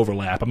don't want to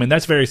overlap. I mean,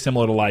 that's very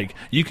similar to, like,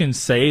 you can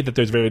say that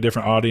there's very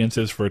different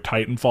audiences for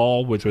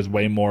Titanfall, which was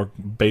way more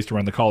based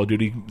around the Call of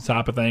Duty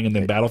type of thing, and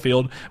then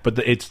Battlefield, but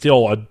it's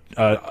still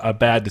a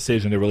bad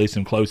decision to release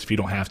them close if you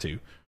don't have to.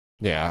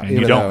 Yeah. And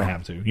you don't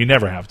have to. You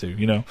never have to,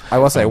 you know? I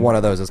will say one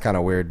of those is kind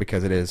of weird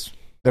because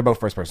they're both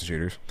first-person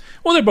shooters.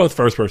 Well, they're both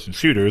first-person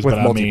shooters, With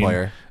but I mean,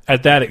 multiplayer.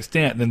 at that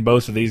extent, then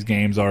both of these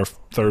games are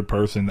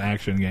third-person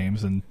action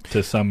games, and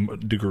to some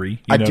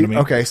degree, you know what I mean?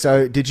 Okay,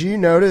 so did you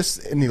notice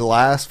in the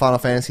last Final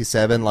Fantasy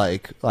VII,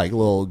 like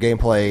little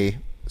gameplay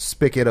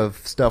spigot of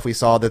stuff we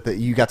saw that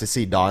you got to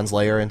see Dawn's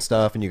Lair and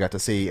stuff, and you got to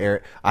see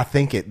Eric? I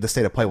think the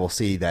state of play will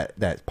see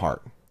that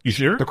part. You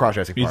sure? The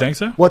cross-dressing part. You think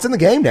so? Well, it's in the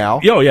game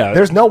now. Oh, yeah.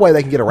 There's no way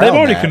they can get around They've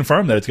already that.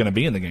 confirmed that it's going to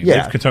be in the game.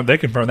 Yeah. They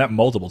confirmed that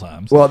multiple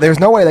times. Well, there's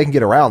no way they can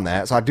get around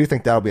that, so I do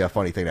think that'll be a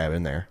funny thing to have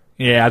in there.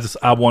 Yeah,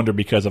 I wonder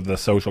because of the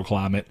social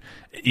climate.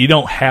 You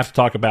don't have to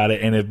talk about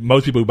it, and if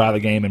most people who buy the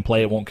game and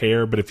play it won't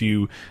care, but if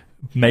you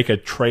make a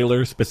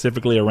trailer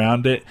specifically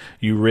around it,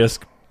 you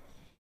risk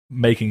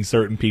making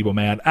certain people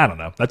mad. I don't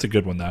know. That's a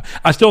good one, though.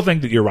 I still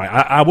think that you're right.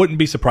 I wouldn't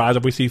be surprised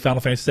if we see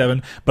Final Fantasy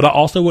VII, but I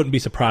also wouldn't be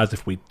surprised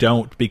if we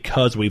don't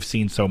because we've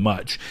seen so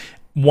much.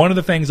 One of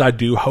the things I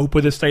do hope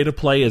with this state of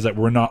play is that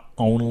we're not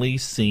only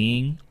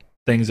seeing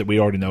things that we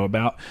already know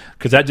about,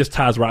 because that just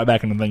ties right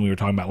back into the thing we were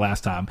talking about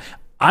last time.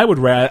 I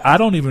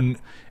don't even,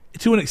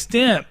 to an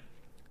extent,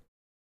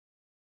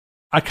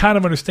 I kind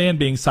of understand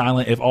being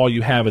silent if all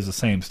you have is the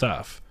same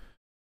stuff.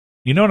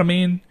 You know what I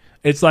mean?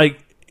 It's like,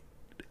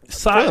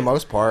 For the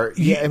most part,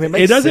 yeah. I mean, it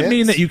makes it doesn't sense.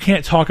 mean that you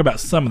can't talk about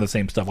some of the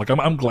same stuff. Like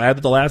I'm glad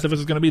that The Last of Us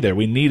is going to be there.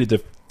 We needed to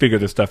figure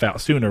this stuff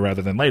out sooner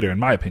rather than later, in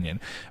my opinion.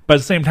 But at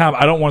the same time,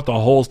 I don't want the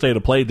whole state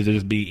of play to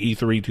just be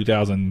E3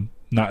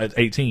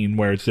 2018,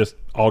 where it's just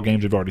all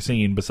games we've already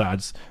seen,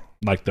 besides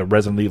like the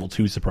Resident Evil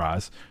 2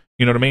 surprise.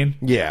 You know what I mean?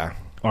 Yeah.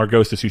 Or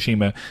Ghost of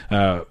Tsushima,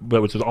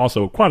 but which is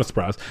also quite a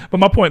surprise. But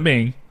my point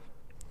being,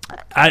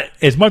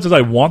 as much as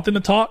I want them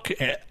to talk,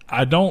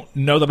 I don't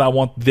know that I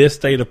want this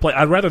state of play.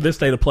 I'd rather this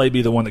state of play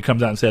be the one that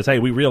comes out and says, hey,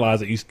 we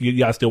realize that you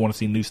guys still want to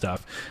see new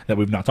stuff that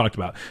we've not talked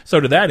about. So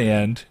to that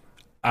end,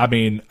 I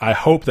mean, I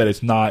hope that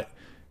it's not...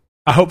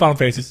 I hope Final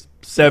Fantasy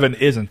VII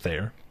isn't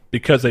there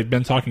because they've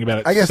been talking about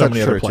it I guess so that's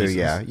many true other places. too.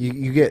 Yeah,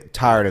 you get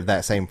tired of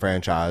that same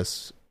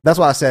franchise. That's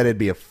why I said it'd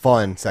be a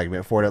fun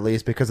segment for it, at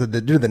least because of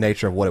due to the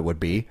nature of what it would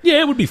be.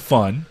 Yeah, it would be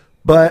fun.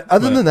 But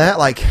other than that,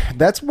 like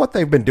that's what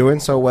they've been doing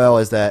so well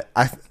is that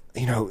I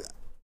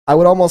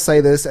would almost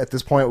say this at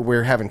this point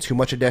we're having too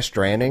much of Death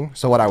Stranding.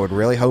 So what I would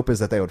really hope is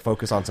that they would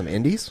focus on some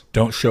indies.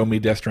 Don't show me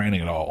Death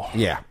Stranding at all.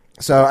 Yeah.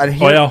 So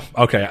Well,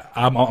 okay,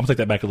 I'll take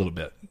that back a little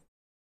bit.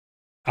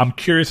 I'm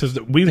curious as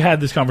we've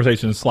had this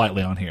conversation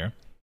slightly on here.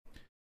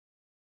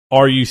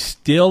 Are you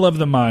still of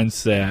the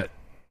mindset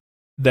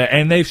that,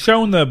 and they've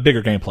shown the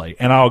bigger gameplay,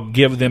 and I'll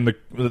give them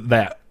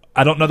that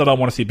I don't know that I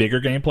want to see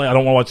bigger gameplay. I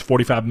don't want to watch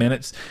 45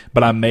 minutes,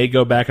 but I may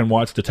go back and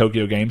watch the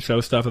Tokyo Game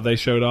Show stuff that they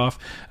showed off.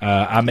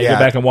 I may go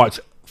back and watch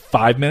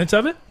 5 minutes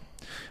of it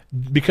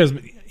because,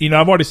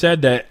 I've already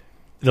said that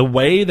the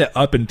way that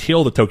up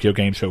until the Tokyo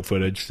Game Show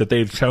footage that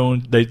they've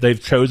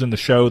chosen to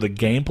show the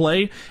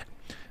gameplay,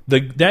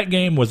 that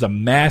game was a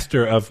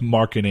master of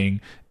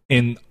marketing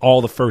in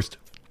all the first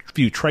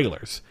few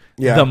trailers.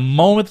 Yeah. The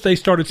moment they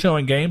started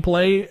showing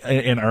gameplay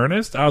in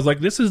earnest, I was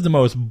like, this is the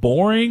most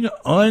boring,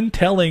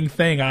 untelling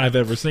thing I've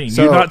ever seen.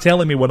 So, you're not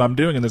telling me what I'm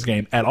doing in this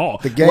game at all.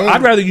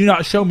 I'd rather you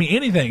not show me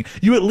anything.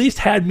 You at least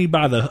had me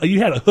you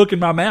had a hook in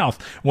my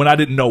mouth when I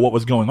didn't know what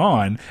was going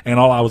on. And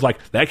all I was like,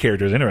 that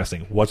character is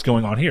interesting. What's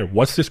going on here?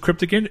 What's this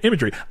cryptic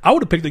imagery? I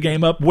would have picked the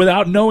game up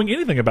without knowing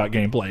anything about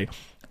gameplay.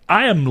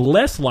 I am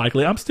less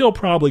likely. I'm still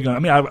probably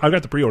going to, I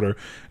got the pre-order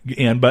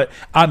in, but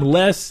I'm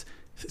less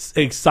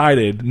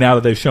excited now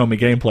that they've shown me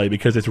gameplay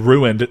because it's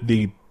ruined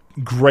the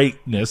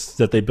greatness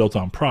that they built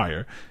on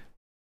prior.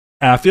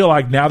 And I feel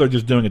like now they're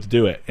just doing it to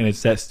do it. And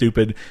it's that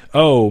stupid,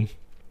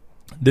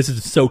 this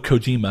is so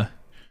Kojima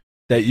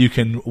that you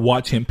can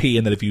watch him pee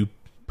and that if you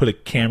put a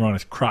camera on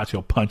his crotch,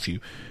 he'll punch you.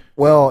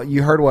 Well,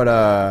 you heard what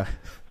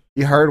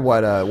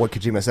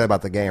Kojima said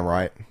about the game,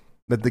 right?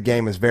 That the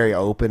game is very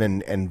open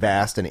and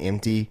vast and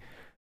empty.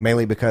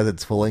 Mainly because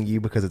it's fooling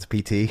you because it's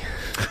PT.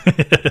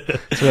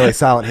 It's really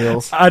Silent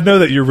Hills. I know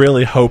that you're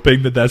really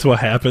hoping that that's what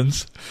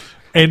happens.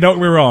 And don't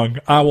get me wrong,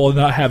 I will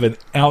not have an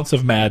ounce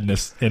of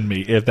madness in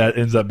me if that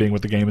ends up being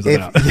what the game is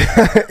about.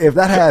 If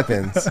that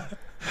happens,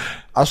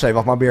 I'll shave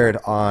off my beard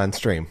on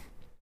stream.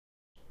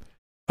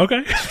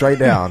 Okay. Straight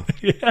down.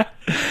 Yeah.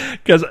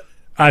 Because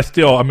I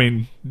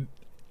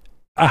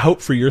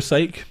hope for your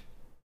sake.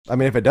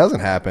 If it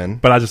doesn't happen.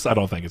 But I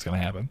don't think it's going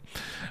to happen.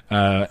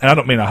 And I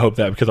don't mean I hope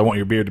that because I want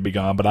your beard to be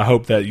gone, but I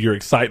hope that your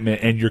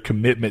excitement and your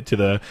commitment to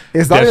the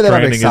Death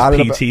Stranding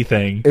is PT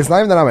thing. It's not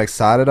even that I'm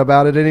excited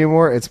about it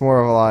anymore. It's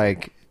more of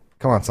like,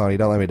 come on, Sony,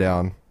 don't let me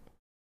down.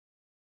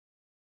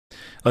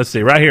 Let's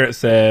see. Right here it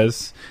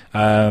says,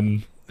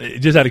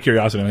 just out of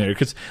curiosity on here,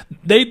 because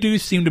they do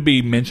seem to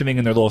be mentioning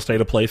in their little state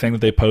of play thing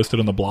that they posted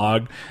on the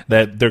blog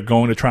that they're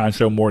going to try and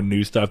show more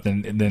new stuff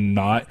than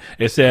not.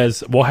 It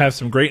says, we'll have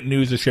some great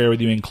news to share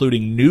with you,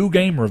 including new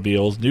game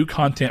reveals, new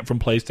content from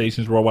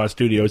PlayStation's Worldwide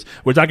Studios,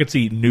 which I could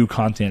see new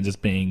content as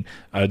being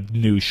a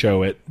new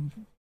show at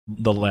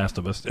The Last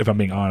of Us, if I'm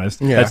being honest.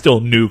 Yeah. That's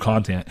still new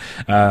content.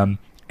 And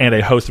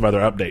a host of other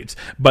updates.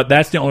 But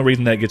that's the only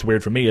reason that gets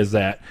weird for me is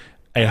that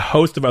a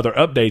host of other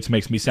updates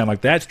makes me sound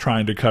like that's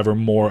trying to cover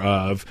more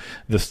of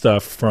the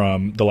stuff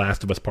from The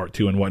Last of Us Part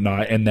 2 and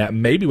whatnot, and that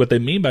maybe what they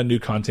mean by new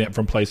content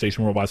from PlayStation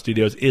Worldwide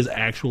Studios is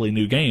actually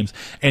new games.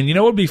 And you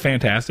know what would be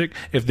fantastic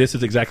if this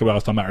is exactly what I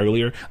was talking about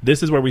earlier?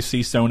 This is where we see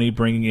Sony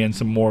bringing in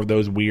some more of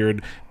those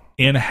weird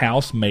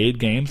in-house made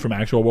games from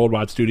actual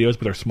worldwide studios,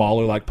 but they're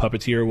smaller like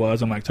Puppeteer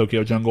was and like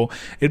Tokyo Jungle.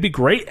 It'd be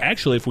great,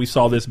 actually, if we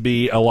saw this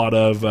be a lot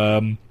of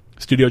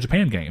Studio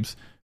Japan games.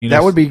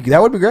 That would be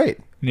great.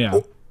 Yeah.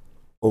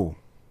 Oh.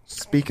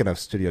 Speaking of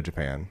Studio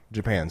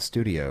Japan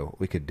Studio,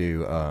 we could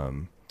do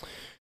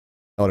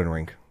Elden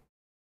Ring.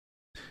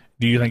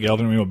 Do you think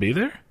Elden Ring will be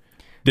there?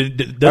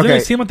 Doesn't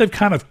it seem like they've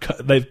kind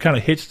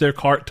of hitched their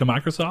cart to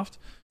Microsoft?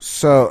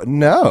 So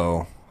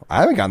no, I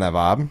haven't gotten that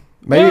vibe.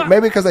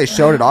 Maybe because they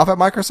showed it off at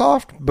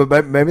Microsoft,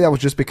 but maybe that was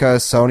just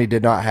because Sony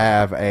did not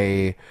have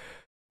a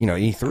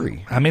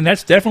E3.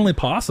 That's definitely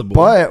possible.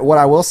 But what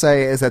I will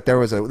say is that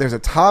there's a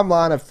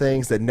timeline of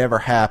things that never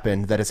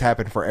happened that has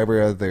happened for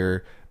every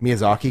other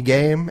Miyazaki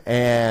game,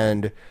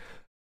 and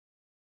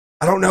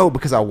I don't know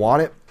because I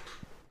want it.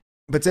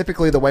 But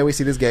typically, the way we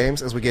see these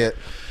games is we get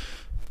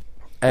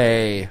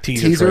a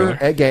teaser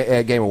at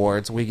Game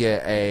Awards, we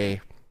get a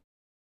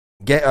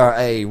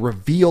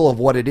reveal of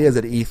what it is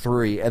at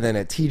E3, and then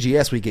at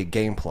TGS we get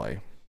gameplay.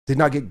 Did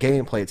not get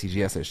gameplay at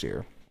TGS this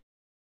year.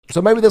 So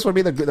maybe this would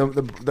be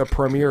the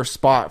premier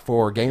spot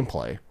for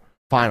gameplay,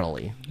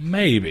 finally.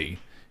 Maybe.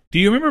 Do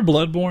you remember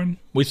Bloodborne?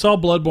 We saw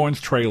Bloodborne's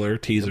trailer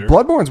teaser.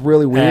 Bloodborne's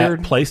really weird.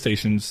 At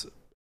PlayStation's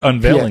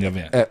unveiling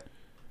event.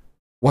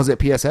 Was it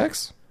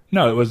PSX?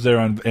 No, it was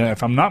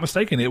if I'm not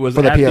mistaken, it was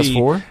for the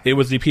PS4. It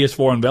was the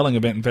PS4 unveiling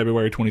event in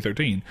February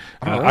 2013.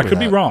 I could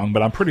be wrong,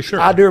 but I'm pretty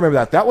sure. I do remember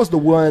that. That was the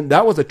one.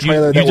 That was a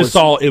trailer that just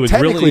saw. It was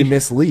technically really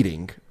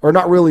misleading, or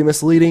not really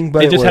misleading,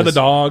 but it just had the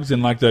dogs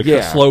and like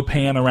the slow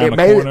pan around the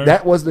corner.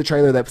 That was the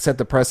trailer that set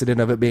the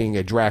precedent of it being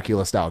a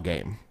Dracula style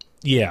game.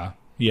 Yeah.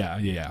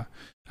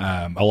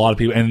 A lot of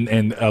people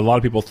and a lot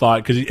of people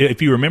thought, because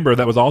if you remember,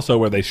 that was also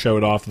where they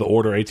showed off the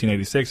Order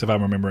 1886, if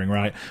I'm remembering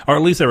right, or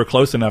at least they were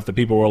close enough that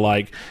people were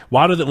like,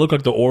 "Why does it look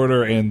like the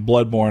Order and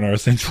Bloodborne are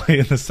essentially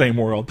in the same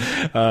world?"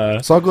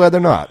 So glad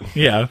they're not.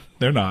 Yeah,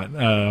 they're not.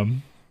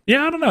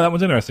 Yeah, I don't know. That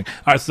one's interesting.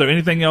 All right, so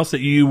anything else that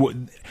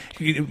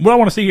what I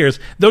want to see here is,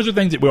 those are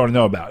things that we already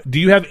know about. Do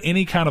you have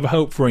any kind of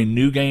hope for a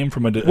new game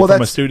from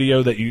a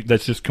studio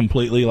that's just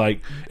completely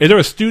like, is there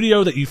a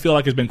studio that you feel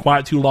like has been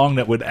quiet too long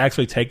that would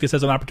actually take this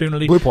as an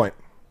opportunity? Blue Point.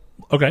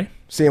 Okay.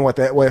 Seeing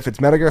if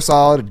it's Metal Gear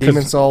Solid,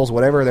 Demon Souls,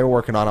 whatever they're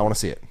working on, I want to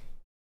see it.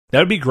 That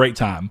would be a great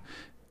time.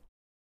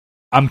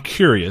 I'm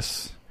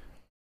curious.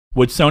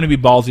 Would Sony be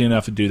ballsy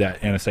enough to do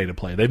that in a state of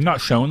play? They've not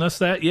shown us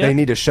that yet. They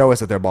need to show us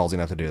that they're ballsy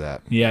enough to do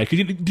that. Yeah,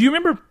 do you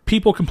remember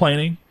people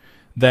complaining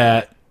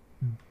that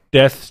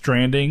Death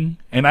Stranding,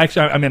 and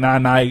actually, I mean,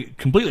 I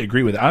completely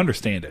agree with it. I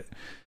understand it.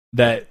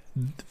 That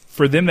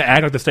for them to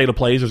act like the state of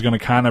plays is going to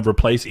kind of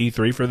replace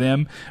E3 for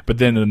them, but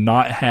then to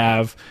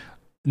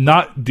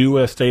not do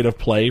a state of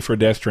play for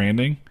Death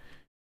Stranding,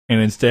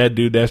 and instead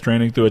do Death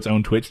Stranding through its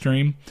own Twitch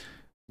stream.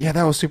 Yeah,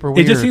 that was super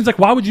weird. It just seems like,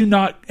 why would you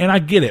not, and I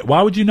get it,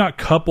 why would you not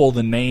couple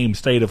the name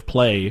State of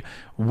Play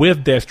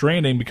with Death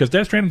Stranding? Because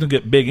Death Stranding's going to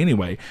get big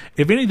anyway.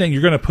 If anything,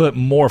 you're going to put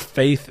more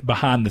faith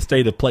behind the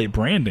State of Play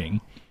branding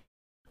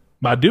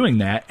by doing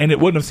that, and it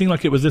wouldn't have seemed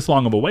like it was this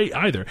long of a wait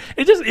either.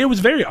 It was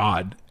very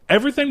odd.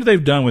 Everything that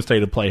they've done with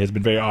State of Play has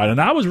been very odd, and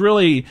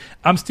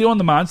I'm still in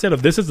the mindset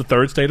of this is the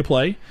third State of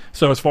Play.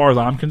 So as far as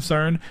I'm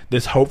concerned,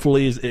 this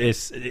hopefully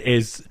is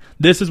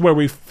this is where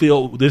we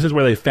feel this is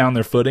where they found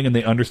their footing and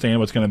they understand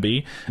what's going to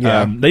be.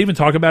 Yeah. They even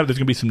talk about it. There's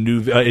going to be some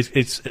new.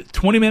 It's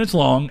 20 minutes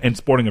long and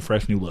sporting a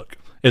fresh new look.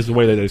 Is the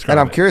way that they describe it.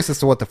 And I'm curious as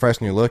to what the fresh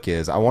new look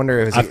is. I wonder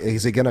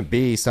is it going to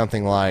be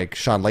something like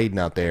Sean Layden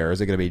out there? Or is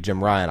it going to be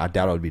Jim Ryan? I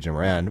doubt it would be Jim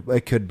Ryan.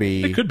 It could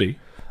be. It could be.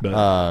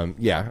 But.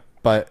 Yeah.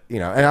 But,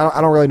 and I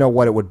don't really know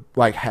what it would,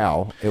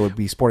 how it would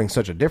be sporting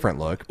such a different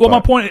look. Well, my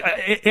point,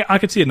 I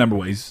could see it a number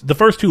of ways. The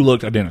first two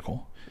looked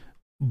identical.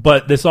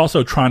 But this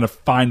also trying to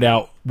find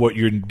out what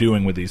you're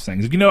doing with these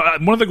things.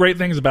 One of the great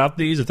things about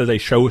these is that they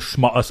show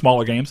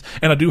smaller games,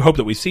 and I do hope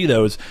that we see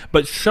those,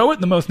 but show it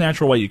in the most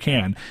natural way you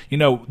can.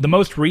 The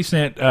most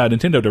recent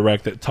Nintendo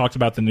Direct that talked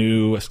about the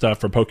new stuff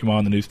for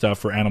Pokemon, the new stuff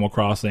for Animal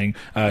Crossing,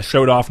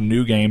 showed off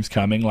new games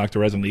coming, like the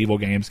Resident Evil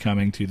games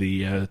coming to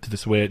the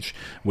Switch.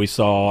 We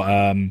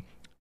saw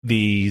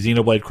the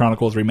Xenoblade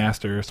Chronicles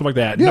remaster, stuff like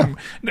that. Yeah.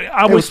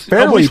 I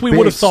wish we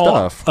would have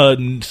saw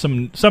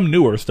some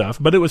newer stuff,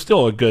 but it was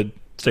still a good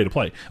state of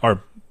play,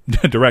 or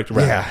direct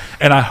rather. Yeah.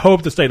 And I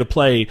hope the state of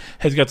play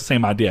has got the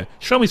same idea.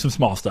 Show me some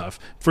small stuff,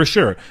 for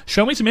sure.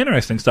 Show me some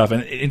interesting stuff.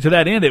 And to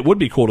that end, it would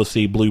be cool to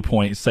see Blue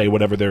Point say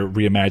whatever their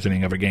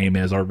reimagining of a game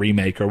is, or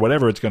remake, or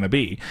whatever it's going to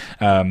be.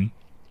 And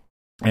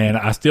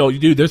I still,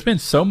 there's been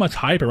so much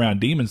hype around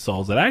Demon's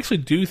Souls that I actually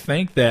do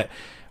think that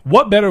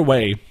what better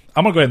way,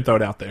 I'm going to go ahead and throw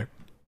it out there.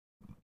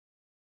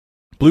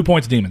 Blue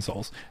Point's Demon's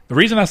Souls. The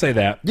reason I say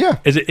that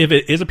is if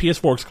it is a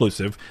PS4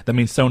 exclusive, that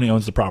means Sony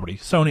owns the property.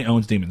 Sony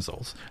owns Demon's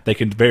Souls. They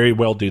can very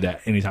well do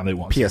that anytime they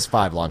want.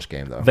 PS5 launch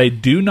game, though. They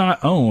do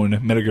not own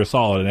Metal Gear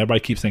Solid, and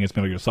everybody keeps saying it's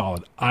Metal Gear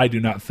Solid. I do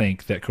not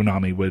think that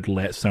Konami would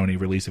let Sony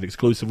release it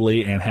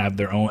exclusively and have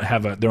their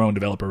own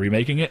developer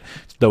remaking it,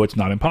 though it's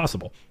not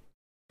impossible.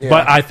 Yeah.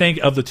 But I think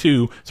of the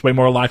two, it's way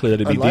more likely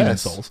that it'd be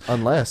Demon's Souls.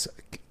 Unless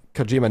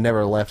Kojima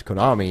never left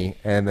Konami,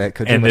 and that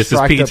Kojima and this is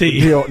PT. Up a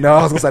deal. No,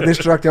 I was going to say they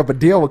struck up a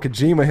deal with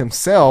Kojima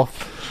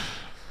himself.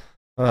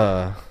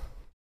 That's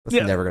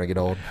never going to get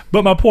old.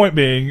 But my point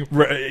being,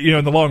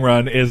 in the long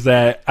run, is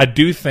that I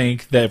do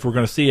think that if we're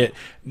going to see it,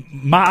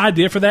 my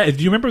idea for that is,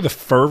 do you remember the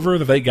fervor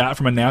that they got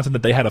from announcing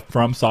that they had a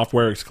From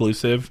Software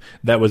exclusive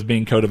that was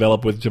being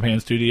co-developed with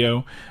Japan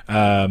Studio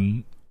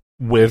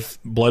with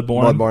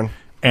Bloodborne?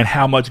 And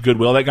how much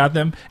goodwill that got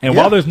them? And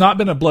while there's not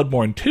been a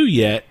Bloodborne 2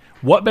 yet,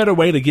 what better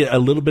way to get a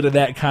little bit of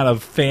that kind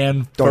of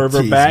fan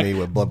fervor back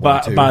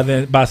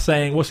by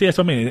saying, well, see, that's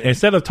what I mean.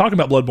 Instead of talking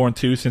about Bloodborne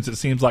 2, since it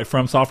seems like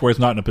From Software is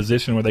not in a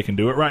position where they can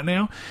do it right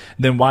now,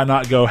 then why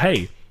not go,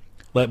 hey,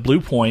 let Blue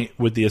Point,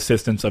 with the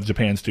assistance of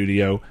Japan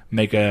Studio,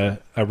 make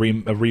a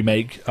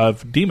remake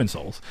of Demon's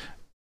Souls?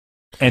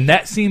 And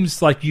that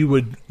seems like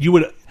you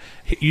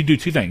do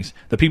two things.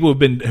 The people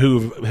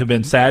who have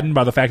been saddened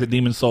by the fact that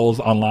Demon's Souls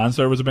online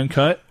servers have been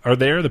cut are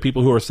there. The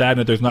people who are saddened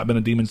that there's not been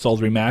a Demon's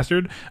Souls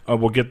remastered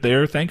will get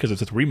their thing because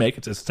it's a remake.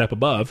 It's a step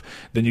above.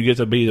 Then you get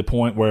to be the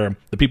point where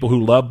the people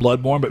who love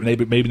Bloodborne but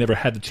maybe never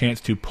had the chance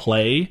to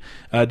play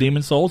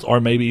Demon's Souls, or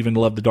maybe even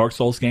love the Dark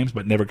Souls games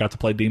but never got to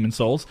play Demon's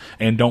Souls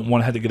and don't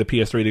want to have to get a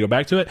PS3 to go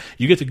back to it.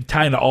 You get to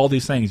tie into all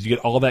these things. You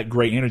get all that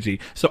great energy.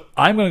 So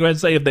I'm going to go ahead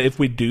and say if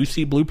we do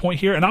see Blue Point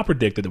here, and I'll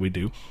predict that we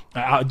do,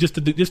 just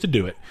to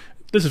do it.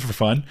 This is for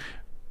fun.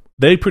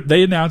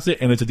 They announced it,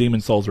 and it's a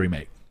Demon's Souls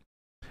remake.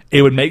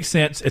 It would make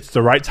sense. It's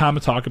the right time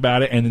to talk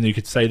about it, and then you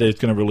could say that it's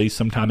going to release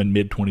sometime in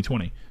mid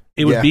 2020.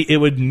 It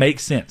would make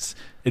sense.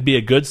 It'd be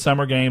a good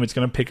summer game. It's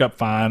going to pick up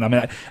fine. I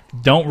mean,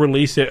 don't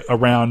release it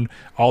around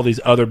all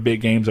these other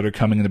big games that are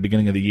coming in the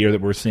beginning of the year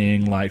that we're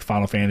seeing, like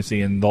Final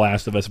Fantasy and The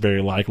Last of Us,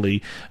 very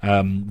likely.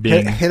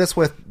 Hit us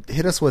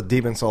with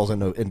Demon's Souls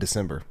in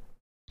December.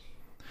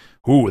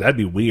 Ooh, that'd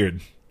be weird.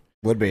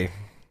 Would be.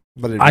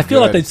 But I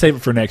feel like they'd save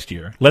it for next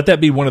year. Let that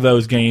be one of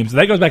those games.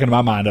 That goes back into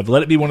my mind of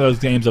let it be one of those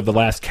games of the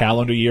last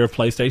calendar year of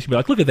PlayStation. Be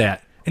like, look at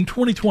that. In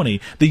 2020,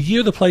 the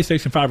year the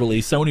PlayStation 5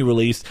 released, Sony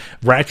released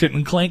Ratchet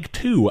and Clank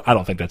 2. I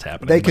don't think that's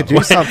happening. They could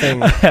do something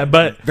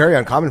but very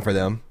uncommon for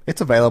them.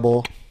 It's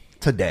available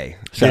today.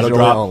 Shadow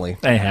Drop only.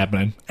 Ain't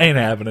happening.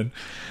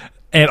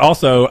 And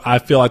also, I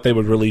feel like they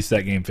would release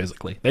that game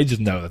physically. They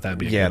just know that'd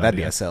be that'd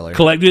be a seller.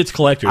 It's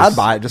collectors. I'd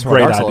buy it just from a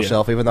Dark Souls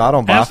shelf, even though I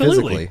don't buy it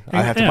physically.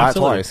 I have to buy it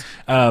twice.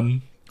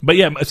 But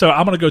yeah, so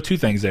I'm going to go two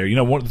things there.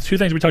 One of the two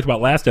things we talked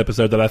about last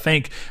episode that I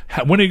think,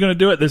 when are you going to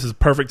do it? This is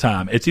perfect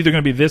time. It's either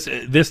going to be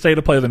this state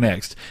of play or the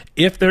next.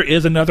 If there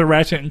is another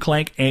Ratchet and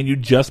Clank and you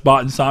just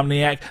bought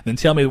Insomniac, then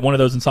tell me that one of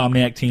those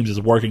Insomniac teams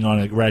is working on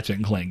a Ratchet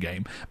and Clank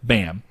game.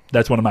 Bam.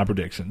 That's one of my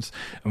predictions.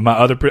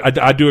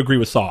 I do agree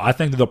with Saul. I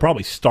think that they'll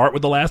probably start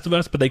with The Last of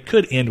Us, but they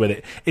could end with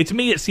it. To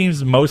me, it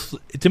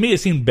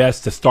seemed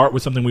best to start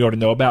with something we already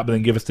know about, but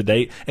then give us the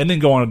date, and then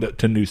go on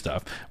to new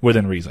stuff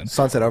within reason.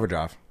 Sunset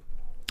Overdrive.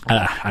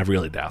 I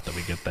really doubt that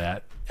we get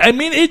that. I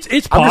mean, it's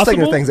possible. I'm just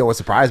thinking of things that would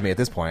surprise me at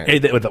this point.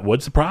 That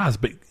would surprise,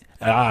 but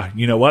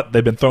you know what?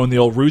 They've been throwing the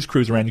old ruse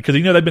cruise around because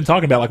they've been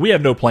talking about, like, we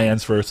have no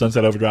plans for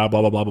Sunset Overdrive,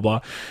 blah blah blah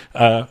blah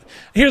blah.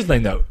 Here's the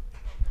thing, though.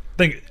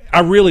 I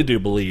really do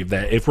believe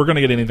that if we're going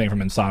to get anything from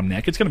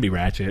Insomniac, it's going to be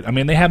Ratchet. I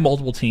mean, they have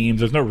multiple teams.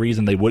 There's no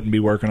reason they wouldn't be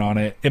working on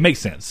it. It makes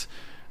sense.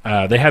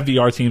 They have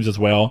VR teams as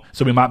well,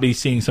 so we might be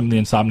seeing some of the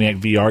Insomniac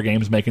VR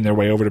games making their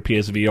way over to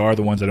PSVR,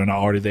 the ones that are not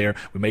already there.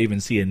 We may even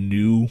see a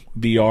new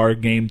VR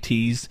game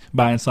teased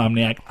by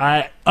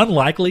Insomniac.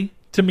 Unlikely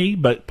to me,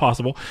 but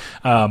possible.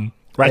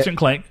 Ratchet and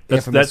Clank,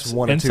 that's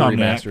one or two Insomniac.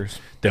 remasters.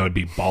 That would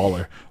be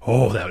baller.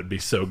 Oh, that would be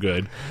so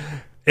good.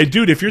 Hey,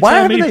 dude, if you're Why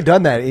telling me, haven't they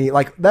done that?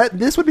 Like that,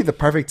 this would be the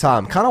perfect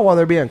time. Kind of while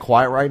they're being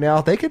quiet right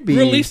now, they could be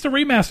release the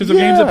remasters of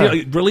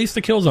games. Release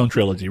the Killzone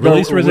trilogy.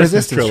 Release the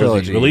Resistance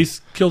trilogy. Release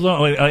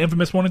Killzone,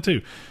 Infamous 1 and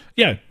 2.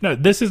 Yeah, no,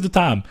 this is the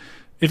time.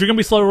 If you're gonna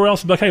be slow or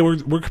else, like, hey,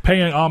 we're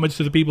paying homage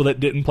to the people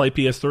that didn't play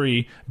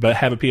PS3 but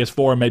have a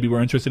PS4, and maybe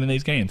we're interested in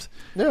these games.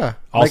 Yeah.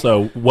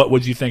 Also, what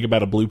would you think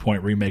about a Blue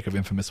Point remake of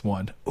Infamous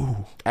 1?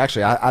 Ooh.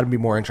 Actually, I'd be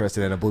more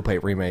interested in a Blue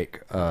Point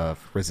remake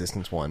of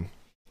Resistance 1.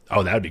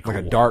 Oh, that would be cool.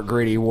 Like a dark,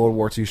 gritty World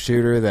War II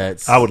shooter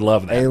that's I would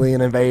love that.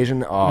 Alien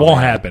invasion. Oh, won't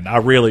happen. I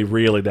really,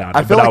 really doubt it.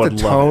 I feel but like the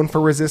tone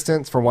for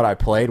Resistance from what I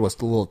played was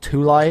a little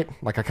too light.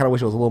 Like, I kind of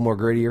wish it was a little more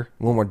grittier, a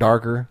little more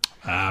darker.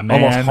 Man.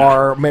 Almost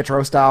horror,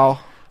 Metro style.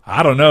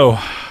 I don't know.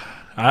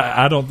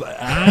 I don't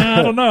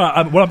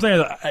know. What I'm saying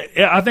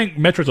is, I think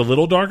Metro's a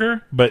little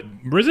darker, but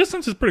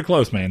Resistance is pretty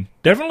close, man.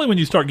 Definitely when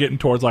you start getting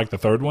towards, like, the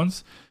third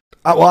ones.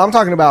 Well, I'm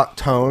talking about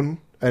tone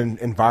and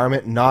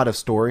environment, not of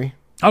story.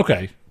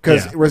 Okay.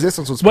 Because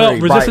Resistance was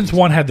Resistance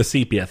 1 had the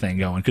sepia thing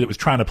going because it was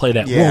trying to play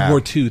that World War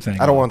II thing.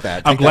 I don't want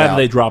that. I'm glad that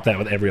they dropped that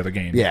with every other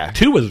game. Yeah.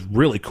 2 was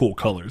really cool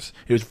colors.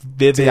 It was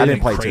vivid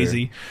and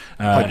crazy.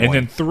 And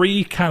then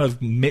 3 kind of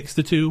mixed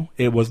the two.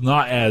 It was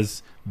not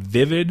as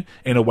vivid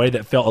in a way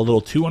that felt a little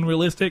too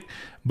unrealistic,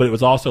 but it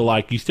was also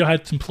like you still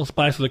had some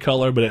splashes of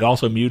color, but it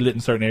also muted it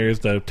in certain areas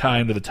to tie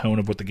into the tone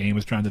of what the game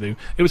was trying to do.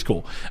 It was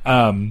cool.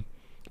 But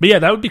yeah,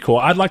 that would be cool.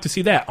 I'd like to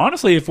see that.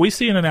 Honestly, if we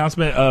see an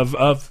announcement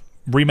of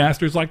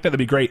remasters like that'd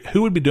be great.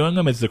 Who would be doing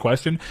them is the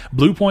question.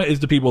 Blue Point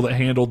is the people that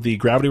handled the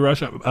Gravity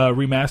Rush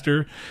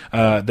remaster.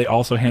 They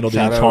also handled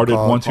the Uncharted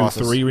 1, 2,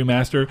 3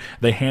 remaster.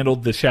 They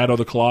handled the Shadow of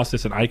the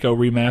Colossus and Ico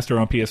remaster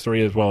on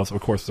PS3, as well as, of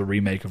course, the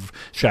remake of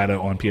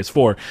Shadow on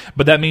PS4.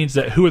 But that means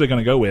that who are they going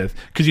to go with?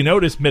 Because you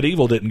notice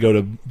Medieval didn't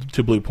go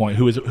to Blue Point,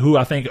 who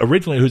I think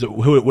originally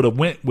who it would have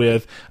went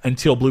with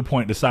until Blue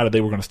Point decided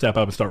they were going to step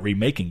up and start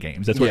remaking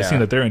games. That's what it seems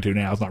that they're into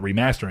now, is not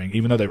remastering,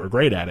 even though they were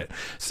great at it.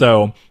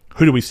 So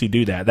who do we see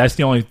do that? That's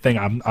the only thing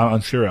I'm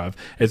unsure of,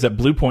 is that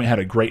Blue Point had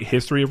a great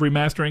history of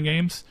remastering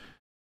games,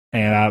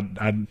 and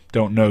I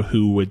don't know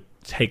who would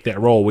take that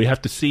role. We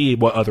have to see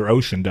what Other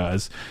Ocean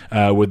does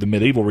with the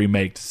Medieval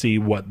remake to see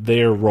what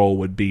their role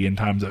would be in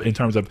terms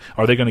of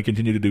are they going to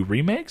continue to do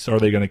remakes? Are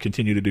they going to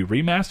continue to do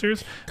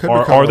remasters?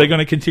 Or are they going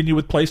to continue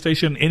with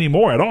PlayStation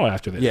anymore at all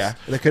after this? Yeah,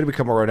 they could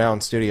become a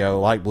renowned studio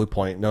like Blue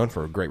Point, known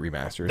for great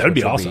remasters. That would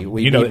be awesome.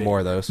 We need more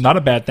of those. Not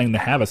a bad thing to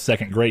have a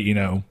second great,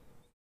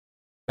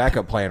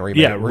 backup plan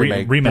remake. Yeah,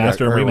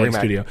 remake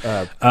studio.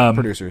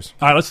 Producers.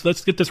 All right,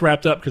 let's get this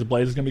wrapped up because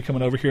Blaze is going to be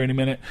coming over here in a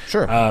minute.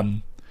 Sure.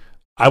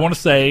 I want to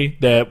say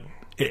that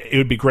it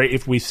would be great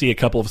if we see a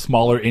couple of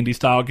smaller indie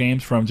style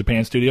games from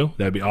Japan Studio.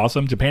 That would be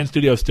awesome. Japan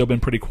Studio has still been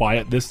pretty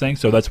quiet this thing,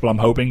 so that's what I'm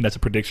hoping. That's a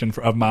prediction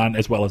of mine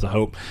as well as a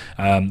hope.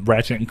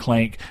 Ratchet and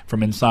Clank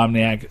from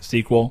Insomniac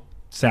sequel.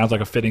 Sounds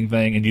like a fitting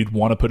thing, and you'd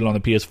want to put it on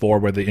the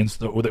PS4 where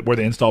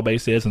the install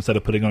base is instead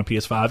of putting it on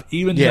PS5,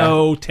 even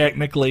though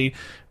technically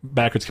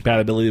backwards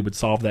compatibility would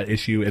solve that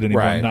issue at any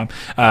point in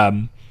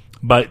time.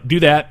 But do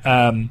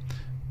that.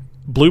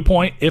 Blue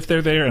Point, if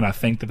they're there, and I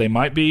think that they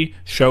might be,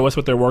 show us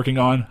what they're working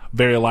on.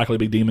 Very likely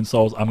be Demon's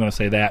Souls. I'm going to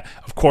say that.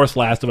 Of course,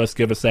 Last of Us,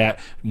 give us that.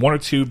 1 or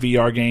 2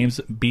 VR games,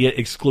 be it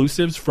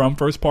exclusives from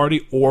first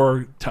party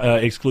or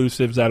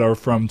exclusives that are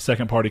from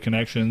second party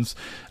connections.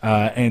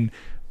 And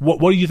what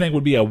do you think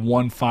would be a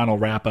one final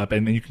wrap up?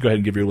 And then you can go ahead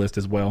and give your list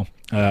as well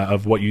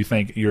of what you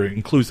think, your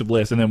inclusive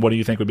list, and then what do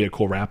you think would be a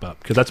cool wrap up?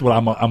 Because that's what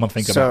I'm gonna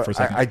think about for a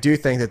second. I do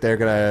think that they're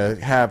gonna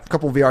have a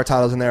couple of VR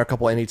titles in there, a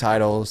couple of indie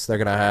titles. They're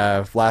gonna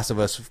have Last of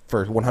Us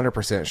for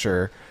 100%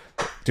 sure,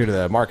 due to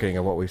the marketing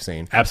of what we've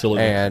seen.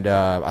 Absolutely. And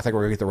I think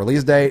we're gonna get the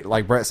release date,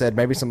 like Brett said,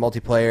 maybe some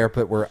multiplayer,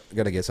 but we're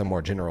gonna get some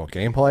more general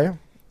gameplay.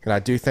 And I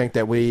do think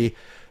that we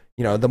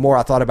the more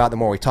I thought about it, the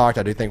more we talked,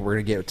 I do think we're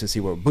going to get to see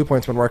what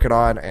Bluepoint's been working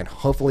on, and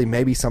hopefully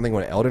maybe something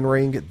with Elden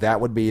Ring.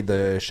 That would be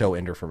the show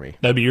ender for me.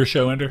 That'd be your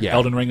show ender? Yeah.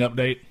 Elden Ring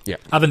update? Yeah.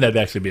 I think that'd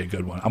actually be a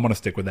good one. I'm going to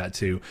stick with that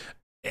too.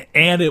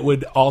 And it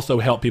would also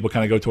help people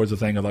kind of go towards the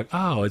thing of like,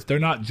 oh, they're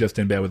not just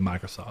in bed with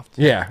Microsoft.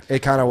 Yeah, it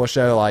kind of will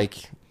show like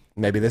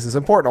maybe this is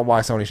important on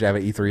why Sony should have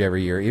an E3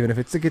 every year, even if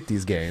it's to get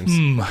these games.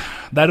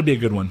 That'd be a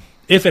good one.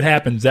 If it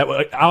happens,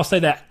 I'll say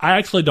that I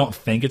actually don't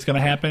think it's going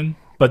to happen.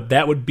 But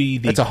that would be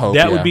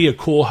would be a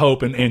cool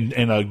hope and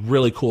a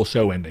really cool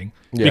show ending.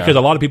 Yeah. Because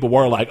a lot of people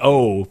were like,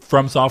 oh,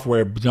 From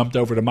Software jumped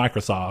over to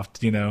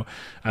Microsoft,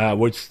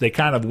 which they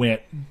kind of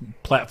went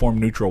platform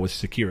neutral with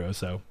Sekiro.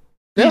 So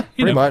yeah,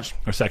 pretty much.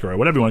 Or Sekiro,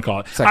 whatever you want to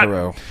call it.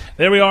 Sekiro.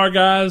 There we are,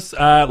 guys.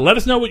 Let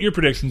us know what your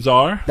predictions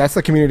are. That's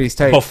the community's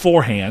take.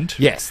 Beforehand.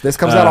 Yes, this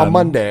comes out on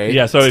Monday.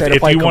 Yeah, so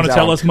if you want to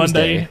tell us Tuesday.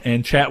 Monday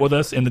and chat with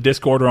us in the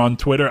Discord or on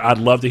Twitter, I'd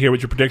love to hear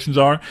what your predictions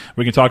are.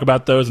 We can talk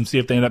about those and see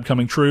if they end up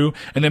coming true.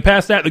 And then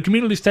past that, the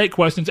community's take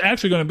question is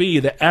actually going to be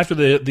that after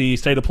the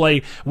State of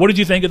Play, what did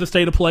you think of the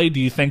State of Play?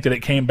 Do you think that it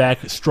came back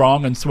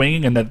strong and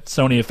swinging and that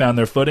Sony have found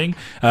their footing?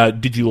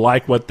 Did you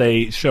like what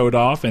they showed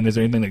off? And is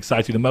there anything that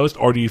excites you the most?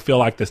 Or do you feel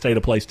like the State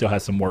of Play still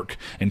has some work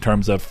in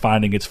terms of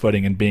finding its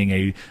footing and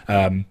being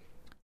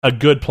a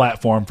good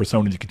platform for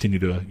Sony to continue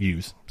to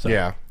use? So.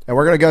 Yeah. And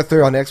we're going to go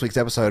through on next week's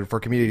episode for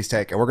Community's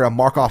Take, and we're going to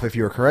mark off if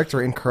you were correct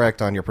or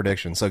incorrect on your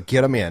prediction. So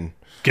get them in.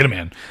 Get them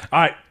in.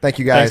 All right. Thank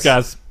you, guys.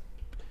 Thanks, guys.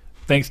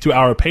 Thanks to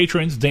our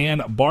patrons,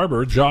 Dan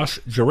Barber, Josh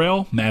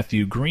Jarrell,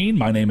 Matthew Green.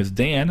 My name is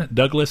Dan,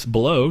 Douglas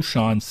Blow,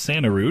 Sean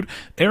Santarud,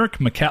 Eric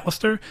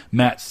McAllister,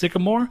 Matt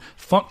Sycamore,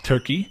 Funk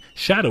Turkey,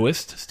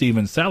 Shadowist,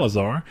 Steven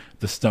Salazar,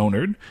 The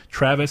Stonard,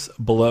 Travis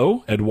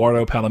Blow,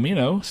 Eduardo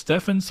Palomino,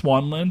 Stefan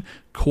Swanlin,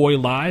 Coy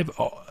Live,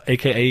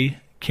 a.k.a.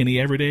 Kenny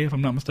Everyday, if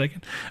I'm not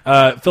mistaken,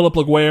 Philip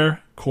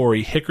Laguerre,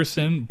 Corey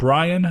Hickerson,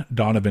 Brian,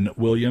 Donovan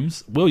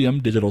Williams,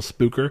 William Digital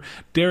Spooker,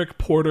 Derek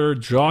Porter,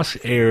 Josh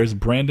Ayers,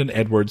 Brandon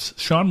Edwards,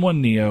 Sean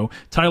One Neo,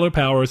 Tyler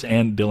Powers,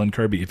 and Dylan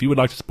Kirby. If you would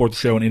like to support the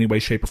show in any way,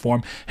 shape, or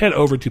form, head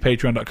over to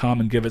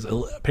patreon.com and give us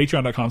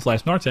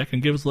patreon.com/Nartech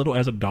and give us as little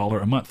as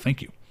 $1 a month.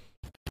 Thank you.